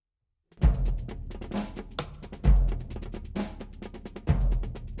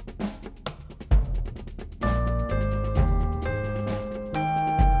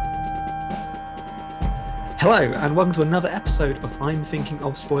Hello, and welcome to another episode of I'm Thinking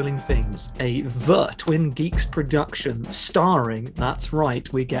of Spoiling Things, a The Twin Geeks production starring, that's right,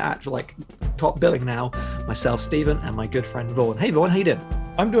 we get actual top billing now, myself, Stephen, and my good friend Vaughan. Hey Vaughan, how you doing?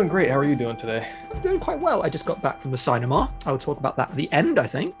 I'm doing great. How are you doing today? I'm doing quite well. I just got back from the cinema. I'll talk about that at the end, I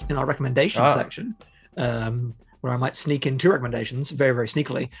think, in our recommendations section, where I might sneak in two recommendations very, very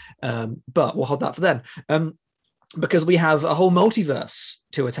sneakily, but we'll hold that for then. Because we have a whole multiverse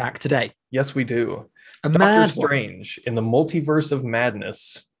to attack today. Yes, we do. Doctor Strange in the Multiverse of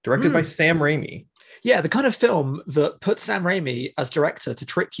Madness, directed by Sam Raimi. Yeah, the kind of film that puts Sam Raimi as director to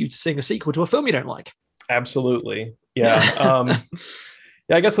trick you to seeing a sequel to a film you don't like. Absolutely. Yeah.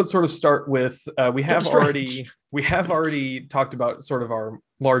 Yeah, I guess let's sort of start with we have already talked about sort of our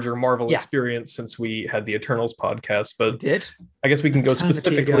larger Marvel experience since we had the Eternals podcast, but I guess we can go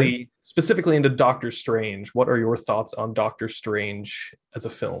specifically into Doctor Strange. What are your thoughts on Doctor Strange as a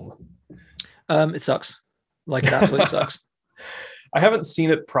film? It sucks. Like, it absolutely sucks. I haven't seen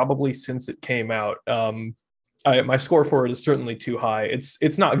it probably since it came out. My score for it is certainly too high.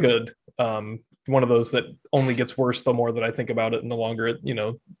 It's not good. One of those that only gets worse the more that I think about it and the longer it,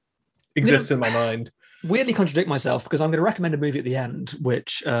 exists in my mind. Weirdly contradict myself because I'm going to recommend a movie at the end,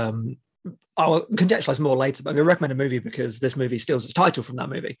 which I'll contextualize more later, but I'm going to recommend a movie because this movie steals its title from that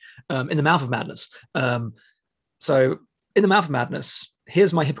movie, In the Mouth of Madness. So In the Mouth of Madness,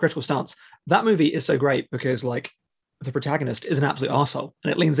 here's my hypocritical stance. That movie is so great because the protagonist is an absolute arsehole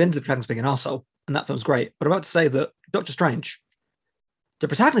and it leans into the protagonist being an arsehole, and that film's great. But I'm about to say that Doctor Strange, the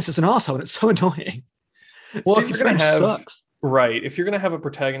protagonist is an arsehole and it's so annoying. Well, if you're going to have if you're going to have a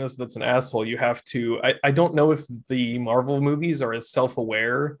protagonist that's an asshole, you have to. I don't know if the Marvel movies are as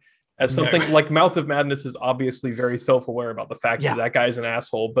self-aware as something like Mouth of Madness is obviously very self-aware about the fact that guy's an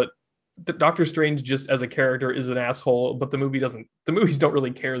asshole, but Doctor Strange just as a character is an asshole, but the movies don't really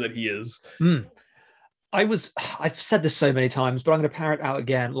care that he is. I've said this so many times, but I'm going to parrot out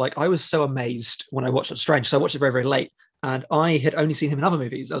again. I was so amazed when I watched Doctor Strange. So I watched it very, very late. And I had only seen him in other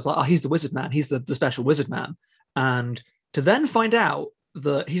movies. I was like, oh, he's the wizard man. He's the special wizard man. And to then find out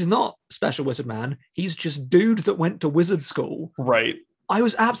that he's not special wizard man, he's just dude that went to wizard school. Right. I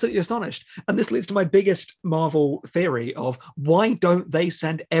was absolutely astonished. And this leads to my biggest Marvel theory of why don't they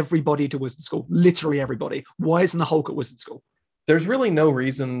send everybody to wizard school? Literally everybody. Why isn't the Hulk at wizard school? There's really no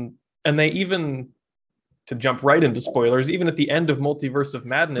reason. And they even... to jump right into spoilers, even at the end of Multiverse of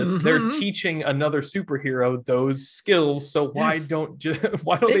Madness, they're teaching another superhero those skills. So why don't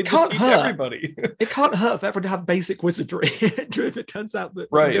they just teach everybody? It can't hurt for everyone to have basic wizardry if it turns out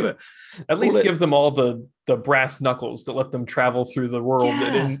that they do it. At least give them all the brass knuckles that let them travel through the world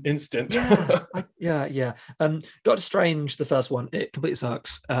in an instant. Doctor Strange, the first one, it completely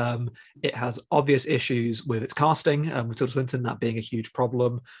sucks. It has obvious issues with its casting, with Tilda Swinton, that being a huge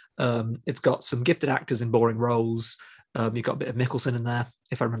problem. It's got some gifted actors in boring roles. You've got a bit of Mikkelsen in there,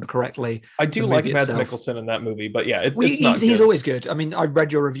 if I remember correctly. I do like Mads Mikkelsen in that movie, but he's always good. I mean, I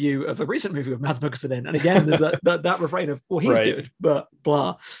read your review of a recent movie with Mads Mikkelsen in, and again, there's that refrain of, well, he's good, but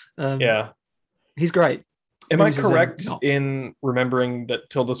blah. He's great. Am I correct in remembering that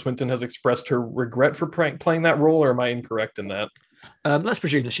Tilda Swinton has expressed her regret for playing that role, or am I incorrect in that? Let's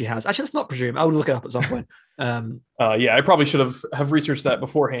presume that she has. Actually, let's not presume. I will look it up at some point. I probably should have researched that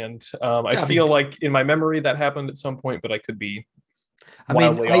beforehand. I feel like in my memory that happened at some point, but I could be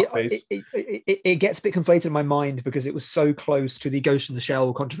wildly off base. It gets a bit conflated in my mind because it was so close to the Ghost in the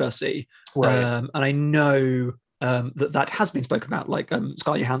Shell controversy. Right. And I know that has been spoken about.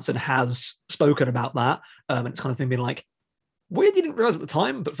 Scarlett Johansson has spoken about that. And it's kind of thing being like, weird you didn't realize at the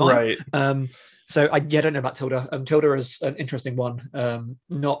time, but fine. Right. So I don't know about Tilda. Tilda is an interesting one.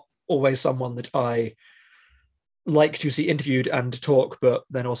 Not always someone that I like to see interviewed and talk, but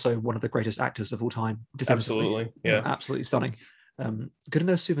then also one of the greatest actors of all time. Absolutely. Yeah. Absolutely stunning. Good in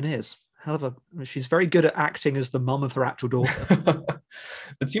those souvenirs. However, she's very good at acting as the mum of her actual daughter.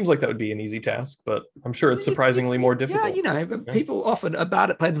 It seems like that would be an easy task, but I'm sure it's surprisingly more difficult. Yeah, people often are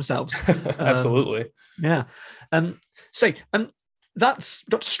bad at playing themselves. Absolutely. So that's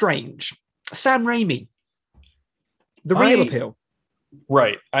Doctor Strange. Sam Raimi. The real appeal.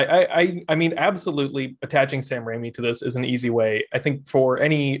 Right. I mean, absolutely attaching Sam Raimi to this is an easy way. I think for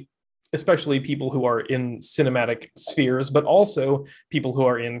any, especially people who are in cinematic spheres, but also people who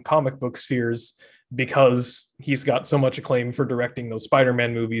are in comic book spheres, because he's got so much acclaim for directing those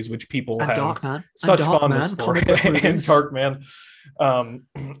Spider-Man movies, which people have such fondness for. And Darkman.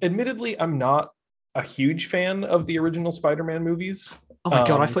 Admittedly, I'm not a huge fan of the original Spider-Man movies. Oh my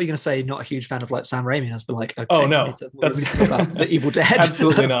god! I thought you were going to say not a huge fan of Sam Raimi. And I was like, okay, oh no, that's about the Evil Dead.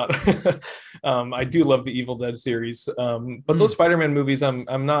 Absolutely not. I do love the Evil Dead series, but those Spider-Man movies,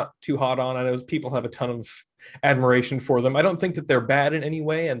 I'm not too hot on. I know people have a ton of admiration for them. I don't think that they're bad in any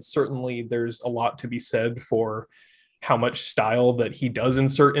way, and certainly there's a lot to be said for how much style that he does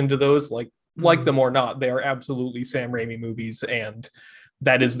insert into those. Like them or not, they are absolutely Sam Raimi movies, and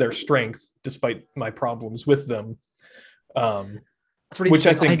that is their strength, despite my problems with them. That's really which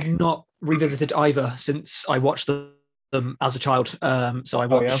I think I've not revisited either since I watched them as a child. So I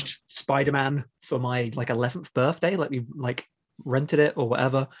watched Spider-Man for my 11th birthday. We rented it or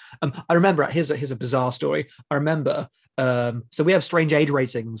whatever. I remember, here's a bizarre story. I remember, so we have strange age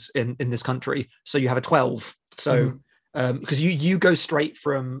ratings in this country. So you have a 12. So because you go straight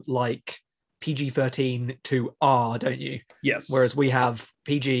from PG-13 to R, don't you? Yes. Whereas we have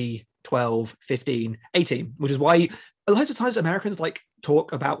PG, 12, 15, 18, which is why loads of times Americans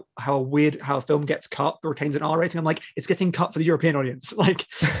talk about how a film gets cut but retains an R rating. I'm like, it's getting cut for the European audience.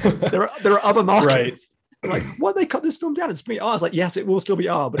 There are other markets. Right. Why they cut this film down? It's pretty R. It's yes, it will still be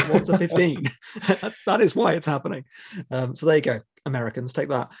R, but it wants a 15. that is why it's happening. So there you go. Americans, take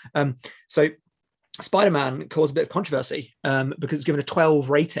that. So Spider-Man caused a bit of controversy because it's given a 12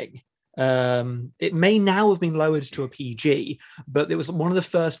 rating. It may now have been lowered to a PG, but it was one of the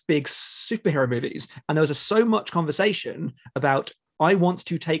first big superhero movies, and there was so much conversation about, I want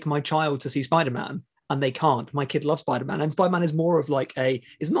to take my child to see Spider-Man, and they can't. My kid loves Spider-Man, and Spider-Man is more of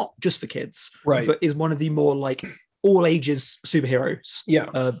is not just for kids, right? But is one of the more all ages superheroes.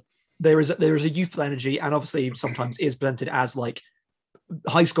 Yeah, there is a youthful energy, and obviously sometimes is presented as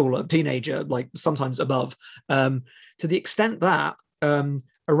high schooler, teenager, sometimes above. To the extent that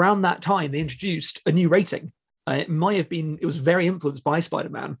around that time, they introduced a new rating. It was very influenced by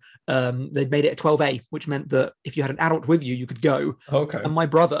Spider-Man. They'd made it a 12A, which meant that if you had an adult with you, you could go. Okay. And my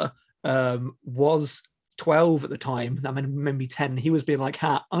brother was 12 at the time. That meant maybe 10. He was being I'm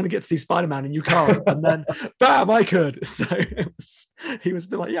going to get to see Spider-Man and you can't. And then, bam, I could. So he was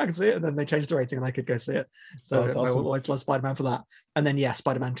yeah, I can see it. And then they changed the rating and I could go see it. So awesome. I always love Spider-Man for that. And then,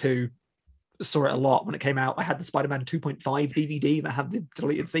 Spider-Man 2, saw it a lot when it came out. I had the Spider-Man 2.5 DVD that had the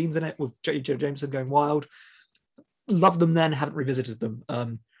deleted scenes in it with J. Jonah Jameson going wild. Loved them then, haven't revisited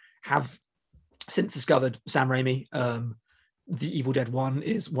them. Have since discovered Sam Raimi. The Evil Dead 1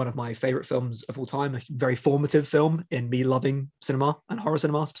 is one of my favorite films of all time, a very formative film in me loving cinema and horror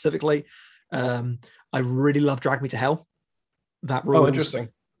cinema specifically. I really love Drag Me to Hell. That rules. Oh, interesting.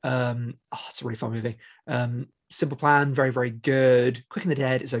 It's a really fun movie. Simple Plan, very, very good. Quick and the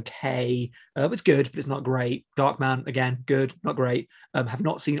Dead is okay. It's good, but it's not great. Darkman, again, good, not great. Have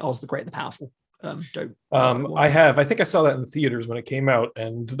not seen Oz the Great and the Powerful. I have. I think I saw that in theaters when it came out,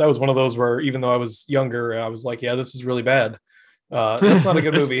 and that was one of those where, even though I was younger, I was yeah, this is really bad. That's not a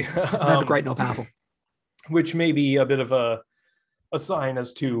good movie. Neither great nor powerful. Which may be a bit of a sign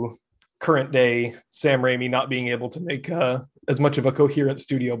as to current day Sam Raimi not being able to make as much of a coherent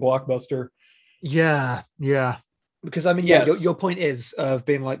studio blockbuster. Yeah. Because yes. your point is of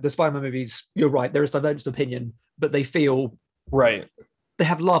being the Spider-Man movies, you're right, there is divergence of opinion, but they feel right. They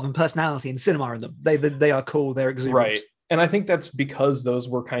have love and personality and cinema in them. They are cool, they're exuberant. Right. And I think that's because those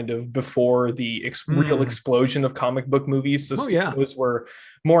were kind of before the real explosion of comic book movies. So studios were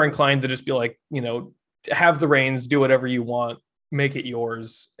more inclined to just be have the reins, do whatever you want, make it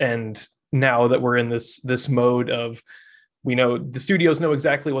yours. And now that we're in this mode of, we know the studios know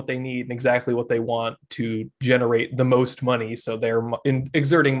exactly what they need and exactly what they want to generate the most money. So they're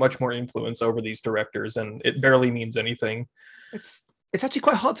exerting much more influence over these directors, and it barely means anything. It's actually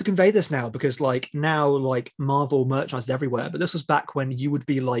quite hard to convey this now because now Marvel merchandise is everywhere, but this was back when you would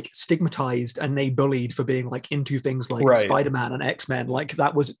be stigmatized and they bullied for being into things like Spider-Man and X-Men.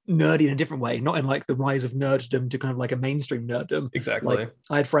 That was nerdy in a different way, not in the rise of nerddom to kind of a mainstream nerddom. Exactly.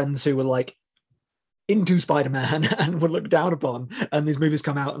 I had friends who were into Spider-Man and would look down upon, and these movies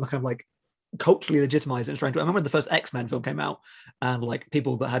come out and kind of culturally legitimize it and trying to. I remember when the first X-Men film came out, and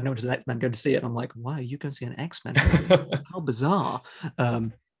people that had no interest in X-Men going to see it, and I'm like, why are you going to see an X-Men movie? How bizarre.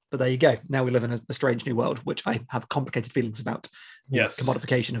 But there you go. Now we live in a strange new world, which I have complicated feelings about. Yes. The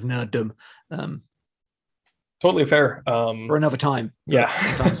commodification of nerddom. Totally fair. For another time. Yeah.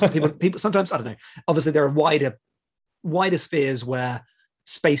 Sometimes people sometimes, I don't know. Obviously there are wider spheres where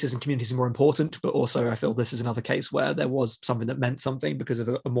spaces and communities are more important, but also I feel this is another case where there was something that meant something because of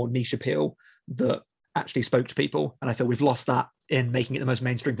a more niche appeal that actually spoke to people, and I feel we've lost that in making it the most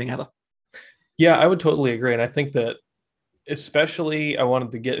mainstream thing ever. Yeah, I would totally agree, and I think that especially I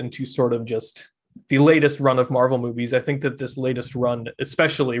wanted to get into sort of just the latest run of Marvel movies. I think that this latest run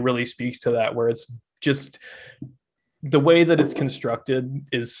especially really speaks to that, where it's just the way that it's constructed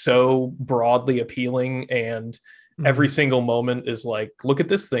is so broadly appealing, and every single moment is like, look at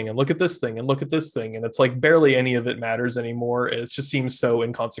this thing and look at this thing and look at this thing, and it's like barely any of it matters anymore. It just seems so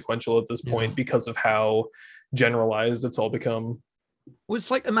inconsequential at this point because of how generalized it's all become. Well, it's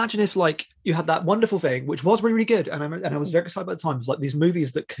like, imagine if like you had that wonderful thing, which was really, really good, and I was very excited by the time. It was like these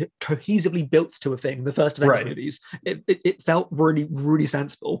movies that cohesively built to a thing. The first Avengers movies, it felt really, really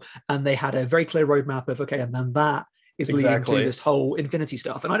sensible, and they had a very clear roadmap of okay, and then that is leading to this whole Infinity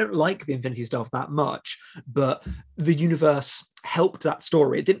stuff. And I don't like the Infinity stuff that much, but the universe helped that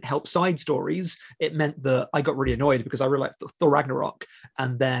story. It didn't help side stories. It meant that I got really annoyed because I really liked Thor Ragnarok,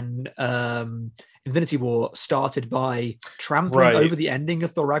 and then Infinity War started by trampling over the ending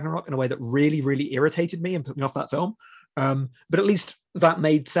of Thor Ragnarok in a way that really, really irritated me and put me off that film. But at least that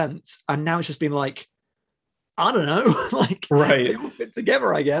made sense. And now it's just been like, I don't know, like they all fit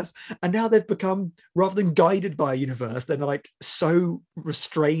together, I guess. And now they've become, rather than guided by a universe, they're like so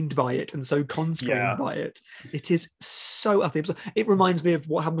restrained by it and so constrained by it. It is so utterly absurd. It reminds me of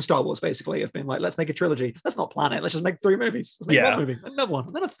what happened with Star Wars, basically, of being like, let's make a trilogy. Let's not plan it. Let's just make 3 movies. Let's make one movie, another one,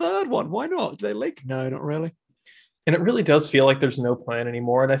 and then a third one. Why not? Do they link? No, not really. And it really does feel like there's no plan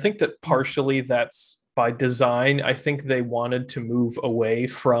anymore. And I think that partially that's by design. I think they wanted to move away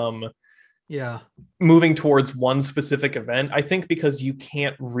from moving towards one specific event. I think because you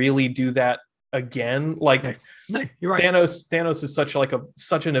can't really do that again. Like, no, you're right. Thanos is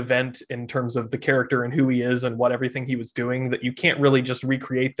such an event in terms of the character and who he is and what everything he was doing, that you can't really just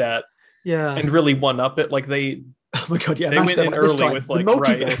recreate that and really one up it. Like they oh my god, they went in early with like the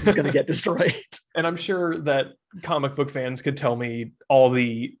multiverse is going to get destroyed. And I'm sure that comic book fans could tell me all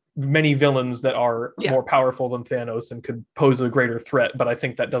the many villains that are more powerful than Thanos and could pose a greater threat, but I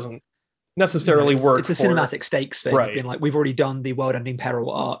think that doesn't necessarily work. It's a cinematic stakes thing, being like, we've already done the world-ending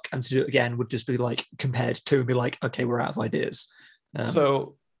peril arc, and to do it again would just be like compared to and be like, okay, we're out of ideas.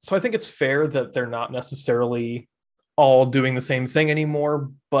 So I think it's fair that they're not necessarily all doing the same thing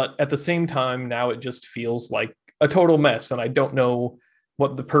anymore, but at the same time, now it just feels like a total mess, and I don't know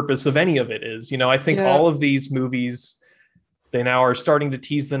what the purpose of any of it is. You know, I think all of these movies, they now are starting to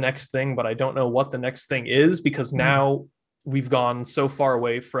tease the next thing, but I don't know what the next thing is, because now we've gone so far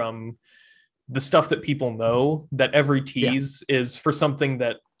away from the stuff that people know that every tease is for something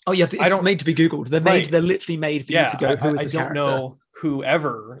that you have to. It's made to be Googled. They're literally made for you to go. Who is this character? I don't know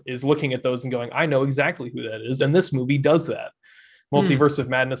whoever is looking at those and going, I know exactly who that is, and this movie does that. Multiverse of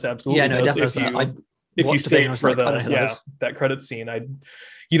Madness absolutely does. If you stay for that credit scene,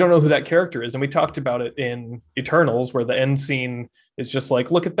 you don't know who that character is, and we talked about it in Eternals, where the end scene is just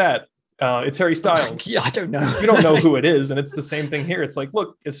like, look at that. It's Harry Styles. I don't know. You don't know who it is, and it's the same thing here. It's like,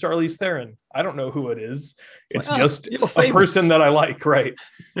 look, it's Charlize Theron. I don't know who it is. It's like, just a person that I like, right?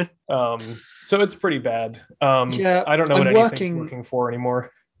 So it's pretty bad. I don't know what anything's working for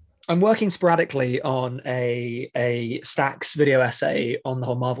anymore. I'm working sporadically on a Stacks video essay on the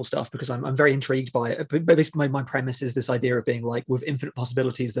whole Marvel stuff, because I'm very intrigued by it. But basically, my premise is this idea of being like, with infinite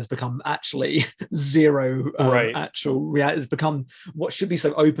possibilities, there's become actually zero actual reality. It's become what should be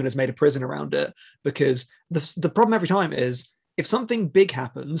so open has made a prison around it. Because the problem every time is, if something big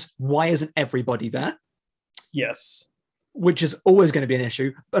happens, why isn't everybody there? Yes. Which is always going to be an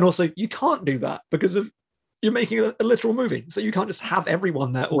issue. And also, you can't do that because of you're making a literal movie, so you can't just have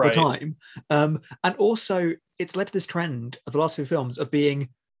everyone there all the time. And also, it's led to this trend of the last few films of being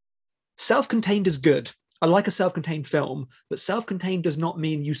self-contained is good. I like a self-contained film, but self-contained does not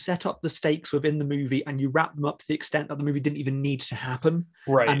mean you set up the stakes within the movie and you wrap them up to the extent that the movie didn't even need to happen.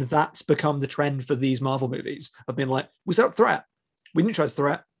 Right. And that's become the trend for these Marvel movies of being like, we set up threat. We didn't try to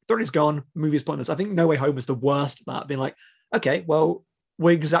threat. Threat is gone. Movie is pointless. I think No Way Home was the worst of that, being like, okay, well,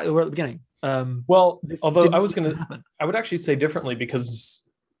 we're exactly where at the beginning. Although I would actually say differently, because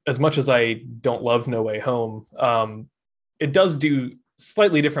as much as I don't love No Way Home, it does do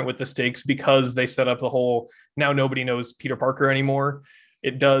slightly different with the stakes, because they set up the whole, now nobody knows Peter Parker anymore.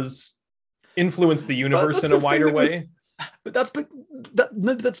 It does influence the universe in a wider way. But that's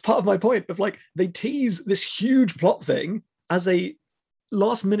part of my point of like, they tease this huge plot thing as a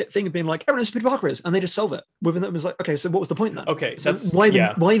last minute thing of being like, everyone knows who Peter Parker is, and they just solve it within them. It's like, okay, so what was the point then? Okay, so why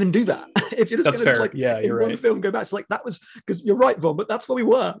even do that? If you're just going to like, you're in one film go back, it's like, that was, because you're right, Vaughn, but that's where we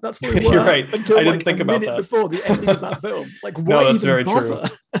were. That's where we were. You're right. Until I didn't think a about minute that before the ending of that film. Like, why that's even very bother?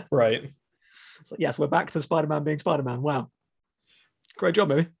 True. Right. It's like, yes, we're back to Spider-Man being Spider-Man. Wow, great job,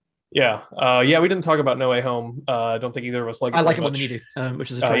 movie. Yeah. We didn't talk about No Way Home. I don't think either of us like it. I like it more than you do,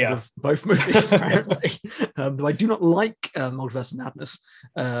 which is a trend of both movies, apparently. Though I do not like Multiverse of Madness.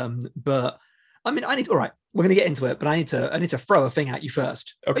 But I mean, all right, we're going to get into it, but I need to throw a thing at you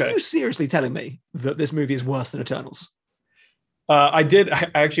first. Okay. Are you seriously telling me that this movie is worse than Eternals? I did. I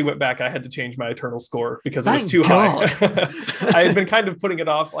actually went back. I had to change my Eternal score because it was Thank too God. high. I had been kind of putting it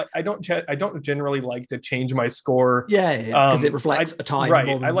off. Like I don't generally like to change my score. Yeah, because it reflects a time right.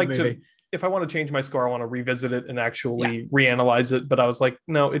 more than I like the to. movie. If I want to change my score, I want to revisit it and actually reanalyze it. But I was like,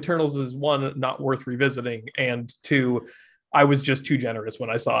 no, Eternals is one, not worth revisiting, and two, I was just too generous when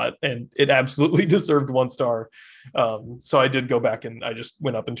I saw it, and it absolutely deserved 1 star. So I did go back and I just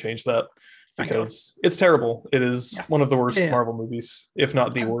went up and changed that because it's terrible. It is one of the worst Marvel movies, if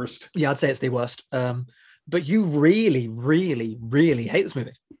not the worst. Yeah, I'd say it's the worst. But you really, really, really hate this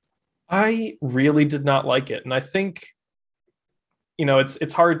movie. I really did not like it, and I think,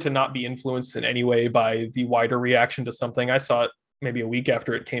 it's hard to not be influenced in any way by the wider reaction to something. I saw it maybe a week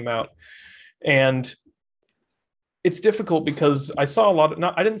after it came out, and it's difficult because I saw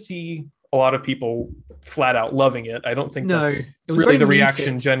I didn't see a lot of people flat out loving it. I don't think that's really the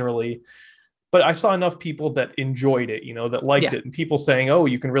reaction generally. But I saw enough people that enjoyed it, that liked it, and people saying, "Oh,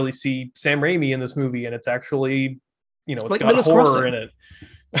 you can really see Sam Raimi in this movie, and it's actually, it's like got Miller's horror Crossing in it."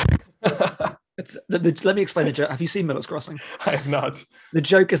 Let me explain the joke. Have you seen Miller's Crossing? I have not. The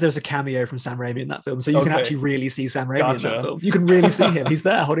joke is there's a cameo from Sam Raimi in that film, so you can actually really see Sam Raimi in that film. You can really see him. He's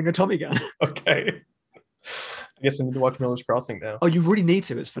there holding a Tommy gun. Okay. I guess I need to watch Miller's Crossing now. Oh, you really need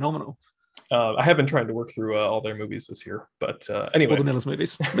to. It's phenomenal. I have been trying to work through all their movies this year, but anyway. All the Miller's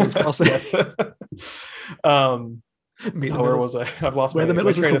movies. Miller's Crossing. Yes. Where was I? I've lost Where my the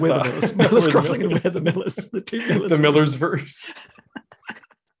Millers train of thought. Millers. Miller's Crossing and Where the Millers. The two Millers. The Miller's verse.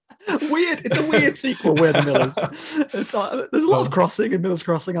 Weird. It's a weird sequel. Where the Millers. There's a lot of crossing in Miller's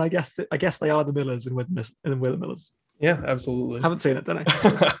Crossing. I guess they are the Millers in Where the Millers. Yeah, absolutely. Haven't seen it, don't I?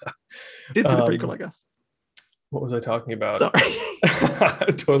 Did see the prequel, I guess. What was I talking about? Sorry.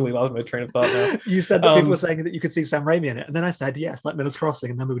 I totally lost my train of thought now. You said that people were saying that you could see Sam Raimi in it. And then I said, yes, like Miller's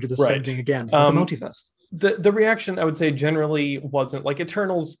Crossing. And then we would do the same thing again. The multiverse. The reaction, I would say, generally wasn't like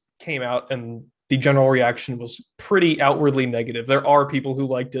Eternals came out and the general reaction was pretty outwardly negative. There are people who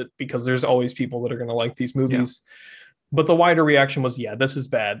liked it because there's always people that are going to like these movies. Yeah. But the wider reaction was, this is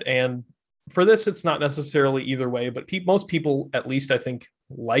bad. And for this, it's not necessarily either way, but most people, at least I think,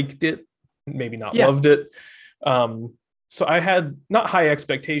 liked it, maybe not loved it. So I had not high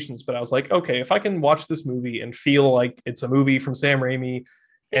expectations, but I was like, okay, if I can watch this movie and feel like it's a movie from Sam Raimi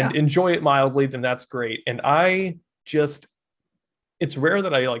and enjoy it mildly, then that's great. And it's rare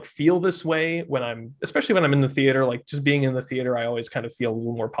that I like feel this way especially when I'm in the theater, like just being in the theater, I always kind of feel a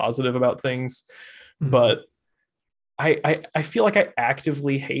little more positive about things. Mm-hmm. But I feel like I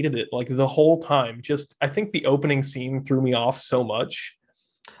actively hated it like the whole time. I think the opening scene threw me off so much.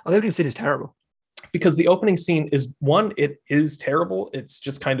 Oh, the opening scene is terrible. Because the opening scene is it is terrible. It's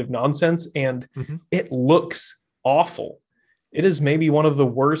just kind of nonsense and it looks awful. It is maybe one of the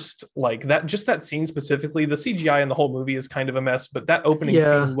worst, like that, just that scene specifically. The CGI in the whole movie is kind of a mess, but that opening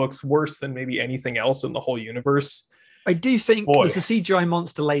scene looks worse than maybe anything else in the whole universe. I do think there's a CGI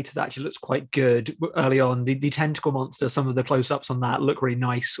monster later that actually looks quite good early on. The tentacle monster, some of the close-ups on that look really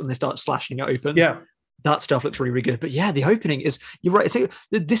nice when they start slashing it open. Yeah. That stuff looks really, really good. But yeah, the opening is, you're right. So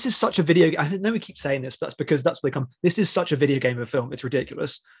this is such a video. I know we keep saying this, but that's because that's become, this is such a video game of a film. It's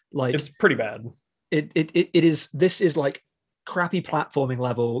ridiculous. Like it's pretty bad. It is, this is like crappy platforming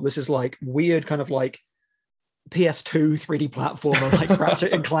level. This is like weird kind of like PS2 3D platformer, like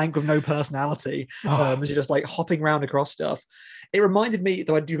Ratchet and Clank with no personality. As you're just like hopping around across stuff. It reminded me,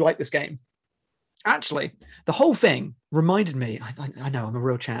 though I do like this game. Actually, the whole thing reminded me, I know I'm a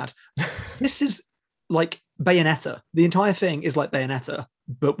real Chad. This is like Bayonetta. The entire thing is like Bayonetta,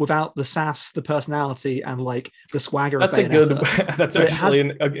 but without the sass, the personality, and like the swagger of Bayonetta. That's actually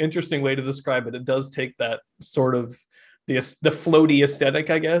an interesting way to describe it. It does take that sort of the floaty aesthetic,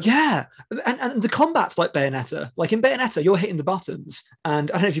 I guess. Yeah, and the combat's like Bayonetta. Like in Bayonetta, you're hitting the buttons,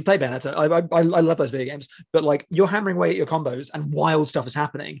 and I don't know if you play Bayonetta. I love those video games, but like you're hammering away at your combos, and wild stuff is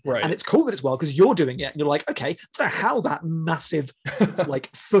happening. Right. And it's cool that it's wild because you're doing it, and you're like, okay, I don't know how that massive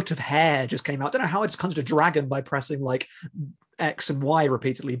like foot of hair just came out. I don't know how I just conjured a dragon by pressing like X and Y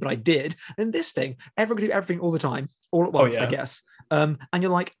repeatedly, but I did. And this thing, everyone can do everything all the time, all at once, I guess. And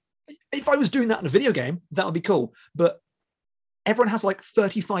you're like, if I was doing that in a video game, that would be cool. But everyone has like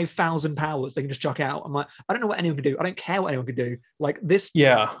 35,000 powers they can just chuck out. I'm like, I don't know what anyone can do. I don't care what anyone can do. Like this,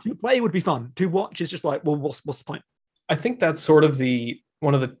 to play would be fun. To watch is just like, well, what's the point? I think that's sort of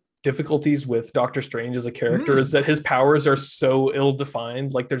one of the difficulties with Doctor Strange as a character is that his powers are so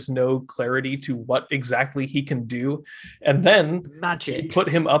ill-defined. Like there's no clarity to what exactly he can do. And then magic, you put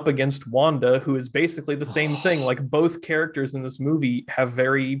him up against Wanda, who is basically the same thing. Like both characters in this movie have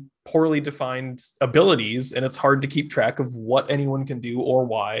very poorly defined abilities, and it's hard to keep track of what anyone can do or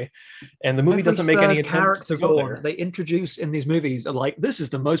why. And the movie doesn't make any attempt to go there. They introduce in these movies are like, this is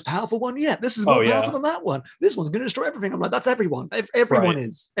the most powerful one yet. This is more powerful than that one. This one's going to destroy everything. I'm like, that's everyone. Everyone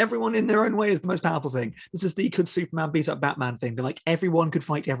is. Everyone in their own way is the most powerful thing. This is the could Superman beat up Batman thing. They're like, everyone could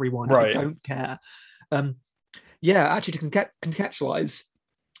fight everyone. Right. I don't care. Actually, to contextualize,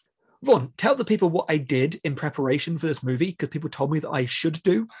 Vaughn, tell the people what I did in preparation for this movie, because people told me that I should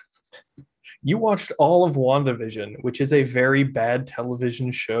do. You watched all of WandaVision, which is a very bad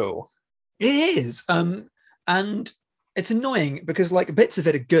television show. It is. And it's annoying because like bits of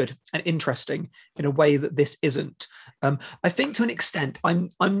it are good and interesting in a way that this isn't. I think to an extent, I'm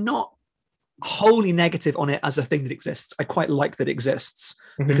not wholly negative on it as a thing that exists. I quite like that it exists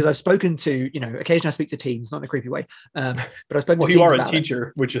because I've spoken to, occasionally I speak to teens, not in a creepy way, but I've spoken to teens. You are a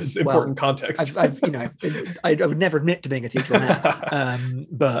teacher, which is important context. I would never admit to being a teacher now,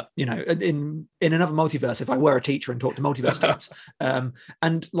 but in another multiverse, if I were a teacher and talked to multiverse kids,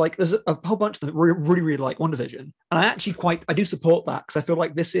 and like there's a whole bunch of them that really, really like WandaVision, and I do support that because I feel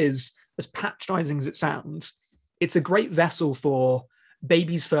like this is, as patronizing as it sounds, it's a great vessel for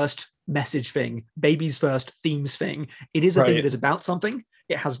baby's first message thing, baby's first themes thing. It is a thing that is about something.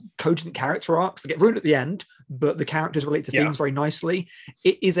 It has cogent character arcs that get ruined at the end, but the characters relate to themes very nicely.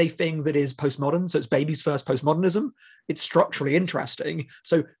 It is a thing that is postmodern, so it's baby's first postmodernism. It's structurally interesting.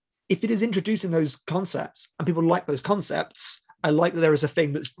 So if it is introducing those concepts and people like those concepts, I like that there is a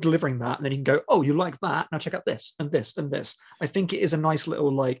thing that's delivering that, and then you can go, oh, you like that? Now check out this and this and this. I think it is a nice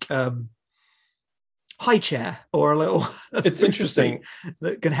little like high chair or a little it's interesting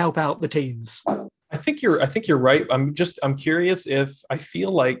that can help out the teens. I think you're right. I'm curious if I just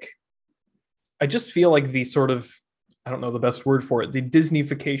feel like the sort of, I don't know the best word for it, the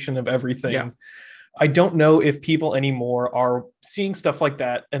Disneyfication of everything. Yeah. I don't know if people anymore are seeing stuff like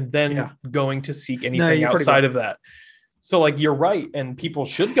that and then going to seek anything outside of that. So like, you're right. And people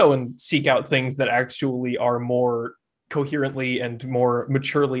should go and seek out things that actually are more coherently and more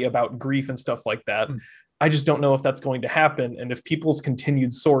maturely about grief and stuff like that. I just don't know if that's going to happen. And if people's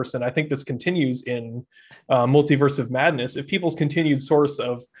continued source, and I think this continues in Multiverse of Madness, if people's continued source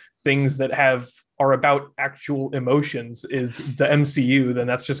of things that are about actual emotions is the MCU, then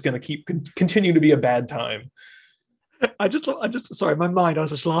that's just going to continue to be a bad time. I just sorry, in my mind, I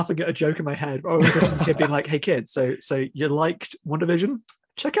was just laughing at a joke in my head. I was just some kid being like, "Hey kid, so you liked WandaVision?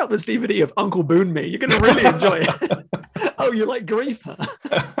 Check out this DVD of Uncle Boone Me. You're going to really enjoy it." Oh, you like grief, huh?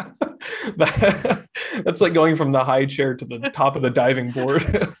 That's like going from the high chair to the top of the diving board.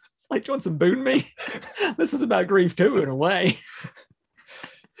 Like, do you want some Boone Me? This is about grief too, in a way.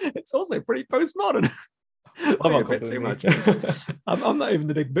 It's also pretty postmodern. Love Uncle Boone too much. I'm not even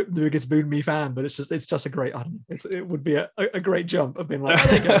the biggest Boone Me fan, but it's just a great. It would be a great jump of being like, oh,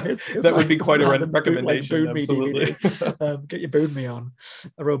 there you go. Here's that would be quite a recommendation. Boone absolutely. Get your Boone Me on,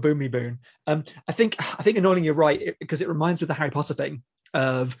 a real Boone Me Boone. I think annoyingly you're right, because it reminds me of the Harry Potter thing.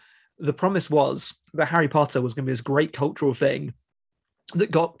 Of the promise was that Harry Potter was going to be this great cultural thing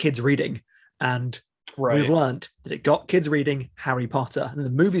that got kids reading, and we've learned that it got kids reading Harry Potter, and the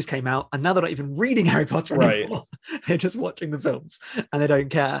movies came out, and now they're not even reading Harry Potter anymore. They're just watching the films, and they don't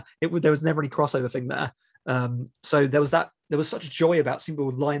care. There was never any crossover thing there. So there was such joy about seeing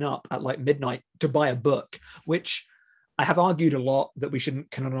people line up at like midnight to buy a book, which I have argued a lot that we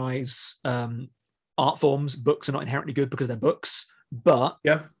shouldn't canonize art forms. Books are not inherently good because they're books. But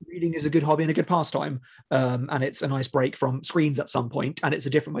reading is a good hobby and a good pastime, and it's a nice break from screens at some point, and it's a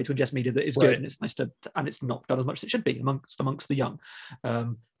different way to ingest media that is good, and it's nice and it's not done as much as it should be amongst the young.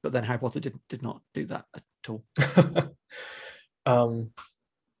 But then Harry Potter did not do that at all.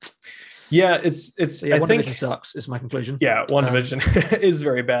 It's I think WandaVision sucks is my conclusion. WandaVision is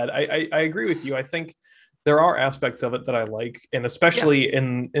very bad. I agree with you. I think there are aspects of it that I like, and especially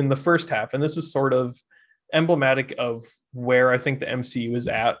in the first half, and this is sort of emblematic of where I think the MCU is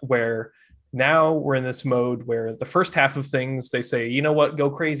at, where now we're in this mode where the first half of things, they say, you know what, go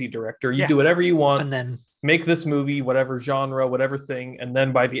crazy, director, you do whatever you want, and then make this movie, whatever genre, whatever thing, and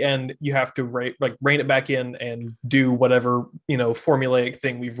then by the end you have to rein it back in and do whatever, formulaic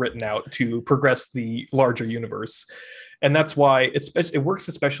thing we've written out to progress the larger universe. And that's why it works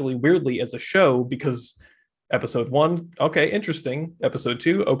especially weirdly as a show, because episode 1, okay, interesting, episode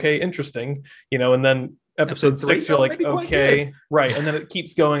 2, okay, interesting, and then episode 6 you're like, okay, right, and then it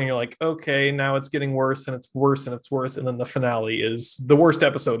keeps going and you're like, okay, now it's getting worse and it's worse and it's worse, and then the finale is the worst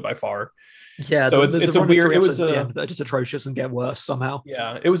episode by far. So it's a weird, it was they're just atrocious and get worse somehow.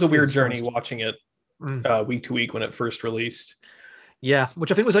 It was a weird journey watching it week to week when it first released. Yeah,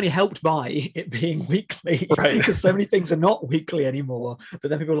 which I think was only helped by it being weekly, Right. because so many things are not weekly anymore.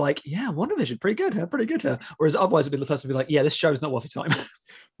 But then people are like, "Yeah, WandaVision, pretty good, huh? Pretty good, huh?" Whereas otherwise, it'd be the first to be like, "Yeah, this show's not worth your time."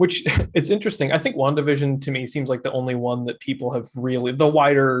 Which it's interesting. I think WandaVision to me seems like the only one that people have really, the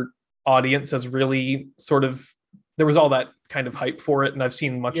wider audience has really sort of, there was all that kind of hype for it, and I've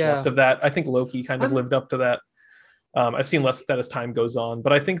seen much less of that. I think Loki kind of lived up to that. I've seen less of that as time goes on,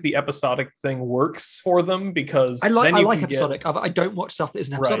 but I think the episodic thing works for them because I like get, episodic. I don't watch stuff that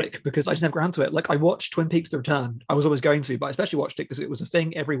isn't episodic because I just never got around to it. Like I watched Twin Peaks: The Return. I was always going to, but I especially watched it because it was a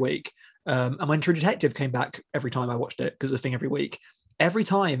thing every week. And when True Detective came back, every time I watched it because it was a thing every week. Every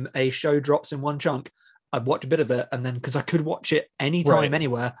time a show drops in one chunk, I'd watch a bit of it, and then because I could watch it anytime,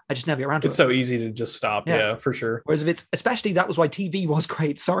 anywhere, I just never get around to it. It's so easy to just stop. Yeah, for sure. Whereas if it's, especially that was why TV was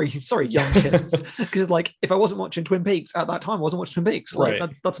great. Sorry, young kids, because like if I wasn't watching Twin Peaks at that time, I wasn't watching Twin Peaks. Like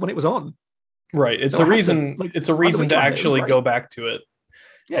that's when it was on. Right. It's so a reason. It's a reason to actually go back to it.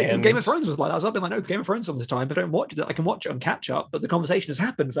 Yeah, and Game of Thrones was like that. I've been like, no, Game of Thrones on this time, but I don't watch it. I can watch it on catch up, but the conversation has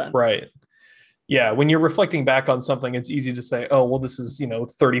happened then. Right. Yeah, when you're reflecting back on something, it's easy to say, oh, well, this is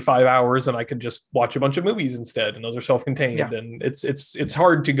 35 hours and I could just watch a bunch of movies instead, and those are self-contained. And it's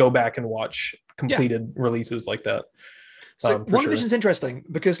hard to go back and watch completed releases like that. So WandaVision is interesting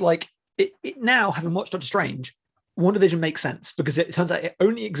because like it now, having watched Doctor Strange, WandaVision makes sense because it turns out it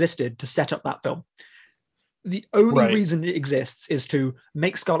only existed to set up that film. The only reason it exists is to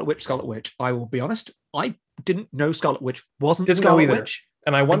make Scarlet Witch. I will be honest, I didn't know Scarlet Witch wasn't Scarlet Witch.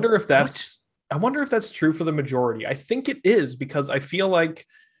 And I wonder if that's true for the majority. I think it is, because I feel like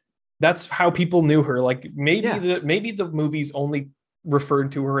that's how people knew her. Like maybe the movies only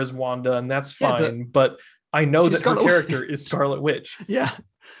referred to her as Wanda, and that's fine. But I know that her character is Scarlet Witch. Yeah.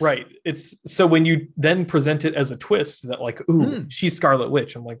 Right. It's so when you then present it as a twist that like, she's Scarlet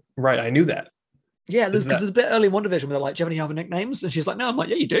Witch, I'm like, right, I knew that. Yeah, because there's a bit early in WandaVision where they're like, do you have any other nicknames? And she's like, no. I'm like,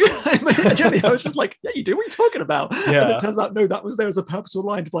 yeah, you do. I was just like, yeah, you do. What are you talking about? Yeah. And it turns out, no, that was there as a purposeful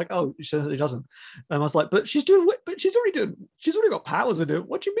line to be like, oh, she doesn't. And I was like, but she's already got powers to do it.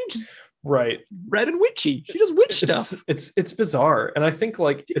 What do you mean she's red and witchy? She does witch stuff. It's bizarre. And I think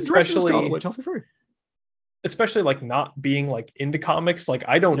like, especially witch halfway through. Especially like not being like into comics. Like,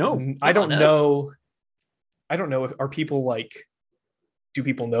 I don't know. Are people like, do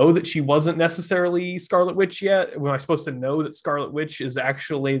people know that she wasn't necessarily Scarlet Witch yet? Am I supposed to know that Scarlet Witch is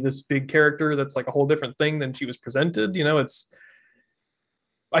actually this big character that's like a whole different thing than she was presented?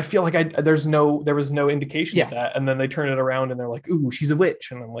 I feel like there was no indication of that. And then they turn it around and they're like, ooh, she's a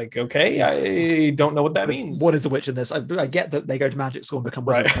witch. And I'm like, okay, I don't know what that means. What is a witch in this? I get that they go to magic school and become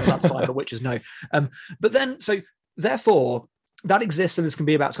wizards. That's fine, but witches no. But then, so therefore, that exists and this can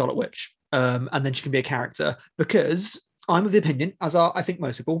be about Scarlet Witch. And then she can be a character, because I'm of the opinion, as are I think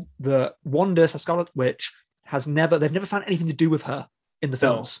most people, that Wanda, Scarlet Witch, they've never found anything to do with her in the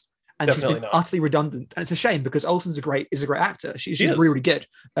films. And she's been utterly redundant. And it's a shame because Olsen's a great actor. She's really, really good.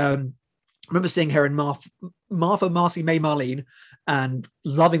 I remember seeing her in Martha, Marcy, May, Marlene, and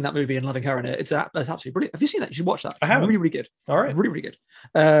loving that movie and loving her in it. That's absolutely brilliant. Have you seen that? You should watch that. I have. Really, really good. All right. Really, really good.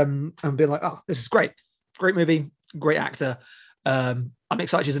 And being like, oh, this is great. Great movie. Great actor. I'm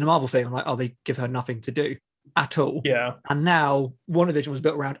excited she's in a Marvel thing. I'm like, oh, they give her nothing to do at all. Yeah. And now WandaVision was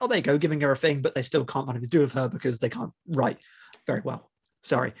built around, oh, there you go, giving her a thing, but they still can't find anything to do with her because they can't write very well.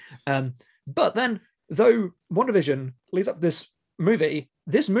 Sorry. But then, though WandaVision leads up this movie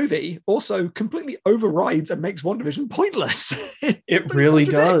also completely overrides and makes WandaVision pointless. It really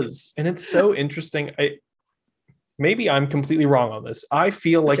does. And it's so interesting. Maybe I'm completely wrong on this. I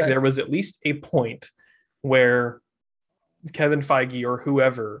feel like there was at least a point where Kevin Feige or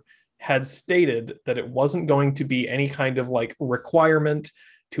whoever had stated that it wasn't going to be any kind of like requirement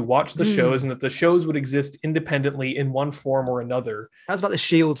to watch the shows, and that the shows would exist independently in one form or another. That was about the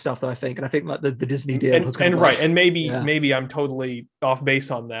Shield stuff, though, I think. And I think like the Disney deal was kind of right. And maybe I'm totally off base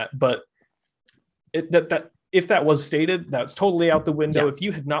on that, but that if that was stated, that's totally out the window. If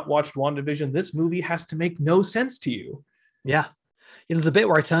you had not watched WandaVision, this movie has to make no sense to you. Yeah. There's a bit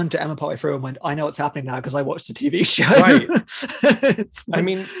where I turned to Emma partway through and went, I know what's happening now because I watched the TV show. Right. I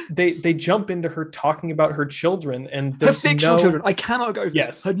mean, they jump into her talking about her children and her fictional children. I cannot go over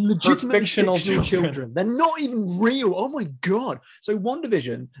this. Her legitimate fictional children. They're not even real. Oh my God. So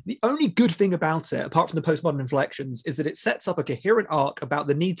WandaVision, the only good thing about it, apart from the postmodern inflections, is that it sets up a coherent arc about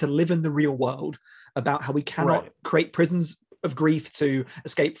the need to live in the real world, about how we cannot create prisons of grief to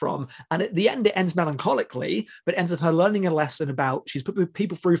escape from. And at the end, it ends melancholically, but it ends with her learning a lesson about she's put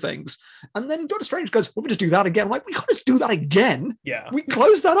people through things. And then Doctor Strange goes, well, we just do that again. I'm like, we can't just do that again. Yeah. We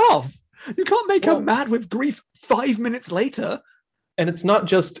close that off. You can't make her mad with grief 5 minutes later. And it's not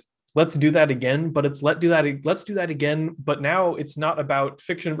just let's do that again, but let's do that again, but now it's not about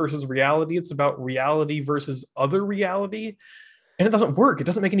fiction versus reality, it's about reality versus other reality, and it doesn't work. It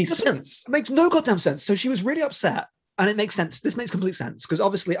doesn't make any sense. It makes no goddamn sense. So she was really upset, and it makes sense. This makes complete sense, because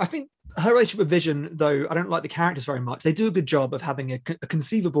obviously I think her relationship with Vision, though I don't like the characters very much, they do a good job of having a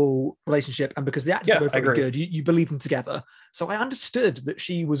conceivable relationship, and because the actors are both very good, you believe them together. So I understood that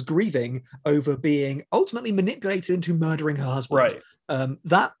she was grieving over being ultimately manipulated into murdering her husband. Right.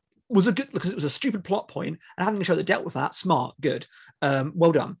 That was a good, because it was a stupid plot point, and having a show that dealt with that, smart, good,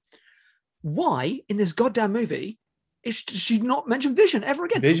 well done. Why in this goddamn movie is she not mention Vision ever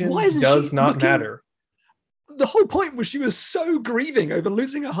again? Vision Why does not matter. The whole point was she was so grieving over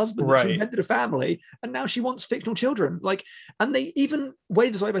losing her husband that she invented a family, and now she wants fictional children. Like, and they even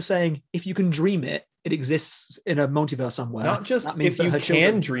waved this away by saying, if you can dream it, it exists in a multiverse somewhere. Not just if you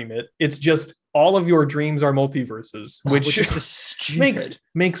can dream it, it's just all of your dreams are multiverses, which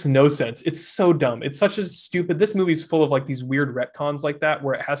makes no sense. It's so dumb. It's such a stupid. This movie's full of like these weird retcons like that,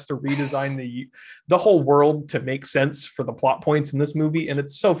 where it has to redesign the whole world to make sense for the plot points in this movie, and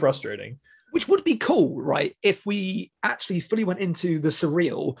it's so frustrating. Which would be cool, right? If we actually fully went into the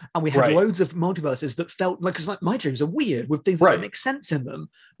surreal and we had loads of multiverses that felt like, because like my dreams are weird with things that don't make sense in them,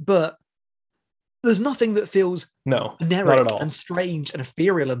 but there's nothing that feels generic and strange and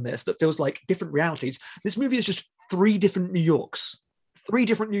ethereal in this that feels like different realities. This movie is just three different New Yorks.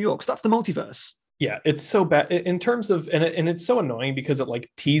 That's the multiverse. Yeah, it's so bad in terms of, and it's so annoying because it like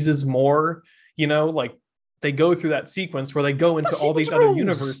teases more, like they go through that sequence where they go into all these other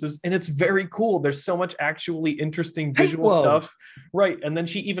universes, and it's very cool. There's so much actually interesting visual stuff. Right. And then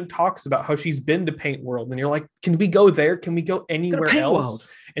she even talks about how she's been to Paint World, and you're like, can we go there? Can we go anywhere else?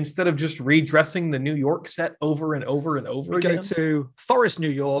 Instead of just redressing the New York set over and over and over again. Go to Forest, New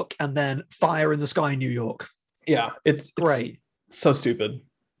York, and then Fire in the Sky, New York. Yeah, it's great. It's so stupid.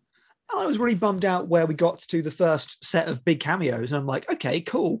 I was really bummed out where we got to the first set of big cameos, and I'm like, okay,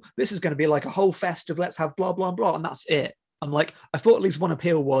 cool. This is going to be like a whole fest of let's have blah, blah, blah, and that's it. I'm like, I thought at least one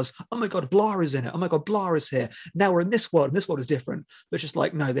appeal was, oh my God, Blah is in it. Oh my God, Blah is here. Now we're in this world, and this world is different. But it's just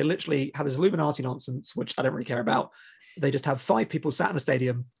like, no, they literally have this Illuminati nonsense, which I don't really care about. They just have 5 people sat in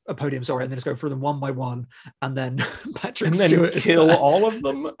a podium, and then just go through them one by one, and then Patrick Stewart kill all of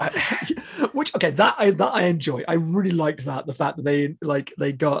them. Which, okay, that I enjoy. I really liked that. The fact that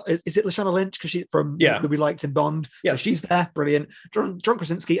they got, is it Lashana Lynch? Because she that we liked in Bond. Yes. So she's there, brilliant. John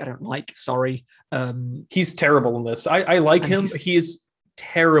Krasinski, I don't like. Sorry, he's terrible in this. I like him. He is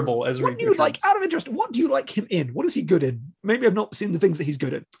terrible as Reed Richards. What do you like, out of interest? What do you like him in? What is he good in? Maybe I've not seen the things that he's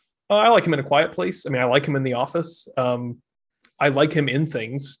good in. I like him in A Quiet Place. I mean, I like him in The Office. I like him in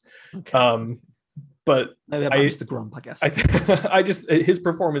things. Okay. But maybe I'm just the grump, I guess. I just his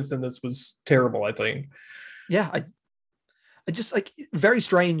performance in this was terrible, I think. Yeah, I just like, very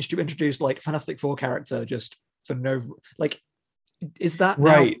strange to introduce like Fantastic Four character just for no, like, is that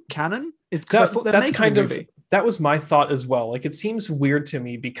now canon? That's kind of, that was my thought as well. Like, it seems weird to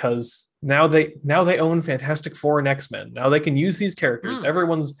me because now they own Fantastic Four and X-Men. Now they can use these characters.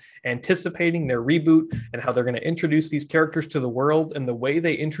 Everyone's anticipating their reboot and how they're going to introduce these characters to the world. And the way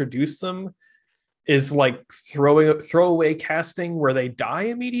they introduce them is like throwaway casting where they die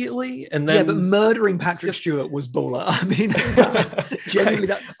immediately, and then but murdering Patrick Stewart was baller. I mean, generally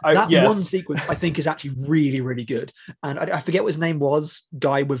that one sequence I think is actually really, really good. And I forget what his name was,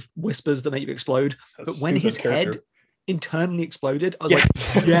 guy with whispers that make you explode. But when his head internally exploded, I was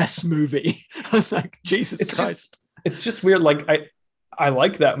like, yes, movie. I was like, Jesus Christ. It's just weird. Like I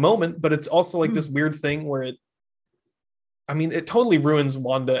like that moment, but it's also like this weird thing where it totally ruins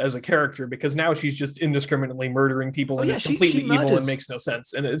Wanda as a character, because now she's just indiscriminately murdering people and it's completely evil and makes no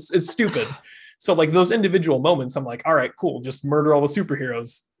sense. And it's stupid. So like those individual moments, I'm like, all right, cool. Just murder all the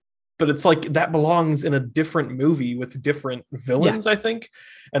superheroes. But it's like that belongs in a different movie with different villains, I think.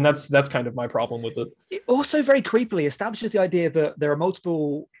 And that's kind of my problem with it. It also very creepily establishes the idea that there are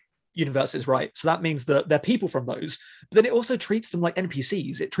multiple universes, right? So that means that they're people from those, but then it also treats them like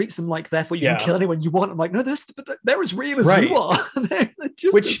NPCs. It treats them like, therefore you can kill anyone you want. I'm like, no, they're as real as you are.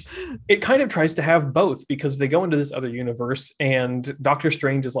 Which it kind of tries to have both, because they go into this other universe and Doctor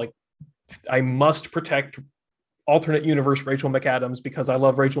Strange is like, I must protect alternate universe Rachel McAdams because I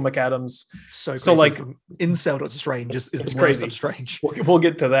love Rachel McAdams. So like incel Doctor Strange is it's the crazy. Doctor Strange. We'll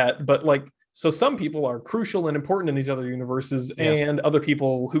get to that, but like, so some people are crucial and important in these other universes, and other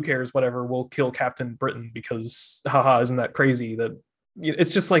people, who cares, whatever, will kill Captain Britain because, isn't that crazy? That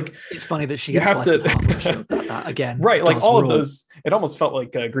it's just like, it's funny that she have to again, right? Like all of those, it almost felt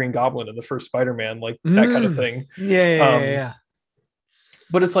like Green Goblin in the first Spider-Man, like that kind of thing. Yeah.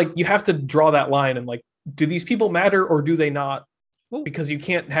 But it's like you have to draw that line, and like, do these people matter or do they not? because you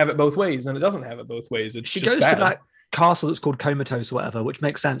can't have it both ways, and it doesn't have it both ways. It's she just goes bad. to that castle that's called Comatose or whatever, which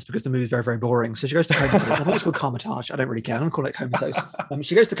makes sense because the movie's very, very boring. So she goes to Comatose. I think it's called Comatage. I don't really care. I'm gonna call it Comatose.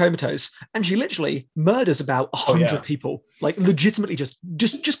 She goes to Comatose and she literally murders about 100 people, like legitimately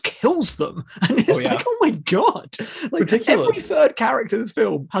just kills them. And it's like, oh my God. Like ridiculous. Every third character in this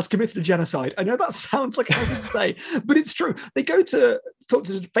film has committed a genocide. I know that sounds like I would say, but it's true. They go to talk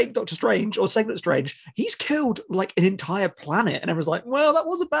to fake Doctor Strange or Signet Strange. He's killed like an entire planet. And everyone's like, well, that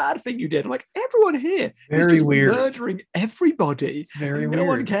was a bad thing you did. I'm like, everyone here very is just weird. murdering everybody. It's very no weird.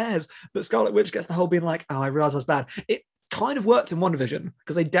 one cares. But Scarlet Witch gets the whole being like, oh, I realize that's bad. It kind of worked in WandaVision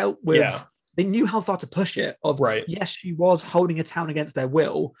because they dealt with they knew how far to push it of yes, she was holding a town against their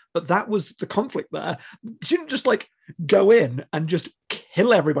will, but that was the conflict there. She didn't just like go in and just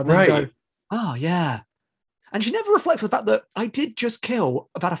kill everybody and go, oh yeah. And she never reflects on the fact that I did just kill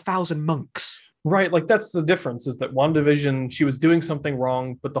about 1,000 monks. Right, like that's the difference, is that WandaVision, she was doing something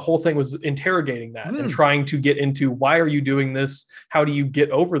wrong, but the whole thing was interrogating that and trying to get into, why are you doing this? How do you get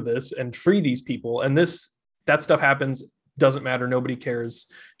over this and free these people? And that stuff happens, doesn't matter, nobody cares.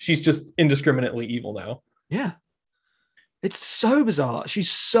 She's just indiscriminately evil now. Yeah. It's so bizarre. She's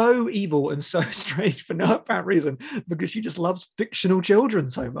so evil and so strange for no apparent reason because she just loves fictional children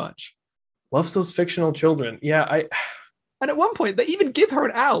so much. Loves those fictional children. Yeah, And at one point, they even give her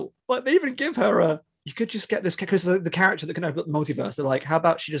an out. Like, they even give her you could just get this, because the character that can open up the multiverse, they're like, how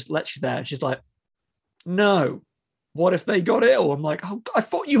about she just lets you there? And she's like, no. What if they got ill? I'm like, oh, I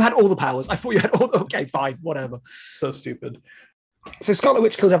thought you had all the powers. I thought you had all the... Okay, fine, whatever. So stupid. So Scarlet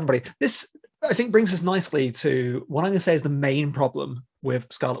Witch kills everybody. This, I think, brings us nicely to what I'm going to say is the main problem with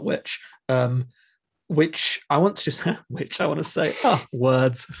Scarlet Witch, which I want to just...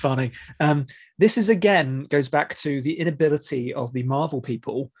 words, funny. This is, again, goes back to the inability of the Marvel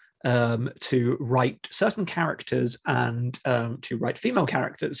people to write certain characters and to write female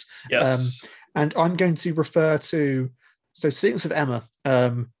characters. Yes. And I'm going to refer to... So, Secrets of Emma,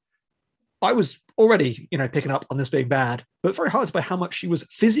 I was already, picking up on this being bad, but very hard by how much she was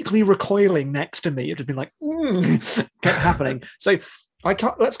physically recoiling next to me. It just been like, kept happening. So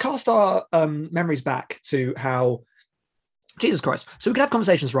let's cast our memories back to how... Jesus Christ. So we could have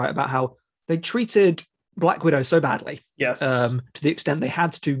conversations, right, about how they treated Black Widow so badly. Yes. To the extent they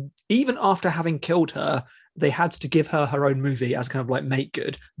had to, even after having killed her, they had to give her her own movie as kind of like make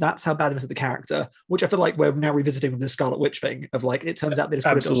good. That's how bad they was at the character, which I feel like we're now revisiting with this Scarlet Witch thing of like, it turns out that it's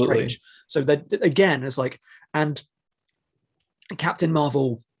Absolutely strange. So that, again, it's like, and Captain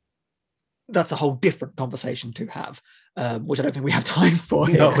Marvel, that's a whole different conversation to have, which I don't think we have time for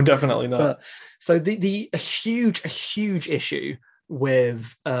here. No, definitely not. But, so a huge issue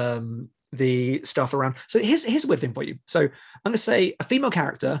with the stuff around. So here's a weird thing for you. So I'm going to say a female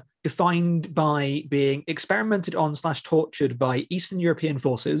character defined by being experimented on / tortured by Eastern European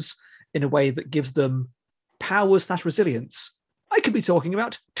forces in a way that gives them powers / resilience. I could be talking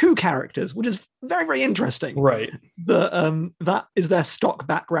about two characters, which is very, very interesting. Right. That is their stock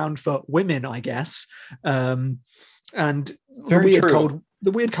background for women, I guess. And very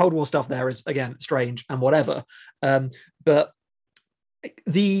the weird Cold War stuff there is, again, strange and whatever. But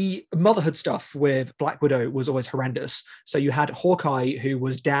the motherhood stuff with Black Widow was always horrendous. So you had Hawkeye, who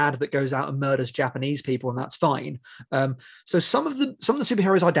was dad that goes out and murders Japanese people, and that's fine. So some of the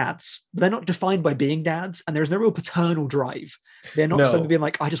superheroes are dads. They're not defined by being dads, and there's no real paternal drive. They're not suddenly being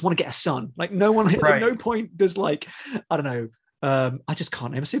like, I just want to get a son. Like, no one at no point does, like, I don't know. I just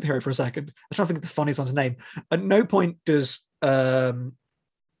can't name a superhero for a second. I'm trying to think of the funniest one's name. At no point does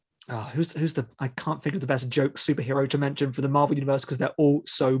who's the... I can't think of the best joke superhero to mention for the Marvel universe because they're all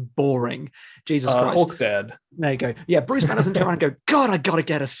so boring. Jesus Christ. Hulk Dad. There you go. Yeah, Bruce Banner doesn't turn around and go, God, I gotta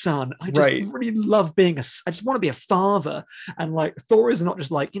get a son. I just really love being I just want to be a father. And like Thor is not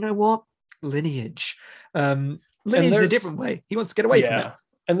just like, you know what? Lineage. Lineage in a different way. He wants to get away from it.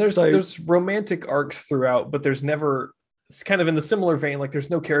 And there's romantic arcs throughout, but there's never... It's kind of in the similar vein, like there's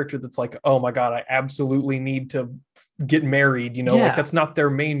no character that's like, oh my God, I absolutely need to get married, like that's not their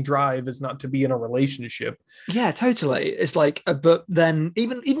main drive, is not to be in a relationship. Yeah, totally. It's like, but then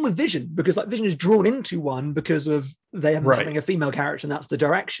even with Vision, because like Vision is drawn into one because of them having a female character, and that's the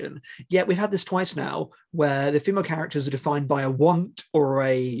direction. Yet we've had this twice now where the female characters are defined by a want or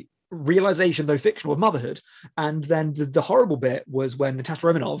a realization, though fictional, of motherhood. And then the horrible bit was when Natasha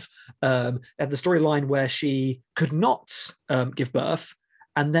Romanoff had the storyline where she could not give birth,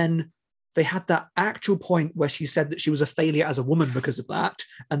 and then they had that actual point where she said that she was a failure as a woman because of that,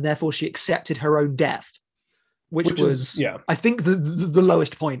 and therefore she accepted her own death, which was, I think, the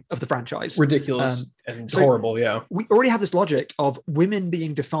lowest point of the franchise. Ridiculous and horrible, We already have this logic of women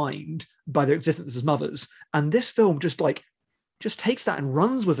being defined by their existence as mothers, and this film just like just takes that and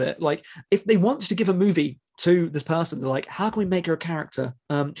runs with it. Like, if they want to give a movie to this person, they're like, how can we make her a character?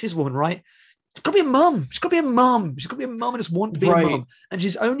 She's a woman, right? She's got to be a mum. She's got to be a mum. She's got to be a mum and just want to be a mum. And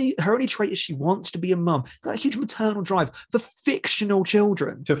her only trait is she wants to be a mum. Got a huge maternal drive for fictional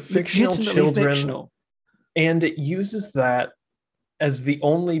children. To fictional children. Fictional. And it uses that as the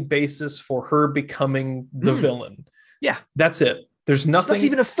only basis for her becoming the villain. Yeah. That's it. There's nothing. So that's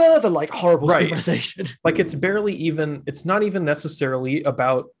even a further like horrible stigmatization. Like it's not even necessarily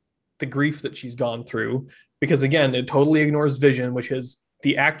about the grief that she's gone through, because again, it totally ignores Vision, which is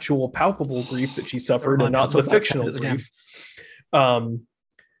the actual palpable grief that she suffered and not the fictional grief.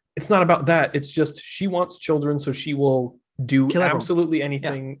 It's not about that. It's just she wants children, so she will do absolutely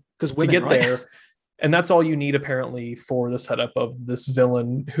anything to get there. And that's all you need apparently for the setup of this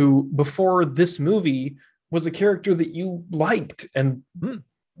villain who before this movie was a character that you liked and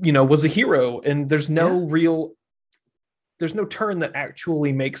was a hero, and there's no turn that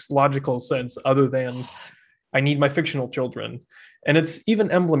actually makes logical sense other than I need my fictional children. And it's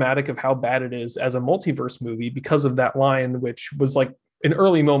even emblematic of how bad it is as a multiverse movie because of that line, which was like an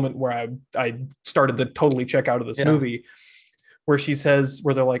early moment where I started to totally check out of this movie, where she says,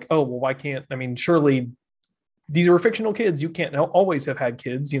 where they're like, oh, well, why can't, surely these are fictional kids. You can't always have had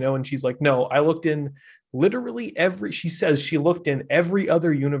kids, and she's like, no, I looked in literally she says she looked in every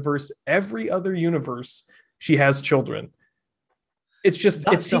other universe, she has children. It's just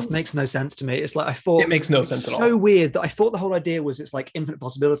stuff makes no sense to me. It's like I thought it makes no sense at all. So weird that I thought the whole idea was it's like infinite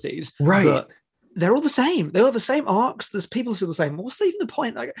possibilities, right? But they're all the same. They all have the same arcs. There's people still the same. What's even the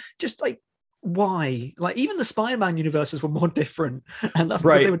point? Like, just like why? Like even the Spider-Man universes were more different, and that's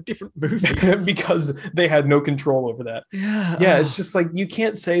because they were different movies because they had no control over that. Yeah, it's just like you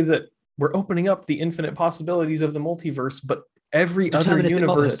can't say that we're opening up the infinite possibilities of the multiverse, but every other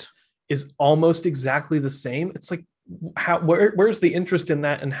universe is almost exactly the same. It's like, where's the interest in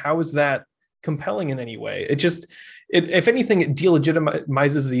that, and how is that compelling in any way? If anything, it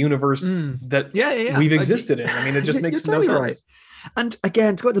delegitimizes the universe that we've existed in. It just makes no sense. Right. And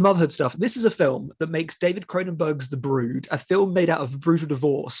again, to go to the motherhood stuff, this is a film that makes David Cronenberg's The Brood, a film made out of brutal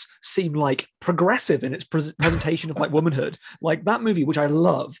divorce, seem like progressive in its presentation of like womanhood. Like that movie, which I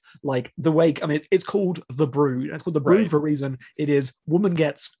love, like the way, it's called The Brood. And it's called The Brood for a reason. It is woman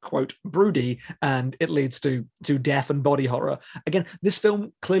gets, quote, broody, and it leads to death and body horror. Again, this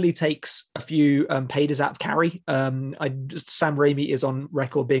film clearly takes a few pages out of Carrie. Sam Raimi is on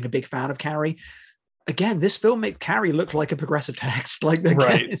record being a big fan of Carrie. Again, this film makes Carrie look like a progressive text. Like,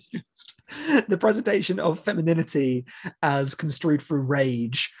 again, it's just the presentation of femininity as construed through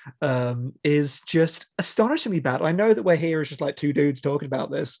rage is just astonishingly bad. I know that we're here as just like two dudes talking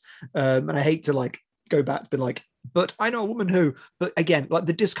about this, and I hate to like go back to be like, but I know a woman who. But again, like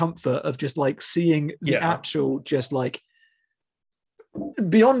the discomfort of just like seeing the actual, just like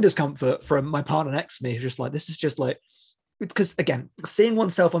beyond discomfort from my partner next to me, who's just like, this is just like. Because again, seeing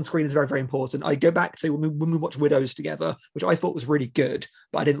oneself on screen is very, very important. I go back to when we watched Widows together, which I thought was really good,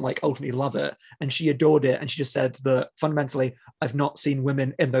 but I didn't like ultimately love it. And she adored it. And she just said that fundamentally, I've not seen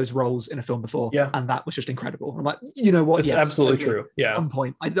women in those roles in a film before. Yeah. And that was just incredible. I'm like, you know what? It's absolutely true. Yeah. On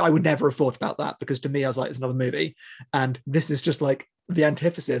point. I would never have thought about that because to me, I was like, it's another movie. And this is just like the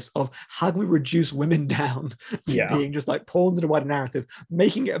antithesis of how can we reduce women down to being just like pawns in a wider narrative,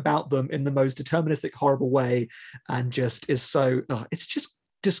 making it about them in the most deterministic, horrible way, and just is so it's just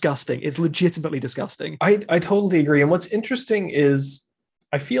disgusting. It's legitimately disgusting. I totally agree. And what's interesting is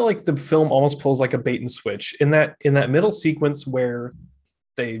I feel like the film almost pulls like a bait and switch in that middle sequence where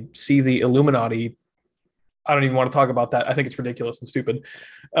they see the Illuminati. I don't even want to talk about that. I think it's ridiculous and stupid.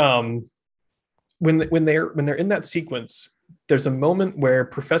 When they're in that sequence, there's a moment where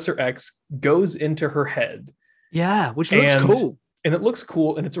Professor X goes into her head. Yeah, which looks cool. And it looks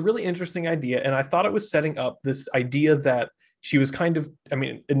cool. And it's a really interesting idea. And I thought it was setting up this idea that she was kind of,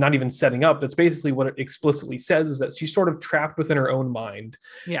 not even setting up. That's basically what it explicitly says, is that she's sort of trapped within her own mind.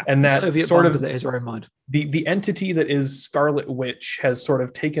 Yeah. And that Soviet sort of is her own mind. The entity that is Scarlet Witch has sort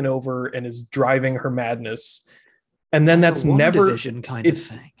of taken over and is driving her madness. And then that's never kind of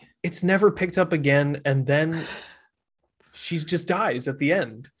thing. It's never picked up again. And then she just dies at the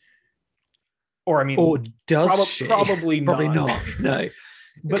end. Or does she? Probably not. No.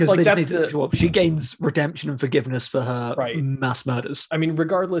 But like that's she gains redemption and forgiveness for her mass murders.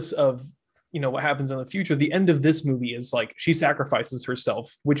 Regardless of what happens in the future, the end of this movie is like she sacrifices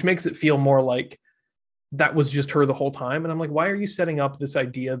herself, which makes it feel more like that was just her the whole time. And I'm like, why are you setting up this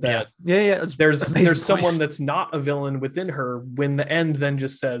idea that there's someone that's not a villain within her when the end then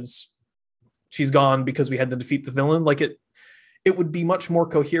just says she's gone because we had to defeat the villain? Like it would be much more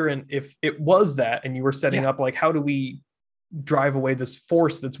coherent if it was that and you were setting up like, how do we drive away this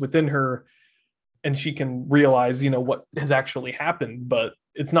force that's within her, and she can realize, what has actually happened, but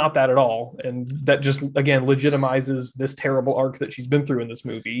it's not that at all. And that just, again, legitimizes this terrible arc that she's been through in this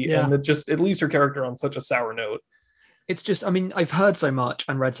movie. Yeah. And it leaves her character on such a sour note. It's just, I mean, I've heard so much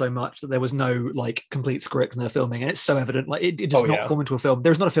and read so much that there was no like complete script in their filming, and it's so evident. Like it does not form into a film.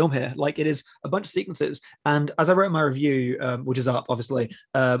 There's not a film here. Like it is a bunch of sequences. And as I wrote in my review, which is up obviously,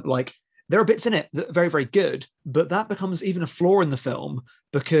 like there are bits in it that are very, very good, but that becomes even a flaw in the film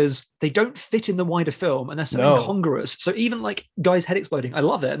because they don't fit in the wider film and they're so incongruous. So even like Guy's head exploding, I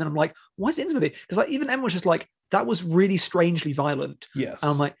love it. And then I'm like, why is it in this movie? Because like even Emma was just like, that was really strangely violent. Yes.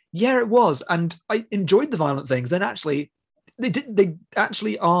 And I'm like, yeah, it was. And I enjoyed the violent things. Then actually, they take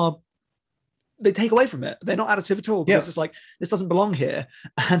away from it. They're not additive at all. Because it's like, this doesn't belong here.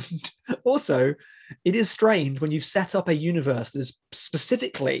 And also, it is strange when you've set up a universe that is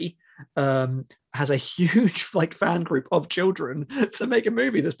specifically has a huge like fan group of children to make a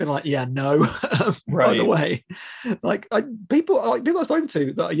movie that's been like, yeah, no. By the way, like people I've spoken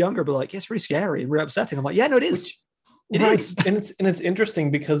to that are younger, but like, yeah, it's really scary and really upsetting. I'm like, yeah, no, it is. It is. And it's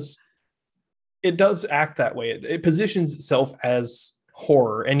interesting because it does act that way. It positions itself as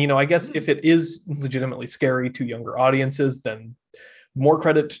horror. And, I guess if it is legitimately scary to younger audiences, then more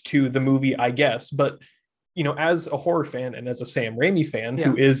credit to the movie, I guess. But, as a horror fan and as a Sam Raimi fan,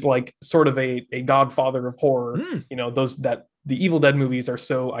 who is like sort of a godfather of horror, the Evil Dead movies are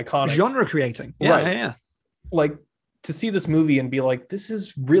so iconic. Genre creating. Yeah. Like to see this movie and be like, this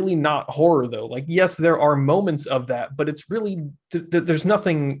is really not horror though. Like, yes, there are moments of that, but it's really, there's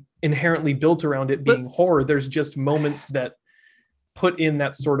nothing inherently built around it being horror. There's just moments that put in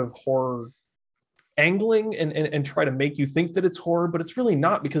that sort of horror angling and try to make you think that it's horror, but it's really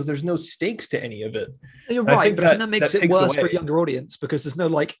not because there's no stakes to any of it. You're right, I think that makes it worse for a younger audience because there's no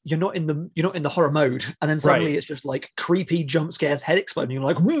like you're not in the horror mode, and then suddenly it's just like creepy jump scares, head exploding. You're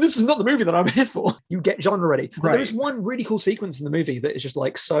like, this is not the movie that I'm here for. You get genre ready. There is one really cool sequence in the movie that is just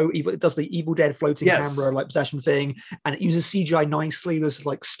like so evil. It does the Evil Dead floating camera like possession thing, and it uses CGI nicely. There's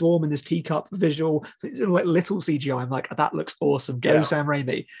like storm in this teacup visual, like little CGI. I'm like, that looks awesome. Go Sam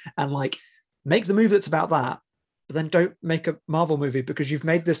Raimi, and like. Make the movie that's about that, but then don't make a Marvel movie because you've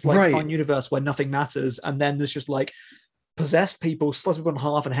made this like fun universe where nothing matters, and then there's just like possessed people, sliced people in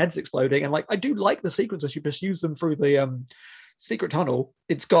half, and heads exploding. And like I do like the sequence as she pursues them through the secret tunnel.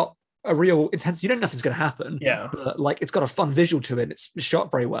 It's got a real intense. You don't know nothing's going to happen. Yeah, but like it's got a fun visual to it. It's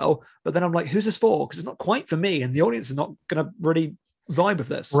shot very well. But then I'm like, who's this for? Because it's not quite for me, and the audience is not going to really vibe with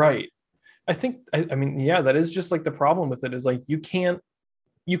this. Right. I think. I mean, that is just like the problem with it is like you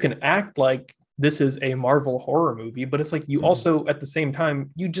can act like this is a Marvel horror movie, but it's like you also at the same time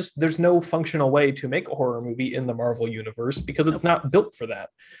there's no functional way to make a horror movie in the Marvel universe because it's not built for that.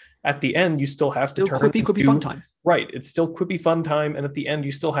 At the end, you still have to turn quippy fun time. Right, it's still quippy fun time, and at the end,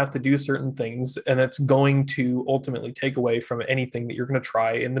 you still have to do certain things, and it's going to ultimately take away from anything that you're going to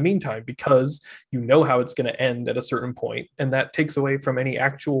try in the meantime because you know how it's going to end at a certain point, and that takes away from any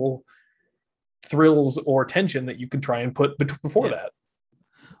actual thrills or tension that you could try and put before that.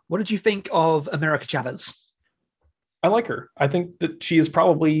 What did you think of America Chavez? I like her. I think that she is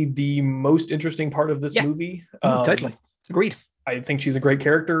probably the most interesting part of this movie. Totally. Agreed. I think she's a great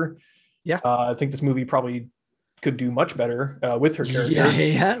character. Yeah. I think this movie probably could do much better with her character.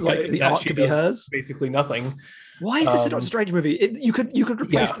 Yeah. Like the art could be hers. Basically nothing. Why is this not a Strange movie? You could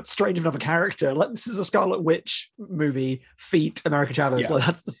replace Strange with another character. Like this is a Scarlet Witch movie. Feat America Chavez.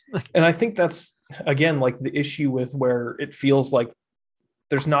 Yeah. Like, and I think that's again like the issue with where it feels like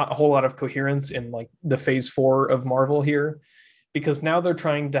there's not a whole lot of coherence in like the phase 4 of Marvel here, because now they're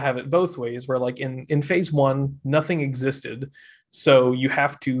trying to have it both ways where like in phase 1, nothing existed. So you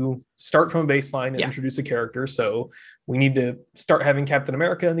have to start from a baseline and introduce a character. So we need to start having Captain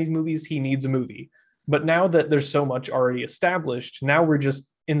America in these movies. He needs a movie. But now that there's so much already established, now we're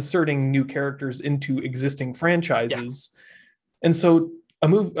just inserting new characters into existing franchises. Yeah. And so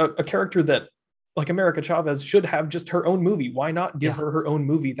a character that like America Chavez should have just her own movie. Why not give her own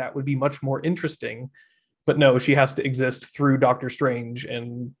movie? That would be much more interesting. But no, she has to exist through Doctor Strange,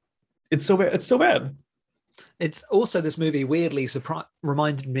 and it's so bad. It's so bad. It's also this movie weirdly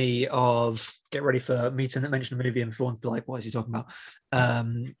reminded me of. Get ready for me to mention a movie and for one to be like, what is he talking about?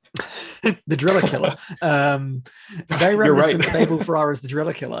 The Driller Killer. Very reminiscent of Abel Ferrara's The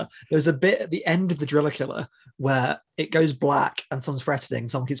Driller Killer. There's a bit at the end of The Driller Killer where it goes black and someone's threatening.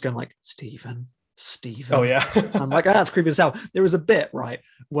 Someone keeps going like, Stephen. Oh yeah. I'm like, that's creepy as hell. There was a bit right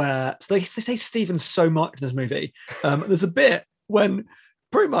where so they say Stephen so much in this movie. There's a bit when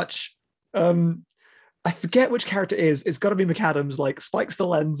pretty much I forget which character it is. It's got to be McAdams, like spikes the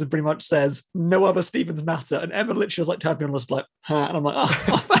lens and pretty much says, no other Stevens matter. And Emma literally was like, turned me on and was like, huh? And I'm like,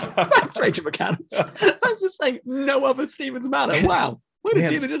 thanks, Rachel McAdams. I was just saying, no other Stevens matter. Wow. Way to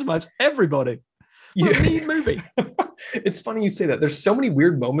delegitimize everybody. What a mean movie. It's funny you say that. There's so many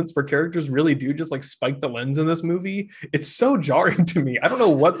weird moments where characters really do just like spike the lens in this movie. It's so jarring to me. I don't know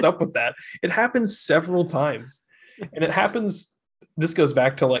what's up with that. It happens several times. And it happens, this goes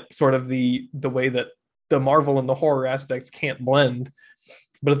back to like sort of the way that the Marvel and the horror aspects can't blend.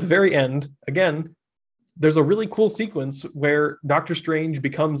 But at the very end, again, there's a really cool sequence where Doctor Strange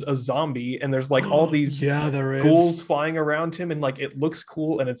becomes a zombie and there's like all these ghouls flying around him and like it looks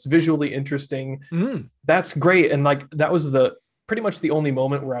cool and it's visually interesting. That's great. And like that was pretty much the only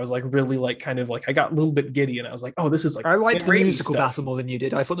moment where I was like really like kind of like I got a little bit giddy and I was like, oh, this is like I liked the musical battle more than you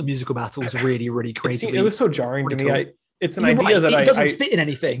did. I thought the musical battle was really, really crazy. It was so jarring to me. Cool. It's an idea that it doesn't fit in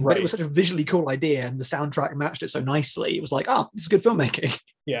anything, but it was such a visually cool idea, and the soundtrack matched it so nicely. It was like, oh, this is good filmmaking.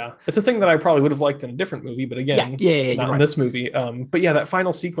 Yeah, it's a thing that I probably would have liked in a different movie, but again, not in this movie. But yeah, that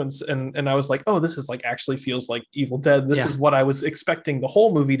final sequence, and I was like, oh, this is like actually feels like Evil Dead. This is what I was expecting the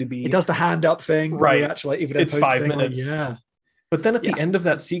whole movie to be. It does the hand up thing, right? Actually, Evil Dead it's 5 minutes. Yeah. But then at the end of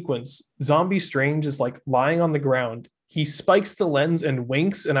that sequence, Zombie Strange is like lying on the ground. He spikes the lens and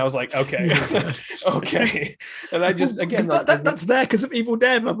winks, and I was like, okay, okay. And I just that's there because of Evil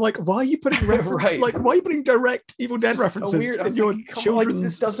Dead. I'm like, why are you putting references? Like, why are you putting direct Evil Dead references in your children's?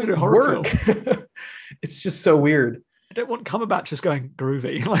 This doesn't work. It's just so weird. I don't want Cumberbatch just going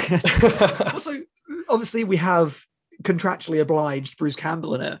groovy. Like, also, obviously, we have contractually obliged Bruce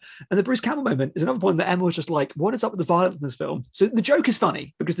Campbell in it, and the Bruce Campbell moment is another point that Emma was just like, what is up with the violence in this film? So the joke is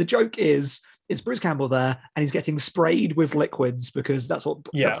funny because the joke is it's Bruce Campbell there and he's getting sprayed with liquids because that's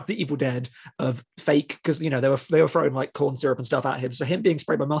the Evil Dead of fake, because you know they were throwing like corn syrup and stuff at him, so him being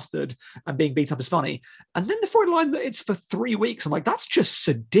sprayed by mustard and being beat up is funny. And then the throwing line that it's for 3 weeks, I'm like, that's just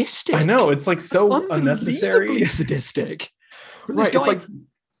sadistic. I know, it's like so unnecessary, sadistic. Right, it's like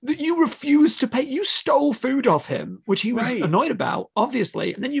that you refused to pay. You stole food off him, which he was annoyed about,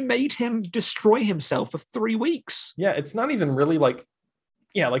 obviously. And then you made him destroy himself for 3 weeks. Yeah, it's not even really like,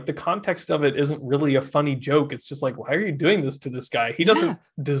 like the context of it isn't really a funny joke. It's just like, why are you doing this to this guy? He doesn't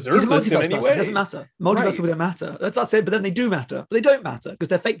deserve this in any way. It doesn't matter. Multiverse people don't matter. That's it. But then they do matter. But they don't matter because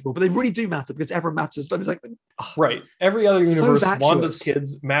they're fake people. But they really do matter because everyone matters. So like, right. Every other universe, Wanda's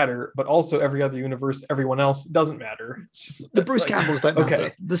kids matter, but also every other universe, everyone else doesn't matter. Just, the Bruce Campbells don't matter.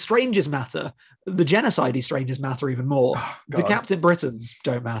 Okay. The Strangers matter. The genocide Strangers matter even more. The Captain Britons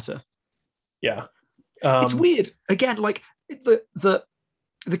don't matter. Yeah. It's weird. Again, like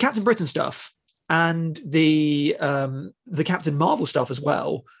the Captain Britain stuff and the Captain Marvel stuff as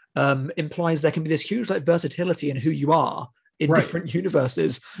well implies there can be this huge like versatility in who you are in different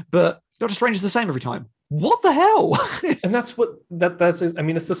universes, but Doctor Strange is the same every time. What the hell? And that's what that's. I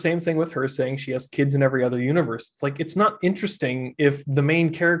mean, it's the same thing with her saying she has kids in every other universe. It's like it's not interesting if the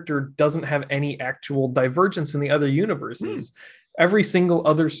main character doesn't have any actual divergence in the other universes. Every single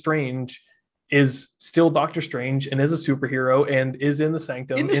other Strange is still Doctor Strange and is a superhero and is in the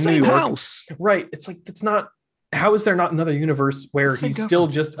Sanctum in the same New York. House. Right. It's like, it's not, how is there not another universe where he's still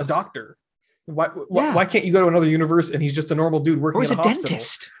just a doctor? Why can't you go to another universe and he's just a normal dude working in a hospital?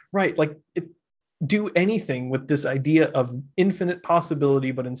 Dentist. Right. Like do anything with this idea of infinite possibility,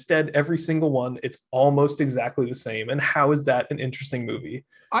 but instead every single one, it's almost exactly the same. And how is that an interesting movie?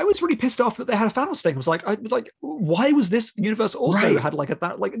 I was really pissed off that they had a Thanos thing. I was like, why was this universe also had like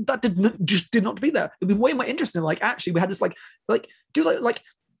that did not be there? It'd be way more interesting. Like actually, we had this like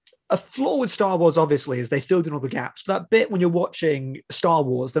a flaw with Star Wars, obviously, is they filled in all the gaps. But that bit when you're watching Star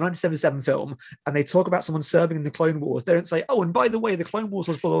Wars, the 1977 film, and they talk about someone serving in the Clone Wars, they don't say, oh, and by the way, the Clone Wars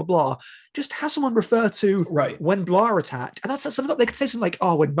was blah, blah, blah. Just have someone refer to when Blah attacked. And that's something they could say something like,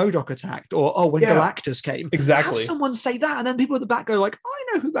 oh, when MODOK attacked, or oh, when Galactus came. Exactly. Have someone say that, and then people at the back go like,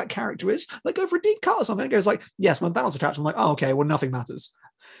 I know who that character is. Like, go for a deep cut or something. It goes like, yes, when Thanos attacked, I'm like, oh, okay, well, nothing matters.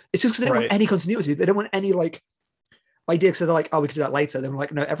 It's just because they don't want any continuity. They don't want any, like, idea, because they're like, oh, we could do that later. They're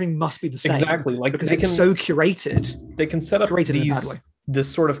like, no, everything must be the same. Exactly. Like, because it's so curated. They can set up this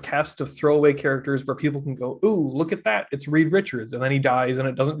sort of cast of throwaway characters where people can go, ooh, look at that. It's Reed Richards. And then he dies and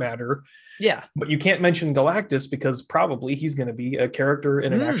it doesn't matter. Yeah. But you can't mention Galactus because probably he's going to be a character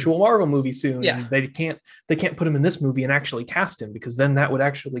in an actual Marvel movie soon. Yeah. They can't put him in this movie and actually cast him because then that would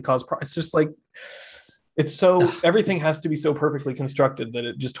actually cause it's just like, it's so everything has to be so perfectly constructed that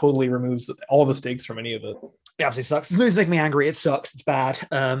it just totally removes all the stakes from any of it. It absolutely sucks. This movie's making me angry. It sucks. It's bad.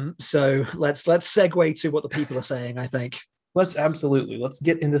 So let's segue to what the people are saying, I think. Let's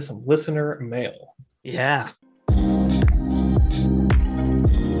get into some listener mail. Yeah.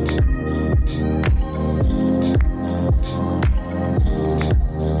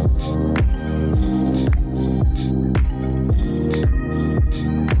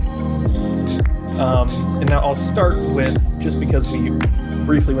 because we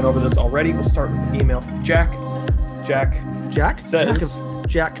briefly went over this already. We'll start with an email from Jack. Jack says...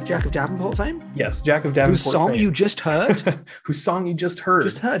 Jack of Davenport fame? Yes, Jack of Davenport Whose song fame. you just heard? Whose song you just heard.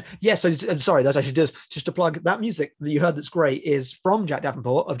 Yeah, so I'm sorry, that's actually just to plug that music that you heard that's great is from Jack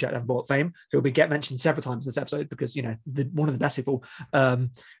Davenport of Jack Davenport fame, who will be mentioned several times in this episode because, you know, one of the best people.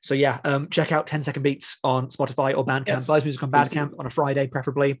 Check out 10 Second Beats on Spotify or Bandcamp. Yes, Buys music on Bandcamp on a Friday,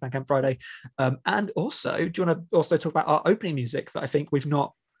 preferably, Bandcamp Friday. And also, do you want to also talk about our opening music that I think we've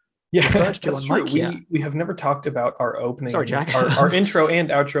not that's true. We have never talked about our opening. Sorry, Jack. our intro and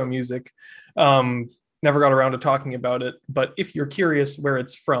outro music. Never got around to talking about it. But if you're curious where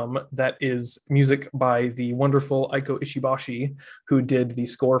it's from, that is music by the wonderful Aiko Ishibashi, who did the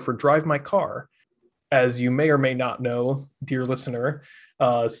score for Drive My Car. As you may or may not know, dear listener,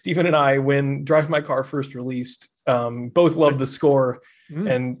 Stephen and I, when Drive My Car first released, both loved the score.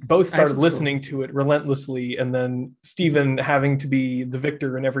 And both started listening to it relentlessly, and then Stephen having to be the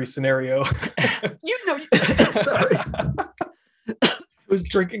victor in every scenario. Sorry. I was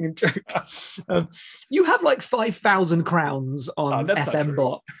drinking and joking. You have like 5,000 crowns on FM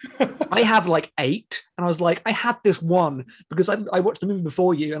Bot. I have like 8, and I was like, I had this one because I watched the movie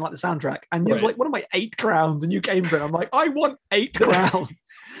before you and like the soundtrack, and it was like, what are my 8 crowns? And you came for it. I'm like, I want 8 crowns.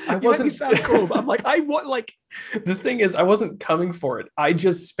 I wasn't sound cool, but I'm like, I want like. The thing is, I wasn't coming for it. I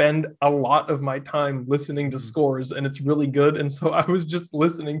just spend a lot of my time listening to scores, and it's really good. And so I was just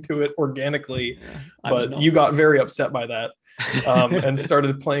listening to it organically. But you got very upset by that. And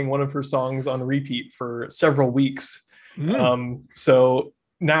started playing one of her songs on repeat for several weeks. So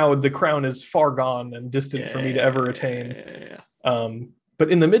now the crown is far gone and distant for me to ever attain.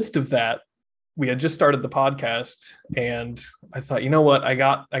 But in the midst of that, we had just started the podcast, and I thought, you know what, I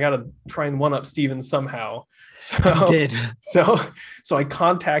got to try and one up Steven somehow. So I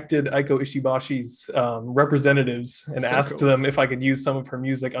contacted Aiko Ishibashi's representatives and asked them if I could use some of her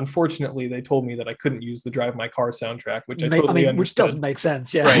music. Unfortunately, they told me that I couldn't use the Drive My Car soundtrack, which I totally understood. Which doesn't make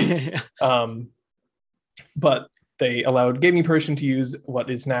sense, right? But they gave me permission to use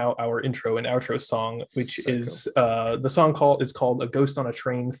what is now our intro and outro song, which is the song is called "A Ghost on a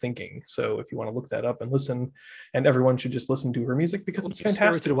Train Thinking." So if you want to look that up and listen, and everyone should just listen to her music because it's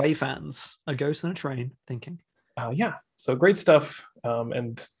fantastic. Spirited Away fans, "A Ghost on a Train Thinking." So great stuff.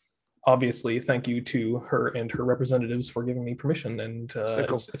 And obviously, thank you to her and her representatives for giving me permission. And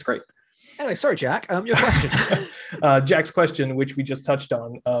it's great. Anyway, sorry, Jack. Your question. Jack's question, which we just touched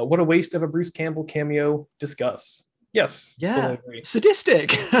on. What a waste of a Bruce Campbell cameo. Discuss. Yes. Yeah. Totally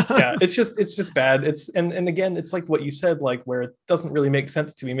sadistic. It's just bad. And again, it's like what you said, like where it doesn't really make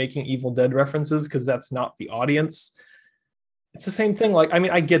sense to be making Evil Dead references because that's not the audience. It's the same thing. Like, I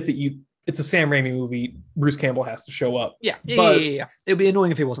mean, I get that it's a Sam Raimi movie. Bruce Campbell has to show up. Yeah. It'd be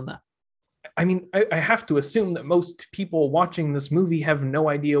annoying if he wasn't there. I mean, I have to assume that most people watching this movie have no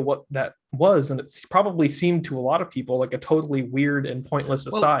idea what that was. And it's probably seemed to a lot of people like a totally weird and pointless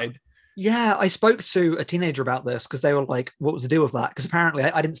aside. Yeah, I spoke to a teenager about this because they were like, what was the deal with that? Because apparently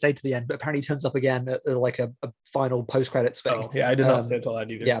I didn't stay to the end, but apparently he turns up again at like a final post-credits thing. Oh, yeah, I did not stay until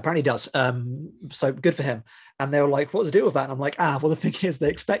that either. Yeah, apparently he does. So good for him. And they were like, what was the deal with that? And I'm like, well, the thing is, they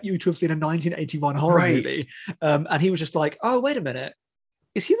expect you to have seen a 1981 horror movie. And he was just like, oh, wait a minute.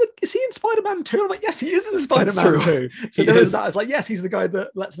 Is he in Spider-Man 2? I'm like, yes, he is in Spider-Man 2. So there is that. It's like, yes, he's the guy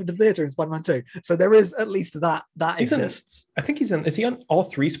that lets me to the theater in Spider-Man 2. So there is at least that exists. I think is he on all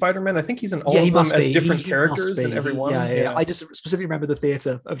 3 Spider-Man? I think he's in all of them as different characters in every one. Yeah. I just specifically remember the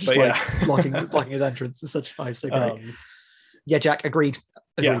theater of just blocking his entrance. It's such nice. So great. Jack, agreed.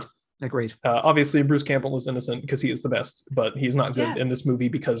 Agreed. Obviously, Bruce Campbell is innocent because he is the best, but he's not good in this movie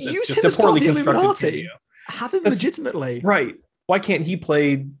because it's just a poorly constructed video. Have him legitimately. Right. Why can't he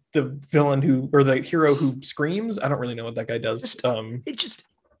play the villain or the hero who screams? I don't really know what that guy does.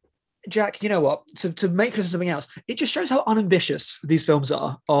 Jack, you know what? To make this something else, it just shows how unambitious these films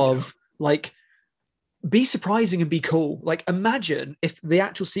are like, be surprising and be cool. Like, imagine if the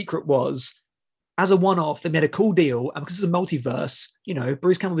actual secret was, as a one-off, they made a cool deal, and because it's a multiverse,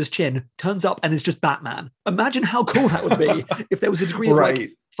 Bruce Campbell with his chin turns up and it's just Batman. Imagine how cool that would be if there was a degree of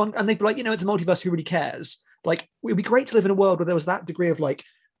like fun, and they'd be like, it's a multiverse, who really cares? Like, it would be great to live in a world where there was that degree of like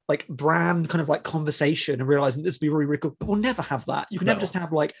brand kind of like conversation and realizing this would be really, really cool. But we'll never have that. You can never just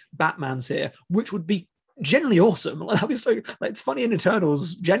have like Batman's here, which would be genuinely awesome. Like, that'd be so, like, it's funny in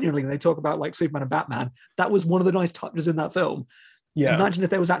Eternals, genuinely, when they talk about like Superman and Batman. That was one of the nice touches in that film. Yeah. Imagine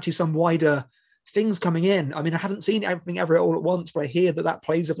if there was actually some wider things coming in. I mean, I haven't seen everything ever all at once, but I hear that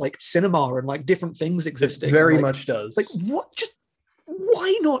plays of like cinema and like different things existing. It very much does. Like, what? Just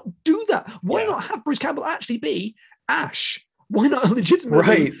why not do that? Why not have Bruce Campbell actually be Ash? Why not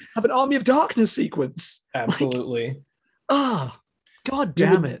legitimately have an Army of Darkness sequence? Absolutely. Oh, God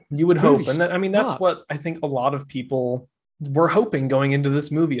damn it. You would hope. And that, I mean, that's sucks. what I think a lot of people were hoping going into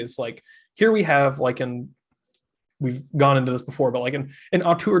this movie. Is like, here we have like we've gone into this before, but like an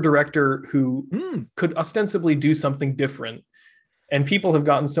auteur director who could ostensibly do something different. And people have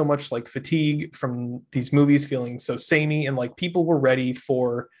gotten so much like fatigue from these movies feeling so samey, and like people were ready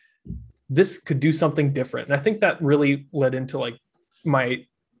for this could do something different. And I think that really led into like my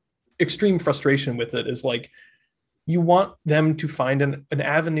extreme frustration with it, is like, you want them to find an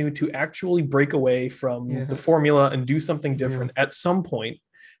avenue to actually break away from the formula and do something different at some point,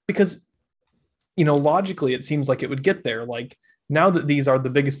 because, you know, logically it seems like it would get there. Like, now that these are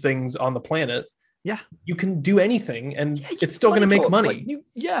the biggest things on the planet, you can do anything and it's still going to make money.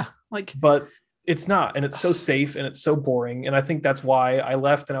 But it's not, and it's so safe and it's so boring. And I think that's why I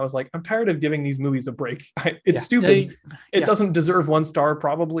left, and I was like, I'm tired of giving these movies a break. It's stupid. It doesn't deserve 1 star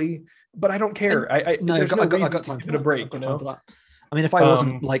probably, but I don't care. There's no reason to give it a break, you know? I mean, if I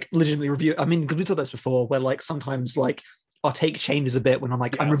wasn't like legitimately review, I mean, because we talked about this before, where like sometimes like our take changes a bit when I'm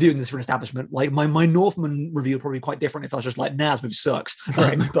like, I'm reviewing this for an establishment. Like my Northman review would probably be quite different if I was just like, nah, this movie sucks.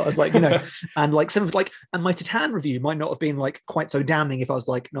 Right. But I was like, you know, and like some of like, and my Titan review might not have been like quite so damning if I was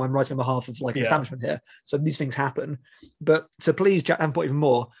like, no, I'm writing on behalf of like an establishment here. So these things happen. But so please, Jack Davenport, even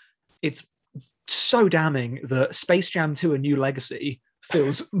more, it's so damning that Space Jam 2: A New Legacy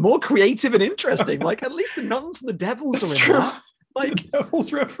feels more creative and interesting. Like, at least the nuns and the devils are in that. Like, the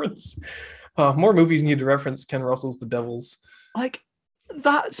Devils reference. More movies need to reference Ken Russell's The Devils. Like,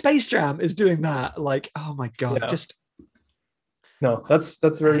 that Space Jam is doing that. Like, oh my God, just no, that's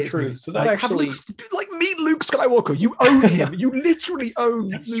very true. So that like, actually, like, meet Luke Skywalker. You own him. You literally own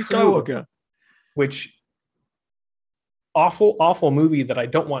Luke Skywalker. Which awful movie that I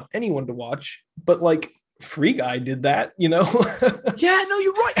don't want anyone to watch. But like, Free Guy did that, you know? Yeah, no,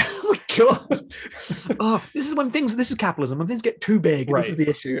 you're right. Oh my God. Oh, this is capitalism. When things get too big, this is the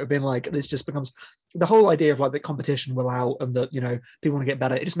issue of being like, this just becomes the whole idea of like the competition will out and that, you know, people want to get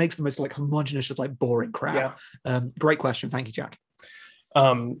better. It just makes the most like homogenous, just like boring crap. Great question. Thank you, Jack.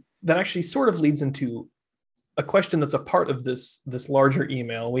 That actually sort of leads into a question that's a part of this larger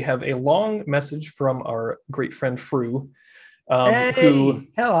email. We have a long message from our great friend Fru,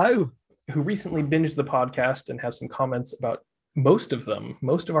 who recently binged the podcast and has some comments about most of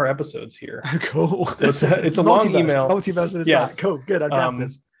our episodes here. Oh, cool. So it's a long email. Multiverse is that. Cool. Good. I've got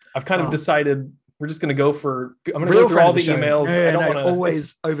this. I've kind of decided we're just going to go for, I'm going to go through all the emails. I don't want to,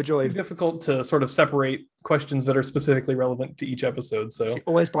 always overjoyed. It's difficult to sort of separate questions that are specifically relevant to each episode. So it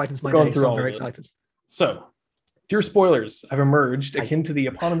always brightens my day. So I'm very excited. So, dear spoilers, I've emerged akin to the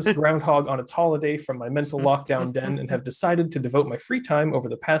eponymous groundhog on its holiday from my mental lockdown den and have decided to devote my free time over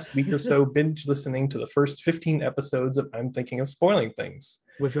the past week or so binge listening to the first 15 episodes of I'm Thinking of Spoiling Things.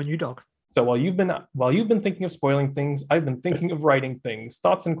 With your new dog. So while you've been thinking of spoiling things, I've been thinking of writing things,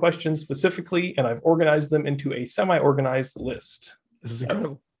 thoughts and questions specifically, and I've organized them into a semi-organized list. This is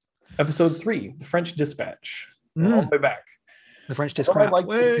incredible. Episode 3, The French Dispatch. All the way back. The French Dispatch.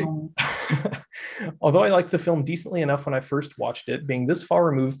 Although I liked the film decently enough when I first watched it, being this far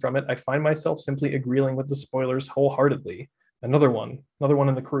removed from it, I find myself simply agreeing with the spoilers wholeheartedly. Another one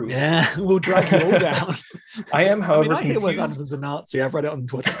in the crew. Yeah, we'll drag you all down. I am, however, I hear Wes Anderson's a Nazi. I've read it on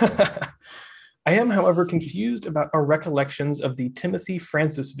Twitter. I am, however, confused about our recollections of the Timothy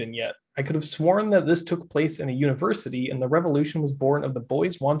Francis vignette. I could have sworn that this took place in a university and the revolution was born of the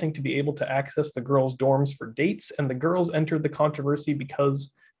boys wanting to be able to access the girls' dorms for dates, and the girls entered the controversy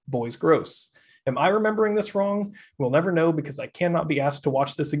because boys gross. Am I remembering this wrong? We'll never know because I cannot be asked to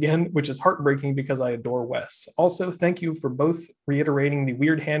watch this again, which is heartbreaking because I adore Wes. Also, thank you for both reiterating the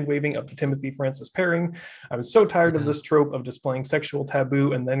weird hand-waving of the Timothy Francis pairing. I was so tired of this trope of displaying sexual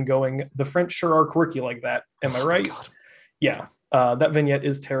taboo and then going, the French sure are quirky like that. Am I right? Yeah, that vignette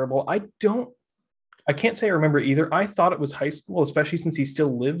is terrible. I can't say I remember either. I thought it was high school, especially since he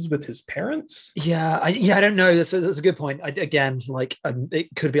still lives with his parents. Yeah, I don't know. That's a good point. It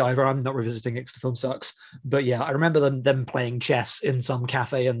could be either. I'm not revisiting it because the film sucks. But yeah, I remember them playing chess in some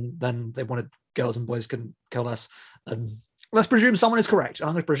cafe, and then they wanted girls and boys couldn't kill us. Let's presume someone is correct. I'm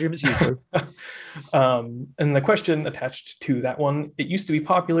going to presume it's you, Drew. And the question attached to that one, it used to be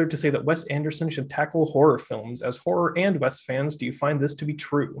popular to say that Wes Anderson should tackle horror films. As horror and Wes fans, do you find this to be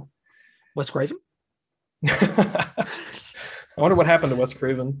true? Wes Craven? I wonder what happened to Wes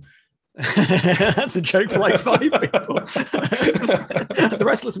Craven. That's a joke for like 5 people. The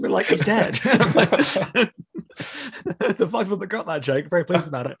rest of us will be like, he's dead. The 5 people that got that joke, very pleased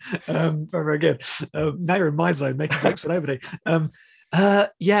about it. Very, very good. Now you're in my zone, making jokes for nobody. I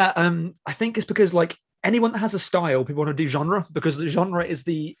think it's because like anyone that has a style, people want to do genre, because the genre is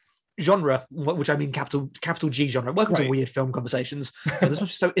the genre, which I mean capital G genre. Welcome to Right. weird film conversations. This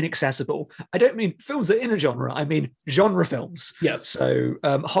one's so inaccessible. I don't mean films that are in a genre. I mean genre films. Yes. So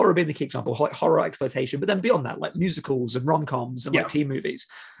horror being the key example, like horror exploitation, but then beyond that, like musicals and rom-coms and like teen movies.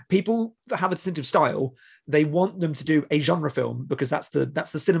 People that have a distinctive style, they want them to do a genre film because that's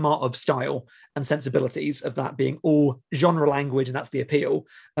the cinema of style and sensibilities of that being all genre language, and that's the appeal.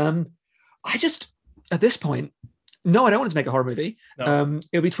 I just at this point, no, I don't want to make a horror movie. No.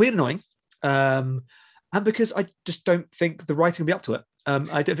 It'll be tweet annoying, and because I just don't think the writing will be up to it. I don't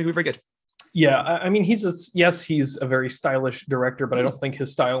think it'll be very good. Yeah, I mean, he's a very stylish director, but I don't think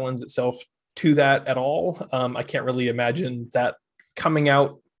his style lends itself to that at all. I can't really imagine that coming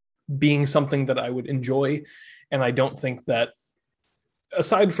out being something that I would enjoy, and I don't think that,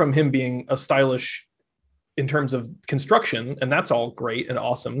 aside from him being a stylish in terms of construction, and that's all great and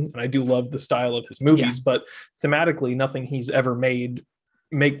awesome, and I do love the style of his movies, but thematically, nothing he's ever made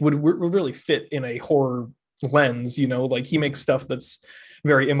would really fit in a horror lens. You know, like he makes stuff that's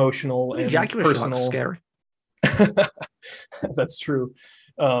very emotional and personal. Scary. That's true.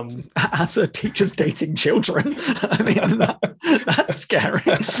 As a teacher's dating children, I mean that's scary.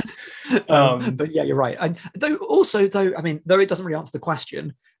 But yeah, you're right. And though it doesn't really answer the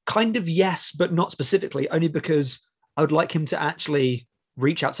question. Kind of yes, but not specifically. Only because I would like him to actually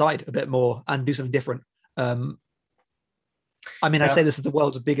reach outside a bit more and do something different. I say this is the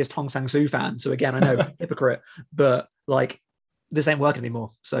world's biggest Hong Sang-soo fan, so again, I know hypocrite, but like this ain't working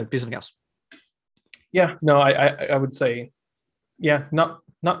anymore. So do something else. Yeah, no, I would say, yeah, not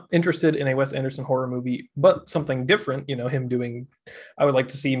interested in a Wes Anderson horror movie, but something different. You know, him doing. I would like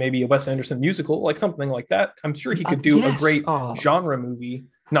to see maybe a Wes Anderson musical, like something like that. I'm sure he could do a great genre movie,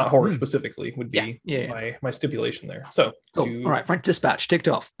 not horror specifically. Would be my stipulation there. So cool. All right, Frank Dispatch ticked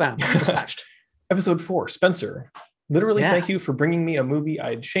off. Bam, dispatched. Episode 4, Spencer. Literally, thank you for bringing me a movie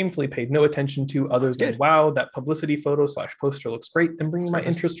I'd shamefully paid no attention to other than, wow, that publicity photo / poster looks great, and bringing my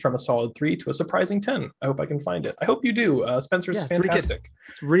interest from a solid 3 to a surprising 10. I hope I can find it. I hope you do. Spencer's fantastic.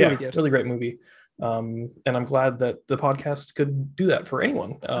 It's really good. Really great movie. And I'm glad that the podcast could do that for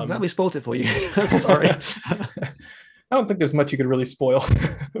anyone. I'm glad we spoiled it for you. Sorry. I don't think there's much you could really spoil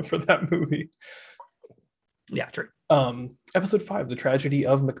for that movie. Yeah, true. Episode 5, The Tragedy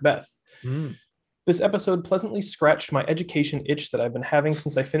of Macbeth. This episode pleasantly scratched my education itch that I've been having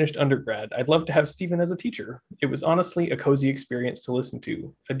since I finished undergrad. I'd love to have Stephen as a teacher. It was honestly a cozy experience to listen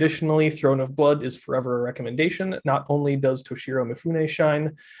to. Additionally, Throne of Blood is forever a recommendation. Not only does Toshiro Mifune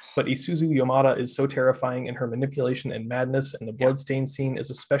shine, but Isuzu Yamada is so terrifying in her manipulation and madness, and the bloodstain scene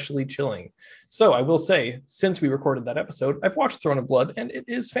is especially chilling. So I will say, since we recorded that episode, I've watched Throne of Blood, and it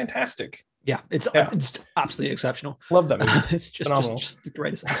is fantastic. Yeah, it's absolutely exceptional. Love that movie. It's just the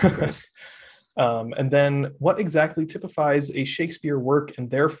greatest. And then, what exactly typifies a Shakespeare work and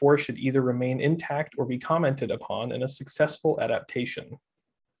therefore should either remain intact or be commented upon in a successful adaptation?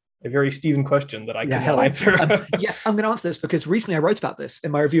 A very Stephen question that I cannot answer. I'm going to answer this because recently I wrote about this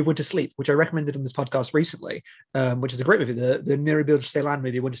in my review of Winter Sleep, which I recommended on this podcast recently, which is a great movie, the Nuri Bilge Ceylan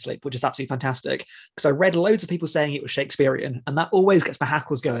movie, Winter Sleep, which is absolutely fantastic. Because I read loads of people saying it was Shakespearean, and that always gets my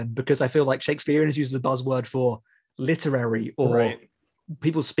hackles going because I feel like Shakespearean is used as a buzzword for literary or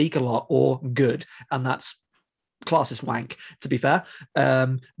people speak a lot or good, and that's classist wank, to be fair.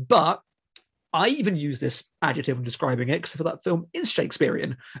 But I even use this adjective when describing it because I feel that film is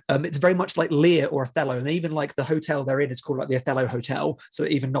Shakespearean. It's very much like Lear or Othello, and even like the hotel they're in is called like the Othello Hotel, so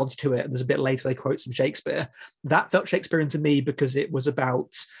it even nods to it. And there's a bit later they quote some Shakespeare. That felt Shakespearean to me because it was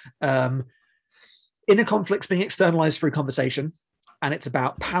about inner conflicts being externalized through conversation, and it's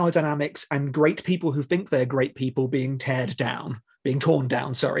about power dynamics and great people who think they're great people being torn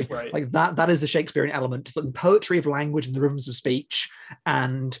down, sorry. Right. Like that is the Shakespearean element, the poetry of language and the rhythms of speech,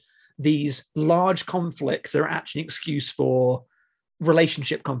 and these large conflicts that are actually an excuse for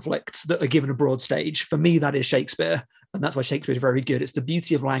relationship conflicts that are given a broad stage. For me, that is Shakespeare, and that's why Shakespeare is very good. It's the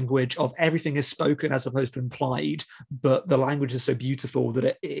beauty of language, of everything is spoken as opposed to implied, but the language is so beautiful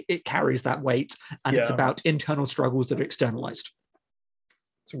that it carries that weight, and it's about internal struggles that are externalized.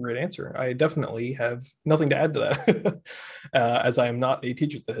 It's a great answer. I definitely have nothing to add to that, as I am not a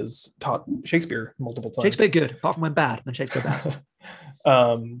teacher that has taught Shakespeare multiple times. Shakespeare good, apart from when bad, then Shakespeare bad.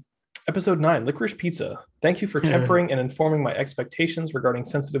 Episode 9, Licorice Pizza. Thank you for tempering and informing my expectations regarding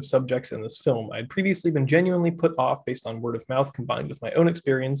sensitive subjects in this film. I had previously been genuinely put off based on word of mouth combined with my own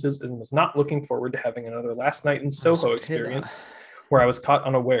experiences, and was not looking forward to having another Last Night in Soho experience where I was caught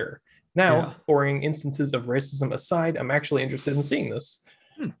unaware. Now, boring instances of racism aside, I'm actually interested in seeing this.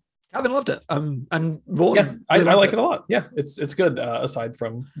 Calvin loved it. And Vaughan, I like it a lot. Yeah, it's good. Aside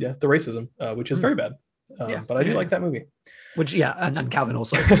from the racism, which is very bad. But I do like that movie. Which, and Calvin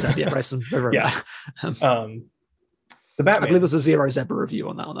also said, rest and yeah. The Batman. I believe there's a Zero Zebra review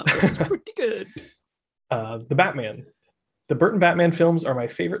on that one. It's pretty good. The Batman. The Burton Batman films are my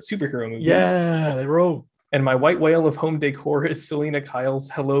favorite superhero movies. Yeah, they roll. And my white whale of home decor is Selena Kyle's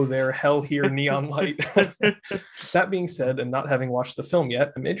Hello There, Hell Here neon light. That being said, and not having watched the film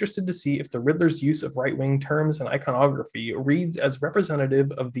yet, I'm interested to see if the Riddler's use of right-wing terms and iconography reads as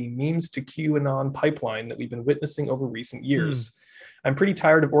representative of the memes to QAnon pipeline that we've been witnessing over recent years. I'm pretty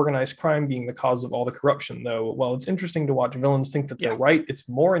tired of organized crime being the cause of all the corruption, though. While it's interesting to watch villains think that they're right, it's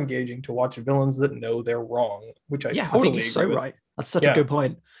more engaging to watch villains that know they're wrong, which I totally think you're so agree with. right. That's such a good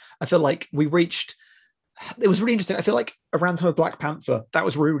point. I feel like it was really interesting. I feel like around the time of Black Panther, that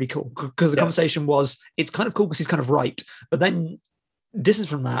was really, really cool because the conversation was, it's kind of cool because he's kind of right. But then distance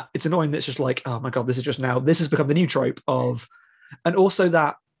from that, it's annoying that it's just like, oh my God, this has become the new trope of, and also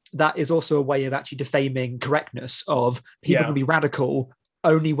that is also a way of actually defaming correctness of people can be radical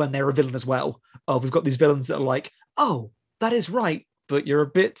only when they're a villain as well. We've got these villains that are like, oh, that is right, but you're a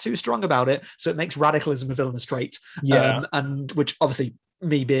bit too strong about it. So it makes radicalism a villainous trait. And which obviously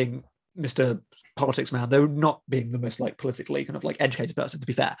me being Mr. Politics man, though not being the most like politically kind of like educated person, to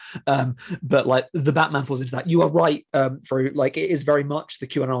be fair, but like the Batman falls into that. You are right, through like it is very much the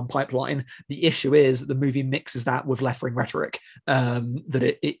QAnon pipeline. The issue is that the movie mixes that with left-wing rhetoric,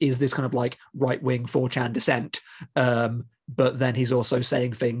 that it is this kind of like right-wing 4chan dissent, but then he's also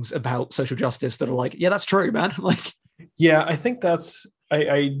saying things about social justice that are like, yeah, that's true, man. Like, yeah, I think that's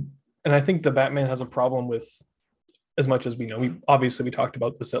I think the Batman has a problem with, as much as we know, we talked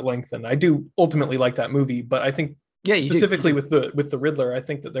about this at length, and I do ultimately like that movie, but I think specifically with the Riddler, I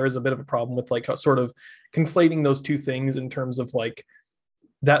think that there is a bit of a problem with like sort of conflating those two things in terms of like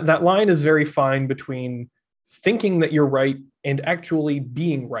that line is very fine between thinking that you're right and actually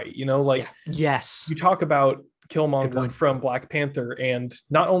being right. Yes, you talk about Killmonger from Black Panther, and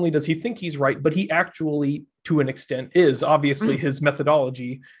not only does he think he's right, but he actually, to an extent, is. Obviously, his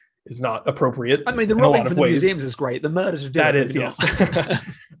methodology is not appropriate. I mean, the robbing from the museums is great. The murders are that is, yes.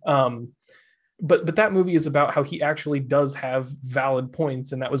 But that movie is about how he actually does have valid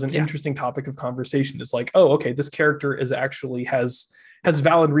points, and that was an interesting topic of conversation. It's like, oh, okay, this character is actually has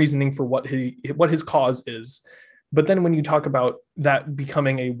valid reasoning for what his cause is. But then when you talk about that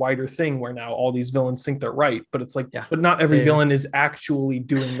becoming a wider thing where now all these villains think they're right, but it's like, but not every villain is actually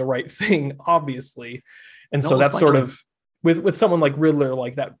doing the right thing, obviously. And so that's sort of with someone like Riddler,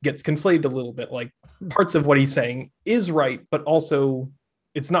 like that gets conflated a little bit. Like parts of what he's saying is right, but also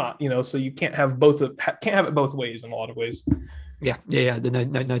it's not, so you can't have it both ways in a lot of ways. No,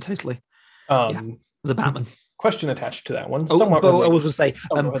 totally. The Batman. Question attached to that one. I was going to say,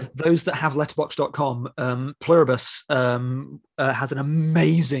 those that have letterbox.com, Pluribus has an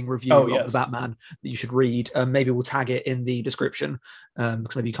amazing review of the Batman that you should read. Maybe we'll tag it in the description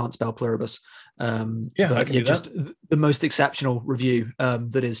because maybe you can't spell Pluribus. Just the most exceptional review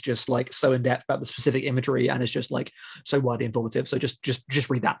that is just like so in depth about the specific imagery and is just like so widely informative. So just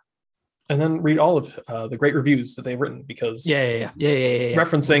read that. And then read all of the great reviews that they've written, because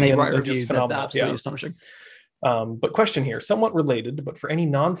referencing and just phenomenal. Absolutely astonishing. But question here, somewhat related, but for any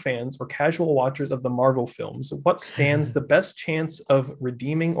non-fans or casual watchers of the Marvel films, what stands the best chance of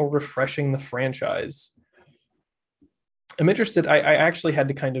redeeming or refreshing the franchise? I'm interested. I actually had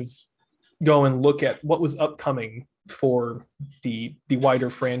to kind of go and look at what was upcoming for the wider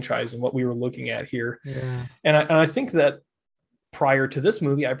franchise and what we were looking at here. Yeah. And I think that prior to this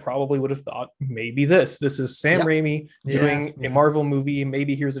movie, I probably would have thought maybe this is Sam Raimi doing a Marvel movie.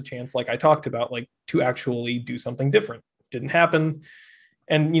 Maybe here's a chance, like I talked about, like to actually do something different. Didn't happen.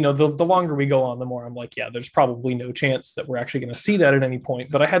 And, the longer we go on, the more I'm like, there's probably no chance that we're actually going to see that at any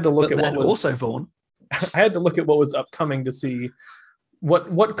point. But I had to look at what was also Vaughn. I had to look at what was upcoming to see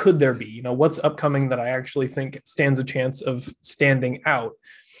what could there be, what's upcoming that I actually think stands a chance of standing out.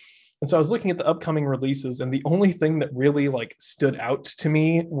 And so I was looking at the upcoming releases, and the only thing that really like stood out to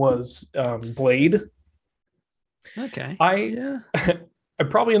me was Blade. Okay. I'm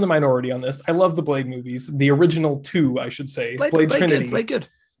probably in the minority on this. I love the Blade movies, the original two, I should say. Blade Trinity.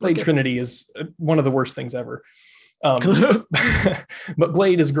 Blade Trinity is one of the worst things ever. But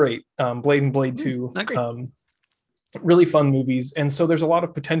Blade is great. Blade and Blade 2. Really fun movies. And so there's a lot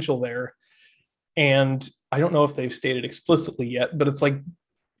of potential there. And I don't know if they've stated explicitly yet, but it's like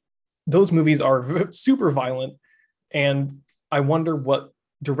those movies are super violent. And I wonder what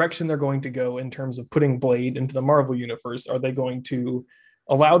direction they're going to go in terms of putting Blade into the Marvel universe. Are they going to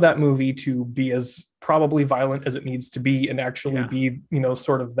allow that movie to be as probably violent as it needs to be and actually be,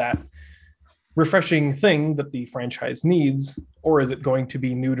 sort of that refreshing thing that the franchise needs, or is it going to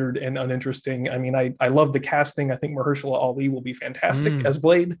be neutered and uninteresting? I mean, I love the casting. I think Mahershala Ali will be fantastic as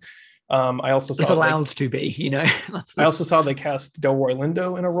Blade. I also saw if allowed to be, you know. I also saw they cast Delroy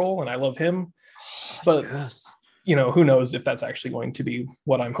Lindo in a role, and I love him. But yes. you know, who knows if that's actually going to be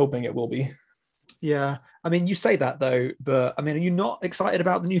what I'm hoping it will be. Yeah, I mean, you say that though, but I mean, are you not excited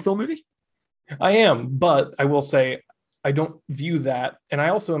about the new Thor movie? I am, but I will say I don't view that. And I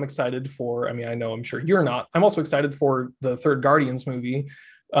also am excited for, I mean, I know I'm sure you're not. I'm also excited for the third Guardians movie.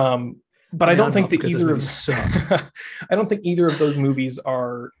 But I don't think that either of I don't think either of those movies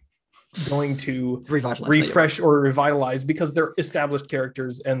are going to refresh or revitalize, because they're established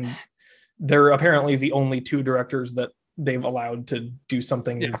characters and they're apparently the only two directors that they've allowed to do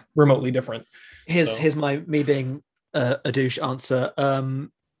something remotely different. Here's me being a douche answer.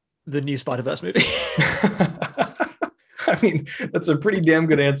 The new Spider-Verse movie. I mean, that's a pretty damn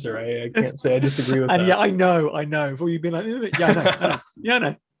good answer. I can't say I disagree with that. And yeah, I know. Before you've been like, I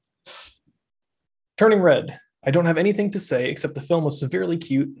know. Turning Red. I don't have anything to say except the film was severely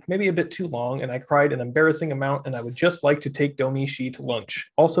cute, maybe a bit too long, and I cried an embarrassing amount, and I would just like to take Domi Shi to lunch.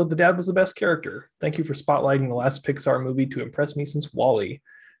 Also, the dad was the best character. Thank you for spotlighting the last Pixar movie to impress me since WALL-E.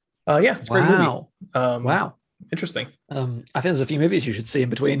 Yeah, it's a great movie. Wow. Interesting. I think there's a few movies you should see in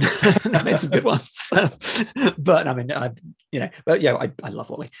between. They made some good ones. But I mean, but yeah, I love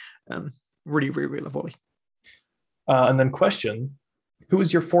WALL-E. Really, really, really love WALL-E. And then question, who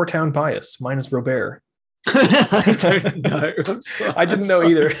is your four-town bias? Mine is Robert. I don't know. I didn't know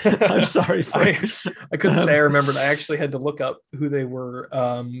either. I'm sorry. I couldn't say I remembered. I actually had to look up who they were.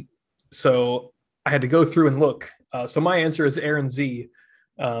 So I had to go through and look. So my answer is Aaron Z.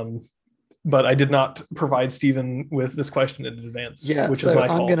 But I did not provide Stephen with this question in advance, which is my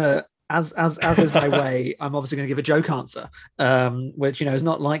fault. I'm gonna, as is my way, I'm obviously gonna give a joke answer, which is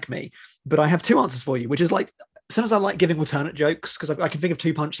not like me. But I have two answers for you, which is like, sometimes I like giving alternate jokes because I can think of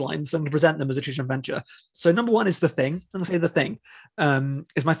two punchlines and present them as a choose adventure. So number one is The Thing. I'm gonna say The Thing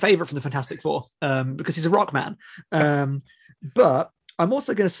is my favorite from the Fantastic Four because he's a rock man. But I'm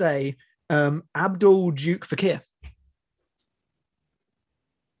also gonna say Abdul Duke Fakir.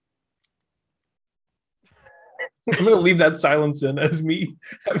 I'm going to leave that silence in as me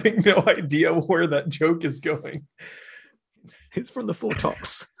having no idea where that joke is going. It's from the Four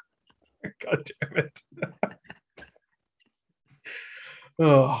Tops. God damn it.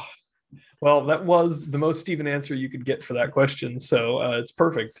 Oh, well, that was the most Stephen answer you could get for that question. So it's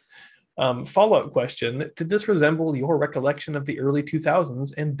perfect. Follow-up question. Did this resemble your recollection of the early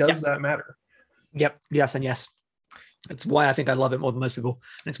 2000s? And does that matter? Yep. Yes and yes. It's why I think I love it more than most people.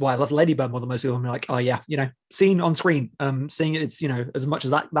 And it's why I love Ladybird more than most people. I'm like, oh yeah, seen on screen, seeing it, it's, as much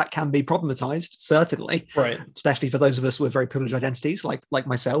as that can be problematized, certainly. Right. Especially for those of us with very privileged identities, like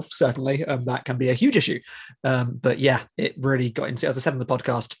myself, certainly, that can be a huge issue. But yeah, it really got into, as I said in the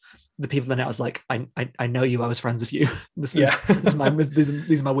podcast, the people in it, I was like, I know you, I was friends with you. These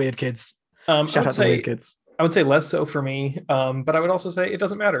are my weird kids. Shout out to weird kids. I would say less so for me, but I would also say it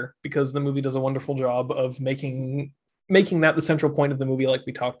doesn't matter because the movie does a wonderful job of making that the central point of the movie, like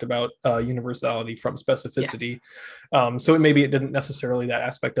we talked about, universality from specificity. Yeah. So maybe it didn't necessarily, that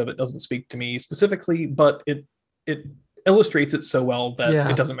aspect of it doesn't speak to me specifically, but it illustrates it so well that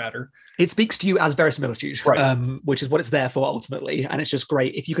it doesn't matter. It speaks to you as verisimilitude, right? Which is what it's there for ultimately. And it's just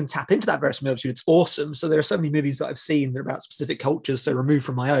great. If you can tap into that verisimilitude, it's awesome. So there are so many movies that I've seen that are about specific cultures, so removed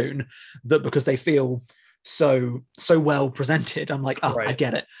from my own, that because they feel so well presented, I'm like, right. I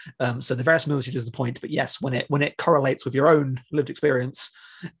get it. So the verisimilitude is the point, but yes, when it correlates with your own lived experience,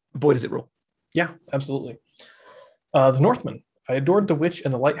 boy does it rule. Yeah, absolutely. The Northman. I adored The Witch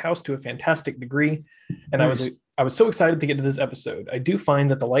and The Lighthouse to a fantastic degree, and nice. I was so excited to get to this episode. I do find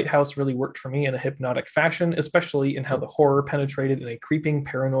that The Lighthouse really worked for me in a hypnotic fashion, especially in how the horror penetrated in a creeping,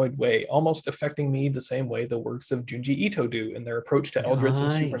 paranoid way, almost affecting me the same way the works of Junji Ito do in their approach to eldritch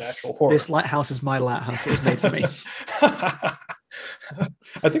and supernatural horror. This lighthouse is my lighthouse. It was made for me.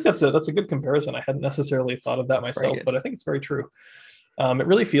 I think that's a good comparison. I hadn't necessarily thought of that myself, but I think it's very true. It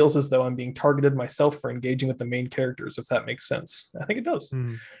really feels as though I'm being targeted myself for engaging with the main characters, if that makes sense. I think it does.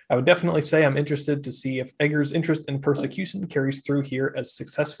 I would definitely say I'm interested to see if Egger's interest in persecution carries through here as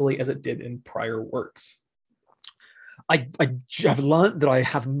successfully as it did in prior works. I have learned that I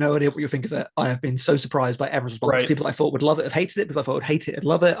have no idea what you think of it. I have been so surprised by everyone's response. Right. People I thought would love it have hated it. People I thought would hate it and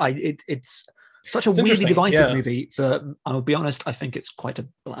love it. It's such a weirdly divisive movie. I'll be honest, I think it's quite a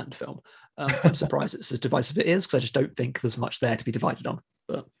bland film. I'm surprised it's as divisive as it is because I just don't think there's much there to be divided on.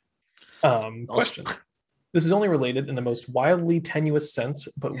 But question: This is only related in the most wildly tenuous sense,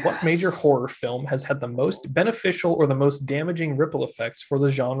 but what major horror film has had the most beneficial or the most damaging ripple effects for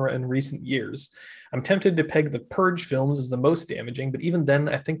the genre in recent years? I'm tempted to peg the Purge films as the most damaging, but even then,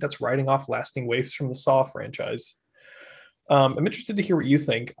 I think that's riding off lasting waves from the Saw franchise. I'm interested to hear what you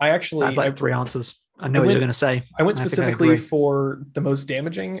think. I have like three answers. I know what you're going to say. I went specifically for the most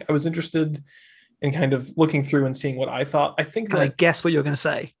damaging. I was interested in kind of looking through and seeing what I thought. I think I guess what you're going to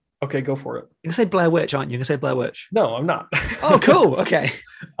say? Okay, go for it. You're going to say Blair Witch, aren't you? You're going to say Blair Witch? No, I'm not. Oh, cool. Okay.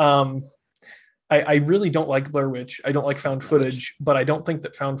 I really don't like Blair Witch. I don't like found footage, but I don't think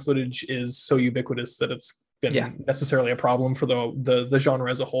that found footage is so ubiquitous that it's been necessarily a problem for the genre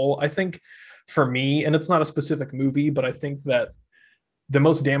as a whole. I think for me, and it's not a specific movie, but I think that the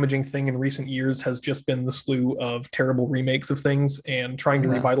most damaging thing in recent years has just been the slew of terrible remakes of things and trying to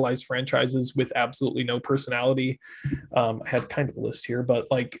revitalize franchises with absolutely no personality. I had kind of a list here, but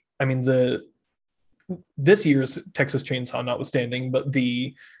like, I mean, this year's Texas Chainsaw notwithstanding, but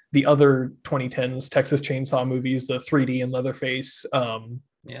the other 2010s Texas Chainsaw movies, the 3D and Leatherface, the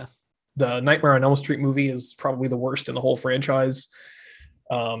Nightmare on Elm Street movie is probably the worst in the whole franchise.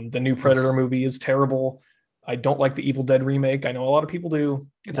 The new Predator movie is terrible. I don't like the Evil Dead remake. I know a lot of people do.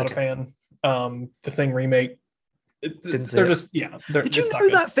 It's not a fan. The Thing remake. They're just Did you know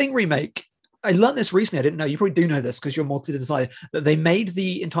that Thing remake? I learned this recently. I didn't know. You probably do know this because you're more to the side that they made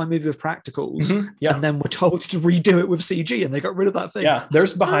the entire movie of practicals and then were told to redo it with CG and they got rid of that thing. Yeah,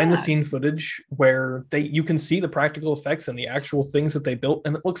 there's behind the scene footage where you can see the practical effects and the actual things that they built,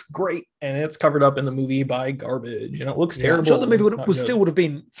 and it looks great. And it's covered up in the movie by garbage, and it looks terrible. I'm sure the movie would have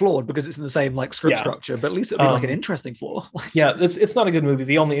been flawed because it's in the same like script structure, but at least it'd be like an interesting flaw. Yeah, it's not a good movie.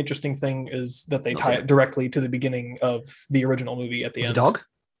 The only interesting thing is that they tie it directly to the beginning of the original movie at the end. The dog.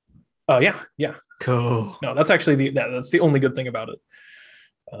 Yeah. Cool. No, that's actually that's the only good thing about it.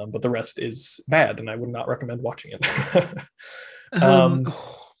 But the rest is bad, and I would not recommend watching it.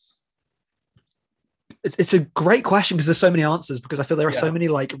 It's a great question because there's so many answers, because I feel there are so many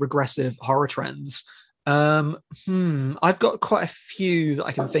like regressive horror trends. I've got quite a few that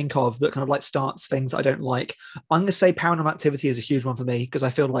I can think of that kind of like starts things I don't like. I'm going to say Paranormal Activity is a huge one for me because I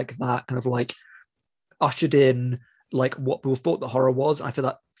feel like that kind of like ushered in like what people thought the horror was. And I feel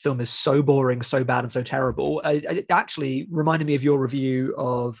that film is so boring, so bad, and so terrible. It actually reminded me of your review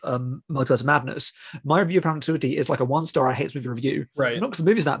of Multiverse of Madness. My review of Paranormal Activity is like a 1-star I hate this movie review. Right. Not because the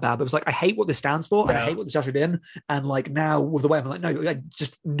movie's that bad, but it was like, I hate what this stands for, and I hate what this ushered in. And like now with the way I'm like, no.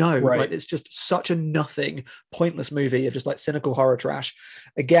 Like it's just such a nothing, pointless movie of just like cynical horror trash.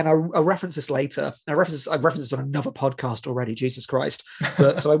 Again, I'll reference this later. I've referenced this on another podcast already, Jesus Christ.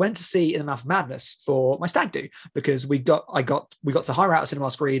 But so I went to see In the Mouth of Madness for my stag do because we got to hire out a cinema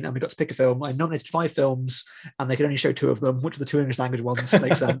screen and we got to pick a film. I nominated 5 films and they could only show 2 of them, which are the 2 English language ones.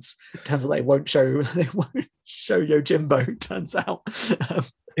 Makes sense. It turns out they won't show Yojimbo, turns out.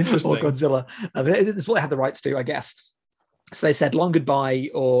 Interesting. Or Godzilla. It's what they had the rights to, I guess. So they said Long Goodbye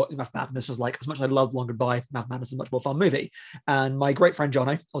or Mouth of Madness was like, as much as I love Long Goodbye, Mouth of Madness is a much more fun movie. And my great friend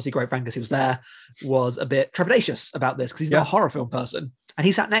Jono, obviously great friend because he was there, was a bit trepidatious about this because he's not a horror film person. And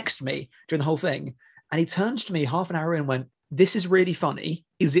he sat next to me during the whole thing. And he turned to me half an hour in and went, "This is really funny.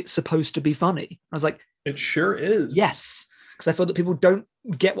 Is it supposed to be funny?" I was like, "It sure is." Yes. Because I feel that people don't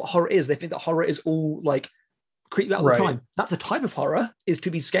get what horror is. They think that horror is all like creep you out all the time. That's a type of horror, is to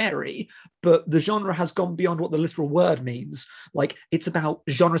be scary, but the genre has gone beyond what the literal word means. Like it's about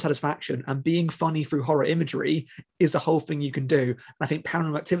genre satisfaction, and being funny through horror imagery is a whole thing you can do. And I think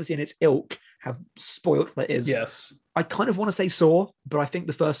Paranormal Activity and its ilk have spoiled what it is. Yes. I kind of want to say Saw, but I think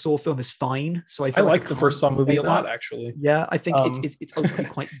the first Saw film is fine. So I like the first Saw movie a lot, actually. Yeah, I think it's ultimately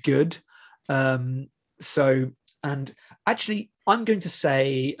quite good. So, and actually, I'm going to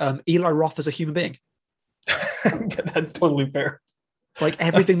say Eli Roth as a human being. That's totally fair. Like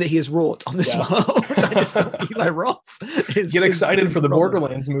everything that he has wrought on this world, I just Eli Roth get excited for the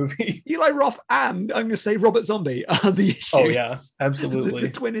Borderlands movie. Eli Roth and I'm going to say Robert Zombie are the issues. Oh yeah, absolutely. the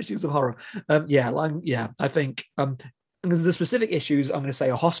twin issues of horror. I think the specific issues I'm going to say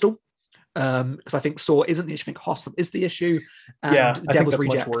are Hostel, because I think Saw isn't the issue. I think Hostel is the issue. And I Devil's think that's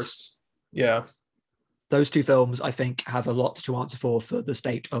Rejects. much worse. Yeah. Those 2 films, I think, have a lot to answer for the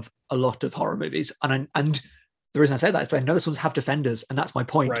state of a lot of horror movies. And the reason I say that is I know this ones have defenders, and that's my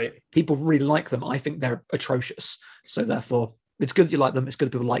point. Right. People really like them. I think they're atrocious. So therefore, it's good that you like them. It's good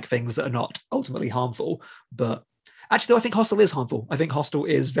that people like things that are not ultimately harmful. But actually, though, I think Hostel is harmful. I think Hostel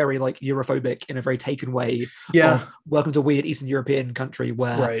is very like Europhobic in a very taken way. Yeah. Welcome to a weird Eastern European country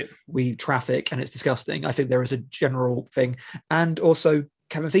where we traffic and it's disgusting. I think there is a general thing. And also,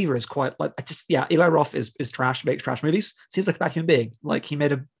 Cabin Fever is quite like Eli Roth is trash, makes trash movies. Seems like a bad human being. Like he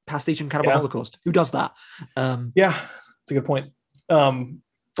made a pastiche and Cannibal Holocaust. Who does that? Yeah, that's a good point.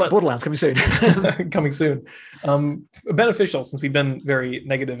 But Borderlands coming soon. Coming soon. Beneficial, since we've been very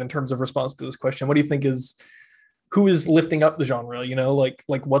negative in terms of response to this question. What do you think who is lifting up the genre? You know, like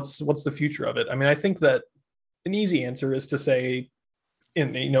what's the future of it? I mean, I think that an easy answer is to say,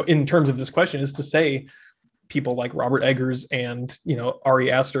 in terms of this question, is to say people like Robert Eggers and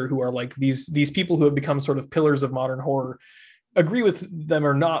Ari Aster, who are like these people who have become sort of pillars of modern horror. Agree with them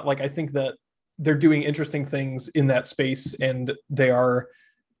or not, like I think that they're doing interesting things in that space, and they are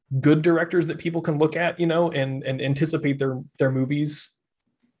good directors that people can look at, and anticipate their movies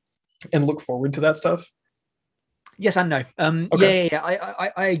and look forward to that stuff. Yes and no. Okay. Yeah.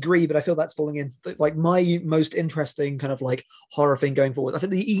 I agree, but I feel that's falling in. Like my most interesting kind of like horror thing going forward, I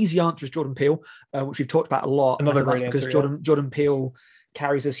think the easy answer is Jordan Peele, which we've talked about a lot. Another great answer, because Jordan Peele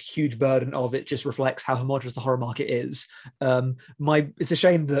carries this huge burden of it. Just reflects how homogenous the horror market is. It's a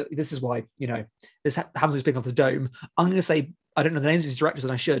shame that this is why this happens to speak off the dome. I'm going to say I don't know the names of these directors,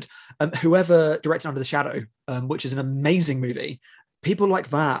 and I should. Whoever directed Under the Shadow, which is an amazing movie. People like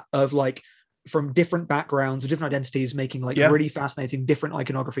that of like, from different backgrounds, of different identities, making like really fascinating, different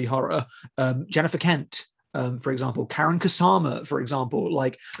iconography horror. Jennifer Kent, for example, Karen Kusama, for example,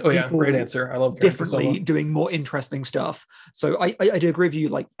 like great answer. I love Karen differently Kusama. Doing more interesting stuff. So I do agree with you.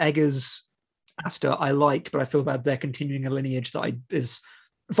 Like Eggers, Aster, I like, but I feel bad they're continuing a lineage that is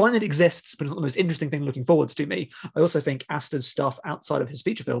fine that it exists, but it's not the most interesting thing looking forwards to me. I also think Aster's stuff outside of his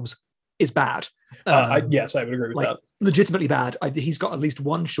feature films is bad. Yes, I would agree with that. Legitimately bad. He's got at least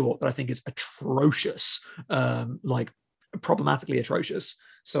one short that I think is atrocious, like problematically atrocious.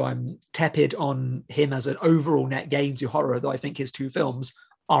 So I'm tepid on him as an overall net gain to horror, though I think his two films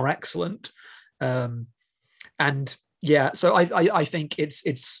are excellent. So I think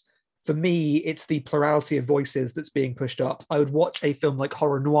it's for me, it's the plurality of voices that's being pushed up. I would watch a film like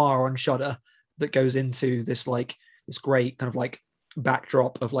Horror Noir on Shudder that goes into this great kind of like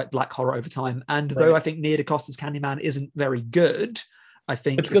backdrop of like black horror over time. And though I think Nia DaCosta's Candyman isn't very good, I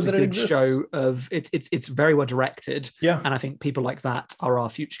think it's a good show of it's very well directed. Yeah. And I think people like that are our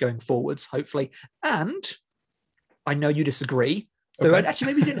future going forwards, hopefully. And I know you disagree. Though actually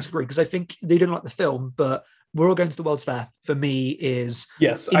maybe you didn't disagree, because I think they didn't like the film, but We're All Going to the World's Fair for me is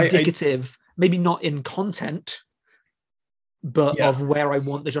indicative, maybe not in content, but of where I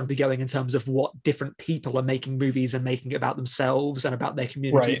want the genre to be going in terms of what different people are making movies and making it about themselves and about their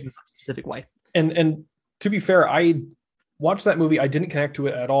communities in a specific way. And to be fair, I watched that movie. I didn't connect to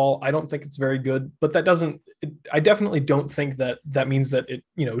it at all. I don't think it's very good, but I definitely don't think that means that it,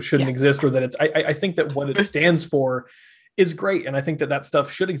 shouldn't exist, or that I think that what it stands for is great. And I think that stuff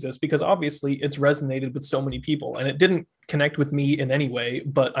should exist, because obviously it's resonated with so many people, and it didn't connect with me in any way,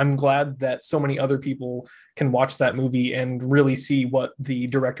 but I'm glad that so many other people can watch that movie and really see what the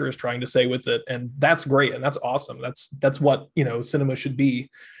director is trying to say with it. And that's great. And that's awesome. That's what, cinema should be.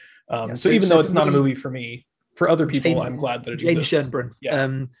 So even though it's not a movie for me, for other people, I'm glad that it exists. James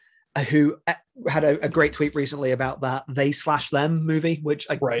Shenburn, who had a great tweet recently about that They Slash Them movie, which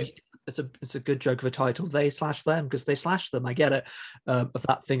it's a good joke of a title, They Slash Them, because they slash them. I get it, of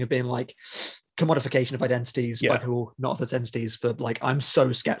that thing of being like commodification of identities by people not of identities. For like, I'm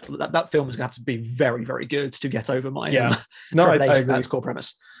so skeptical that film is gonna have to be very, very good to get over my I agree. That's core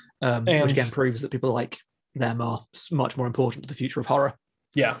premise, which again proves that people like them are much more important to the future of horror.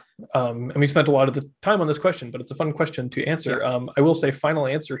 And we spent a lot of the time on this question, but it's a fun question to answer. I will say, final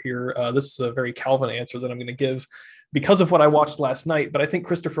answer here, this is a very Calvin answer that I'm going to give because of what I watched last night, but I think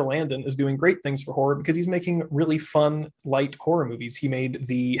Christopher Landon is doing great things for horror, because he's making really fun, light horror movies. He made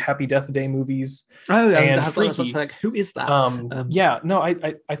the Happy Death Day movies. And Freaky. Like, who is that?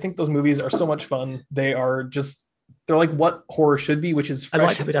 I think those movies are so much fun. They're like what horror should be, which is fresh, I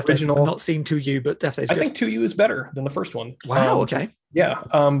like Happy Death Day. I've not seen 2U, but Death Day is good. I think 2U is better than the first one. Wow, okay.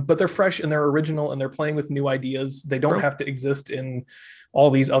 But they're fresh and they're original and they're playing with new ideas. They don't have to exist in all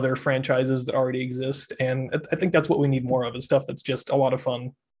these other franchises that already exist. And I think that's what we need more of, is stuff that's just a lot of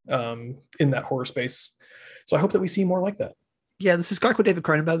fun in that horror space. So I hope that we see more like that. Yeah, this is a guy called David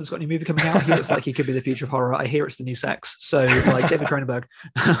Cronenberg that's got a new movie coming out. He looks like he could be the future of horror. I hear it's the new sex. So like David Cronenberg.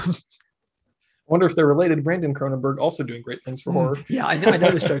 I wonder if they're related. Brandon Cronenberg also doing great things for horror. Yeah, I know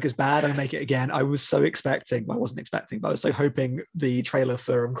this joke is bad. I'll make it again. I was so expecting, well, I wasn't expecting, but I was so hoping the trailer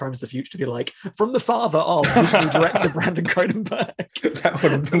for Crimes of the Future to be like, from the father of visionary director Brandon Cronenberg. That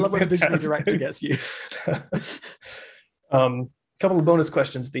would have been when a visionary director gets used. Couple of bonus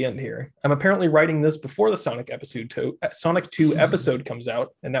questions at the end here. I'm apparently writing this before the Sonic 2 episode comes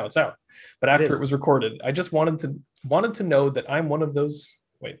out, and now it's out. But after it was recorded, I just wanted to know that I'm one of those.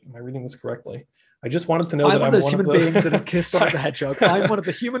 Wait, am I reading this correctly? I just wanted to know I'm that one of those human beings that have kissed Sonic the I- Hedgehog. I'm one of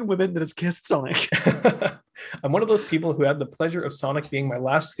the human women that has kissed Sonic. I'm one of those people who had the pleasure of Sonic being my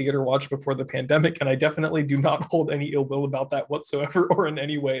last theater watch before the pandemic, and I definitely do not hold any ill will about that whatsoever or in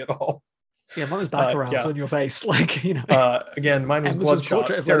any way at all. Yeah, mine was Baccarat yeah. on your face. Like, you know. Again, mine was And this was Bloodshot.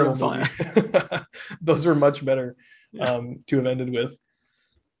 Portrait of Lady Terrible on movie. Those are much better to have ended with.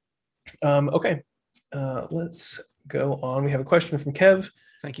 Okay, let's go on. We have a question from Kev.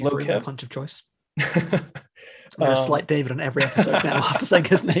 Thank you for Kev. my punch of choice. I'm going to slight David on every episode now after saying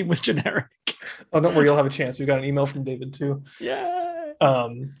his name was generic. Oh, don't worry, you'll have a chance. We got an email from David too. Yeah.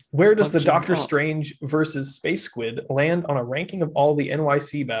 Where does the Doctor Strange versus Space Squid land on a ranking of all the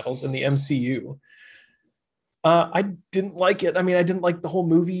NYC battles in the MCU? I didn't like it. I mean, I didn't like the whole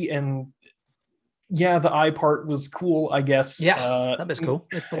movie, and yeah, the eye part was cool, I guess. Yeah, that bit's cool.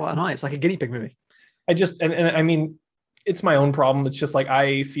 It's a lot of eye. It's like a guinea pig movie. I just and I mean, it's my own problem. It's just like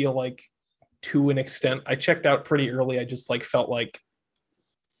I feel like to an extent, I checked out pretty early. I just like felt like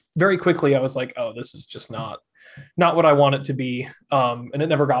very quickly I was like, oh, this is just not what I want it to be. And it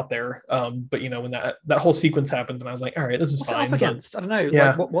never got there. But you know, when that whole sequence happened, and I was like, all right, this is what's fine. It up against? I don't know.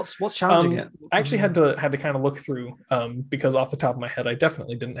 Yeah. Like, what's challenging it? I actually had to kind of look through because off the top of my head, I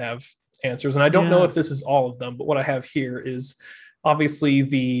definitely didn't have answers, and I don't know if this is all of them. But what I have here is obviously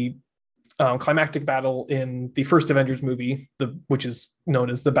the climactic battle in the first Avengers movie, which is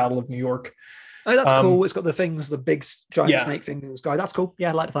known as the Battle of New York. Oh, that's cool. It's got the things, the big giant snake thing in the sky. That's cool. Yeah,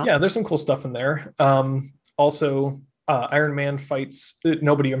 I like that. Yeah, there's some cool stuff in there. Also, Iron Man fights.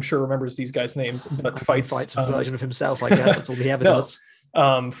 Nobody, I'm sure, remembers these guys' names, but fights a version of himself. I guess that's all he ever does.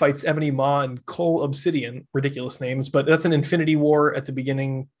 Fights Ebony Maw and Cole Obsidian. Ridiculous names, but that's an Infinity War at the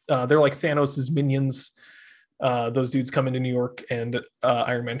beginning. They're like Thanos' minions. Those dudes come into New York, and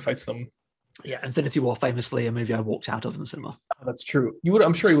Iron Man fights them. Yeah, Infinity War, famously a movie I walked out of in the cinema. Oh, that's true. You would,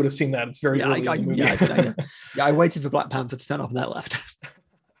 I'm sure you would have seen that. It's very early in the movie. I waited for Black Panther to turn up and that left.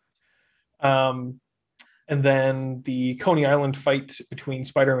 And then the Coney Island fight between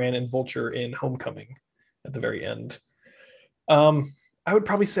Spider-Man and Vulture in Homecoming at the very end. I would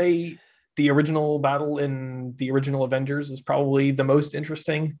probably say the original battle in the original Avengers is probably the most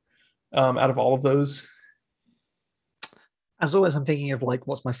interesting out of all of those. As always, I'm thinking of like,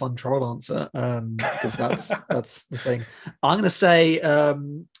 what's my fun troll answer? Because that's the thing. I'm going to say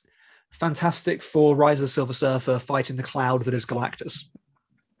Fantastic Four: Rise of the Silver Surfer fighting the cloud that is Galactus.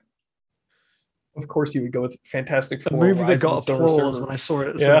 Of course, you would go with Fantastic Four. The movie that got applause when I saw it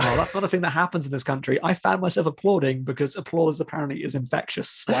at the cinema. That's not a thing that happens in this country. I found myself applauding because applause apparently is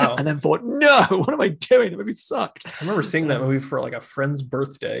infectious. Wow. And then thought, no, what am I doing? The movie sucked. I remember seeing that movie for like a friend's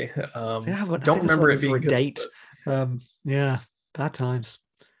birthday. Don't I remember it being for a good, date. Yeah, bad times.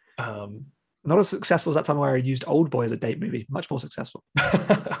 Not as successful as that time where I used Old Boy as a date movie. Much more successful.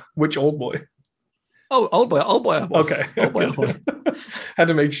 Which Old Boy? Oh, Old Boy. Okay. Old Boy. Had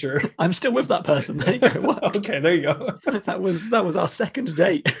to make sure. I'm still with that person. There you go. Okay, there you go. That was our second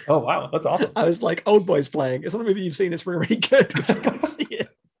date. Oh wow, that's awesome. I was like, Old Boy's playing. It's not a movie you've seen. It's really, really good. You should go see it.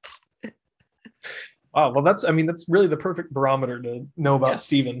 Wow. Well, that's really the perfect barometer to know about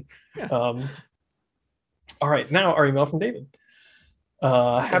Steven. Yeah. All right, now our email from David.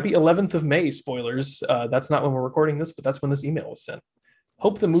 Happy 11th of May, spoilers. That's not when we're recording this, but that's when this email was sent.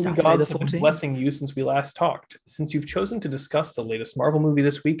 Hope the movie Saturday gods the have been 14th. blessing you since we last talked. Since you've chosen to discuss the latest Marvel movie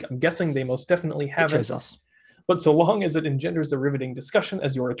this week, I'm guessing they most definitely haven't. Chose us. But so long as it engenders a riveting discussion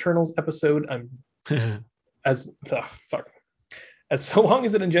as your Eternals episode, so long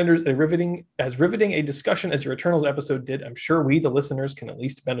as it engenders riveting a discussion as your Eternals episode did, I'm sure we, the listeners, can at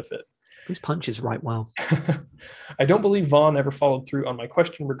least benefit. Whose punches right well. I don't believe Vaughn ever followed through on my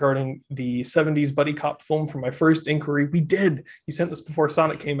question regarding the 70s buddy cop film from my first inquiry. We did. You sent this before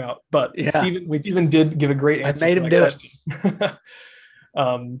Sonic came out, but Steven did give a great answer. I made him do it.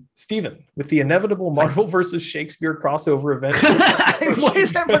 Steven, with the inevitable Marvel versus Shakespeare crossover event. Why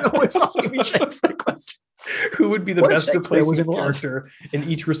is everyone always asking me Shakespeare questions? Who would be the best replacement character in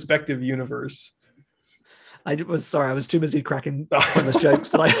each respective universe? I was too busy cracking pointless jokes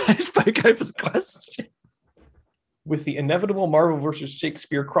that I spoke over the question. With the inevitable Marvel versus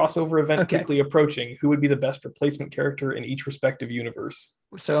Shakespeare crossover event quickly approaching, who would be the best replacement character in each respective universe?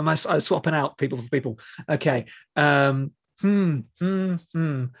 So am I swapping out people for people? Okay. Oh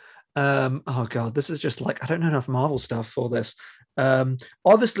god, this is just like, I don't know enough Marvel stuff for this.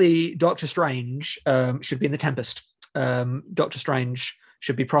 Obviously, Doctor Strange should be in the Tempest. Doctor Strange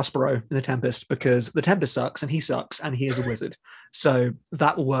should be Prospero in the Tempest because the Tempest sucks and he is a wizard. So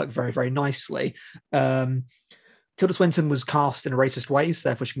that will work very, very nicely. Tilda Swinton was cast in a racist way, so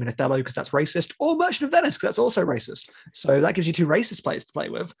therefore she can be Othello because that's racist, or Merchant of Venice because that's also racist. So that gives you two racist players to play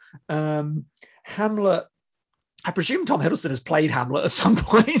with. Hamlet. I presume Tom Hiddleston has played Hamlet at some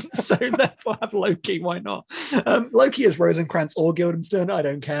point, so therefore have Loki. Why not? Loki is Rosencrantz or Guildenstern. I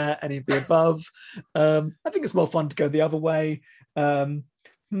don't care, any of the above. I think it's more fun to go the other way.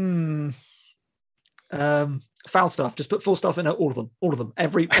 Falstaff. Just put Falstaff in all of them.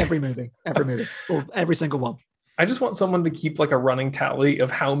 Every movie, every single one. I just want someone to keep like a running tally of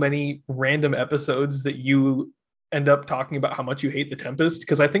how many random episodes that you end up talking about how much you hate The Tempest,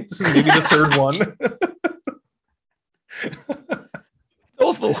 because I think this is maybe the third one.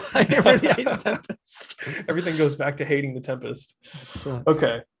 Awful. I really hate The Tempest. Everything goes back to hating The Tempest.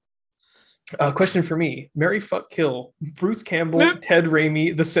 Okay. Question for me. Marry, fuck, kill. Bruce Campbell, Ted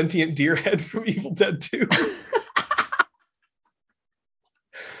Raimi, the sentient deer head from Evil Dead 2.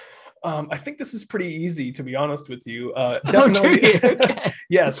 I think this is pretty easy, to be honest with you. Definitely, okay.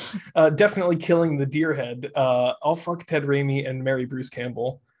 Yes, definitely killing the deer head. I'll fuck Ted Raimi and marry Bruce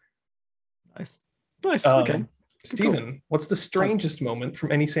Campbell. Nice. Okay. Stephen, cool. What's the strangest moment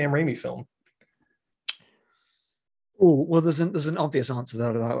from any Sam Raimi film? Oh, well, there's an obvious answer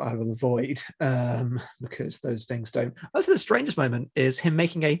that I will avoid because those things don't. Also, the strangest moment is him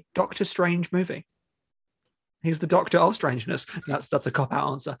making a Doctor Strange movie. He's the Doctor of Strangeness. That's a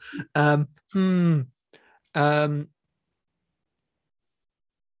cop-out answer. I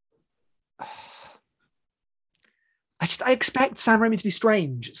expect Sam Raimi to be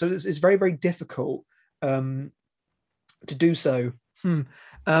strange, so it's very, very difficult to do so.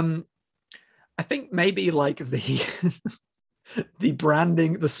 I think maybe like the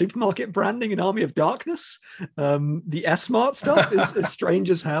branding, the supermarket branding in Army of Darkness, the S-Mart stuff is strange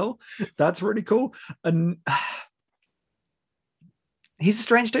as hell. That's really cool. And he's a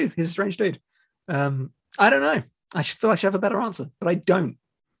strange dude. I don't know. I feel I should have a better answer, but I don't.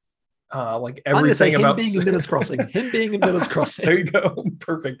 Like everything about being in Miller's Crossing. Him being in Miller's Crossing. There you go.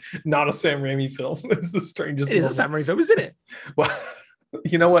 Perfect. Not a Sam Raimi film. It's the strangest. It is a Sam Raimi film, isn't it? Well,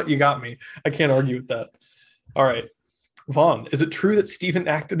 you know what? You got me. I can't argue with that. All right. Vaughn, is it true that Stephen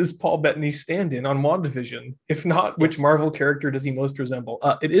acted as Paul Bettany's stand-in on WandaVision? If not, which Marvel character does he most resemble?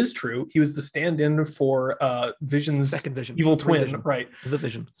 It is true. He was the stand-in for Vision's second Vision, evil twin, Vision. Right? The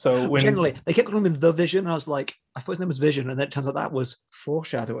Vision. So when generally they kept calling him the Vision, and I was like, I thought his name was Vision, and then it turns out that was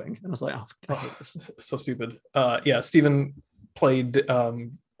foreshadowing, and I was like, oh, I hate this. So stupid. Stephen played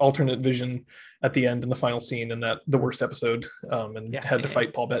alternate Vision at the end in the final scene in the worst episode, and had to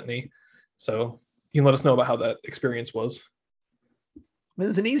fight Paul Bettany. So you can let us know about how that experience was. I mean,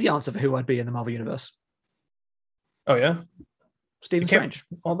 there's an easy answer for who I'd be in the Marvel Universe. Oh, yeah? Stephen Strange.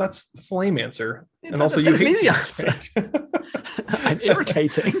 Well, that's a lame answer. And also, you hate an easy answer. I'm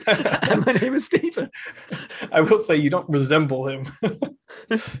irritating. And my name is Stephen. I will say you don't resemble him.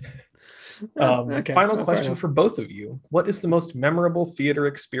 Final question for both of you. What is the most memorable theater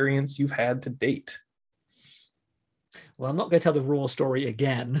experience you've had to date? Well, I'm not going to tell the raw story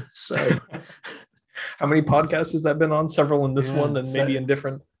again, so... How many podcasts has that been on? Several in this one, and maybe in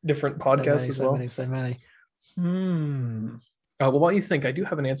different podcasts as well. So many. Well, what do you think? I do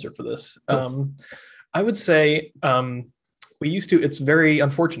have an answer for this. Cool. I would say it's very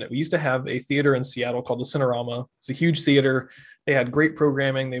unfortunate. We used to have a theater in Seattle called the Cinerama. It's a huge theater. They had great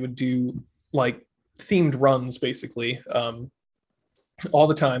programming. They would do like themed runs basically all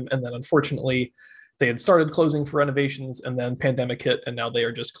the time. And then unfortunately, they had started closing for renovations, and then pandemic hit, and now they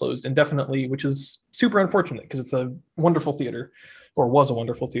are just closed indefinitely, which is super unfortunate because it's a wonderful theater, or was a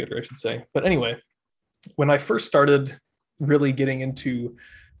wonderful theater, I should say. But anyway, when I first started really getting into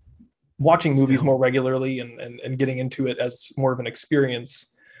watching movies more regularly and getting into it as more of an experience,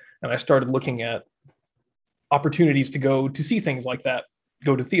 and I started looking at opportunities to go to see things like that,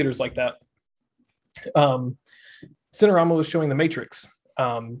 go to theaters like that, Cinerama was showing The Matrix,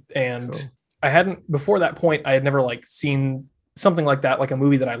 and cool. Before that point, I had never like seen something like that, like a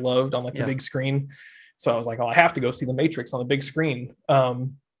movie that I loved on like the big screen. So I was like, oh, I have to go see The Matrix on the big screen.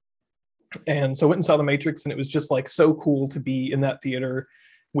 And so I went and saw The Matrix, and it was just like so cool to be in that theater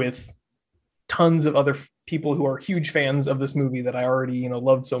with tons of other people who are huge fans of this movie that I already,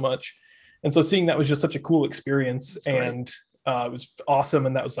 loved so much. And so seeing that was just such a cool experience. And it was awesome.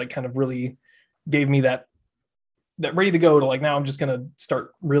 And that was like kind of really gave me that ready to go to like, now I'm just going to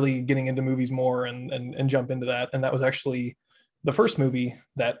start really getting into movies more and jump into that. And that was actually the first movie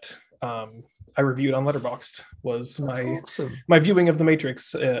that I reviewed on Letterboxd was my viewing of The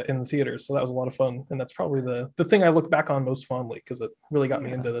Matrix in the theater. So that was a lot of fun. And that's probably the thing I look back on most fondly because it really got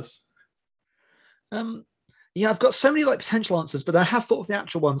me into this. Yeah, I've got so many like potential answers, but I have thought of the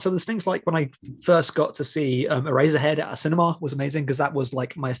actual one. So there's things like when I first got to see Eraserhead at a cinema was amazing because that was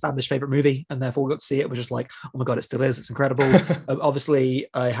like my established favorite movie, and therefore got to see it was just like, oh my god, it still is. It's incredible. Obviously,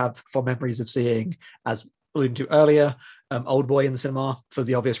 I have fond memories of seeing, as alluded to earlier, Old Boy in the cinema for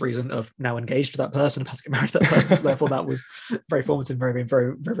the obvious reason of now engaged to that person, about to get married to that person. So therefore, that was very formative, very, very,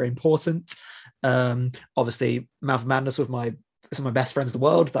 very, very important. Obviously, Mouth of Madness with some of my best friends in the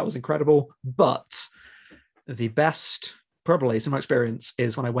world. That was incredible, but the best probably cinema experience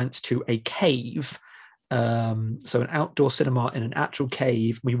is when I went to a cave, so an outdoor cinema in an actual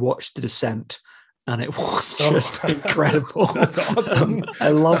cave. We watched The Descent, and it was just incredible. That's awesome. I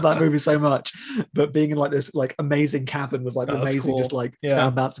love that movie so much, but being in like this like amazing cavern with like amazing cool. just like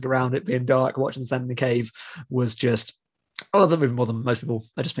sound bouncing around, it being dark, watching The Descent in the cave was just, I love that movie more than most people.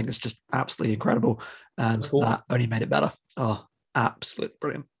 I just think it's just absolutely incredible, and cool. That only made it better. Oh, absolutely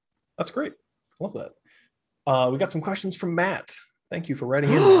brilliant. That's great. Love that. We got some questions from Matt. Thank you for writing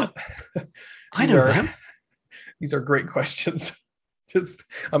in, Matt. I know them. These are great questions.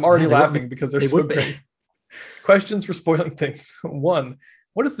 I'm already laughing because they're so great. Questions for spoiling things. 1,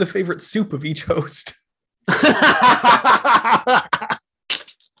 what is the favorite soup of each host?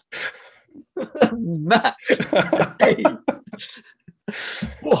 Matt. Hey.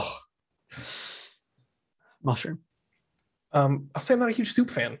 Mushroom. I'll say I'm not a huge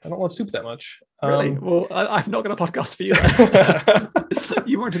soup fan. I don't love soup that much. Really? Well, I've not got a podcast for you.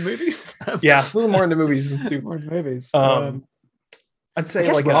 You more into movies? Yeah, a little more into movies than soup. More into movies. I'd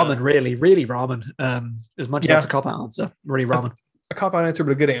say like ramen, a, really ramen. As much as that's a cop-out answer, really ramen. A cop-out answer,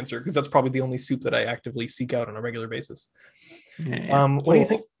 but a good answer, because that's probably the only soup that I actively seek out on a regular basis. Yeah. What do you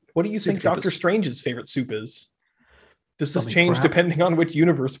think? What do you think Doctor Strange's favorite soup is? Does this change depending on which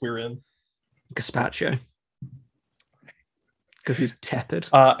universe we're in? Gazpacho. Because he's tepid.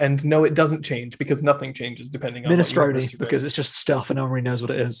 And no, it doesn't change because nothing changes depending on minestrone, because it's just stuff and no one really knows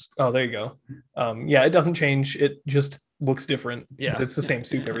what it is. Oh, there you go. Yeah, it doesn't change. It just looks different. Yeah, it's the same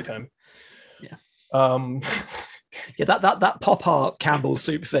soup every time. Yeah. Yeah, that pop art Campbell's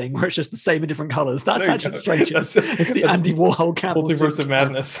soup thing where it's just the same in different colors. That's actually strange. It's the Andy Warhol Campbell multiverse soup. Of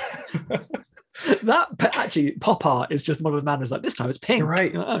madness. That actually pop art is just one of the madness. Like this time it's pink. You're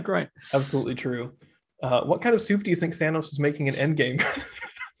right. Oh, great. Absolutely true. What kind of soup do you think Thanos was making in Endgame?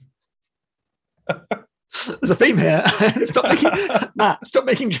 There's a theme here. Stop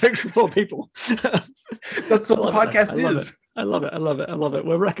making jokes before people. That's what the podcast is. I love it.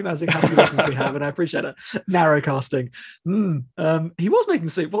 We're recognizing how many lessons we have, and I appreciate it. Narrow casting. He was making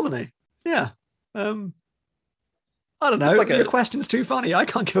soup, wasn't he? Yeah. I don't know. Like your question's too funny. I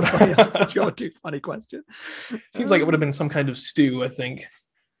can't give a funny answer to your too funny question. Seems like it would have been some kind of stew, I think.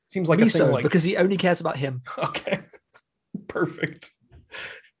 Seems like miso, a thing like... because he only cares about him. Okay. Perfect.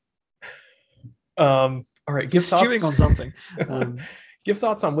 All right. Give thoughts... stewing on something. Give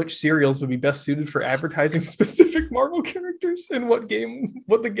thoughts on which cereals would be best suited for advertising specific Marvel characters and what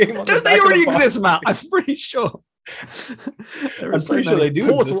the game on Don't they already exist, Matt? I'm pretty sure. I'm pretty sure they do.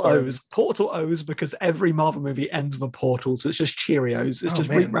 Portal O's, because every Marvel movie ends with a portal, so it's just Cheerios. It's just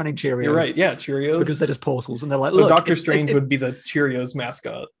rebranding Cheerios. You're right. Yeah, Cheerios. Because they're just portals, and they're like, so Doctor Strange would be the Cheerios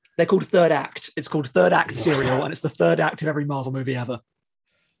mascot. They're called Third Act. It's called Third Act cereal, and it's the third act of every Marvel movie ever.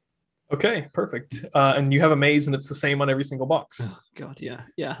 Okay, perfect. And you have a maze, and it's the same on every single box. Oh, God, yeah.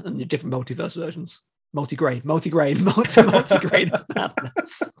 And the different multiverse versions. Multigrain of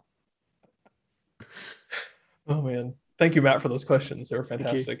madness. Oh, man. Thank you, Matt, for those questions. They were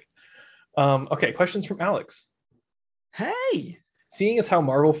fantastic. Okay, questions from Alex. Hey! Seeing as how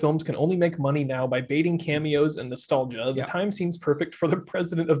Marvel films can only make money now by baiting cameos and nostalgia, the time seems perfect for the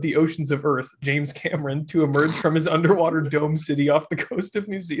president of the oceans of Earth, James Cameron, to emerge from his underwater dome city off the coast of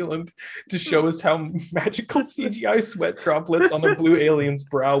New Zealand to show us how magical CGI sweat droplets on a blue alien's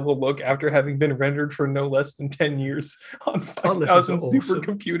brow will look after having been rendered for no less than 10 years on 5,000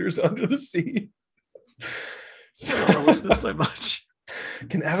 supercomputers under the sea. I listen to this so much.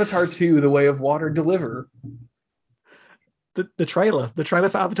 Can Avatar 2, The Way of Water deliver? The trailer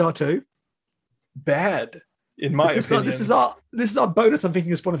for Avatar 2, bad in my opinion. This is our bonus I'm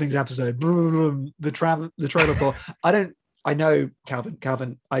thinking of Spoiler Things episode. The trailer for I know Calvin,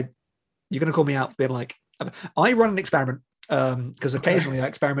 you're gonna call me out for being like, I run an experiment because occasionally I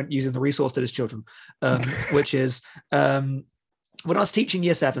experiment using the resource that is children, which is when I was teaching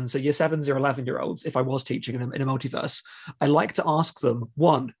year 7, so year 7s or 11-year-olds, if I was teaching in a multiverse, I like to ask them,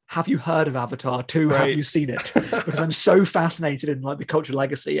 1, have you heard of Avatar? 2, have you seen it? Because I'm so fascinated in like the cultural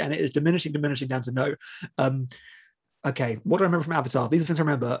legacy, and it is diminishing down to no. Okay, what do I remember from Avatar? These are things I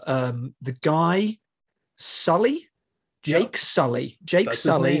remember. The guy, Sully, Jake Sully. Jake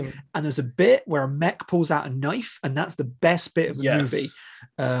Sully. And there's a bit where a mech pulls out a knife, and that's the best bit of the movie.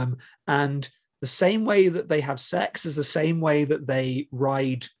 And the same way that they have sex is the same way that they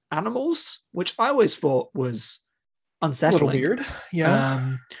ride animals, which I always thought was unsettling. A little weird.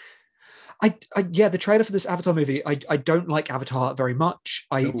 Yeah. The trailer for this Avatar movie, I don't like Avatar very much.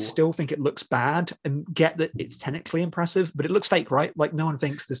 I still think it looks bad, and get that it's technically impressive, but it looks fake, right? Like no one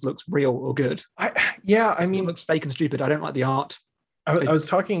thinks this looks real or good. I mean, it looks fake and stupid. I don't like the art. I was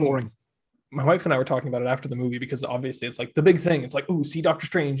talking. Boring. My wife and I were talking about it after the movie, because obviously it's like the big thing. It's like, ooh, see Doctor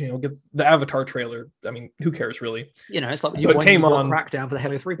Strange, get the Avatar trailer. I mean, who cares really? It's like so it came on Crackdown for the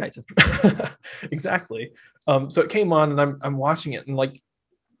Halo 3 beta. Exactly. So it came on, and I'm watching it, and like,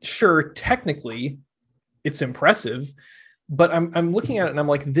 sure, technically it's impressive, but I'm looking at it and I'm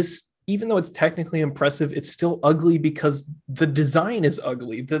like, this, even though it's technically impressive, it's still ugly because the design is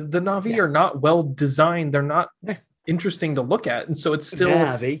ugly. The Na'vi are not well designed. They're not interesting to look at. And so it's still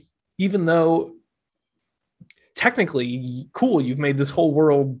Na'vi. Even though technically cool, you've made this whole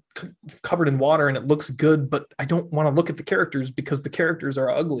world covered in water and it looks good, but I don't want to look at the characters because the characters are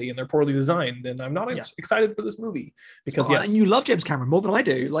ugly and they're poorly designed, and I'm not excited for this movie because and you love James Cameron more than I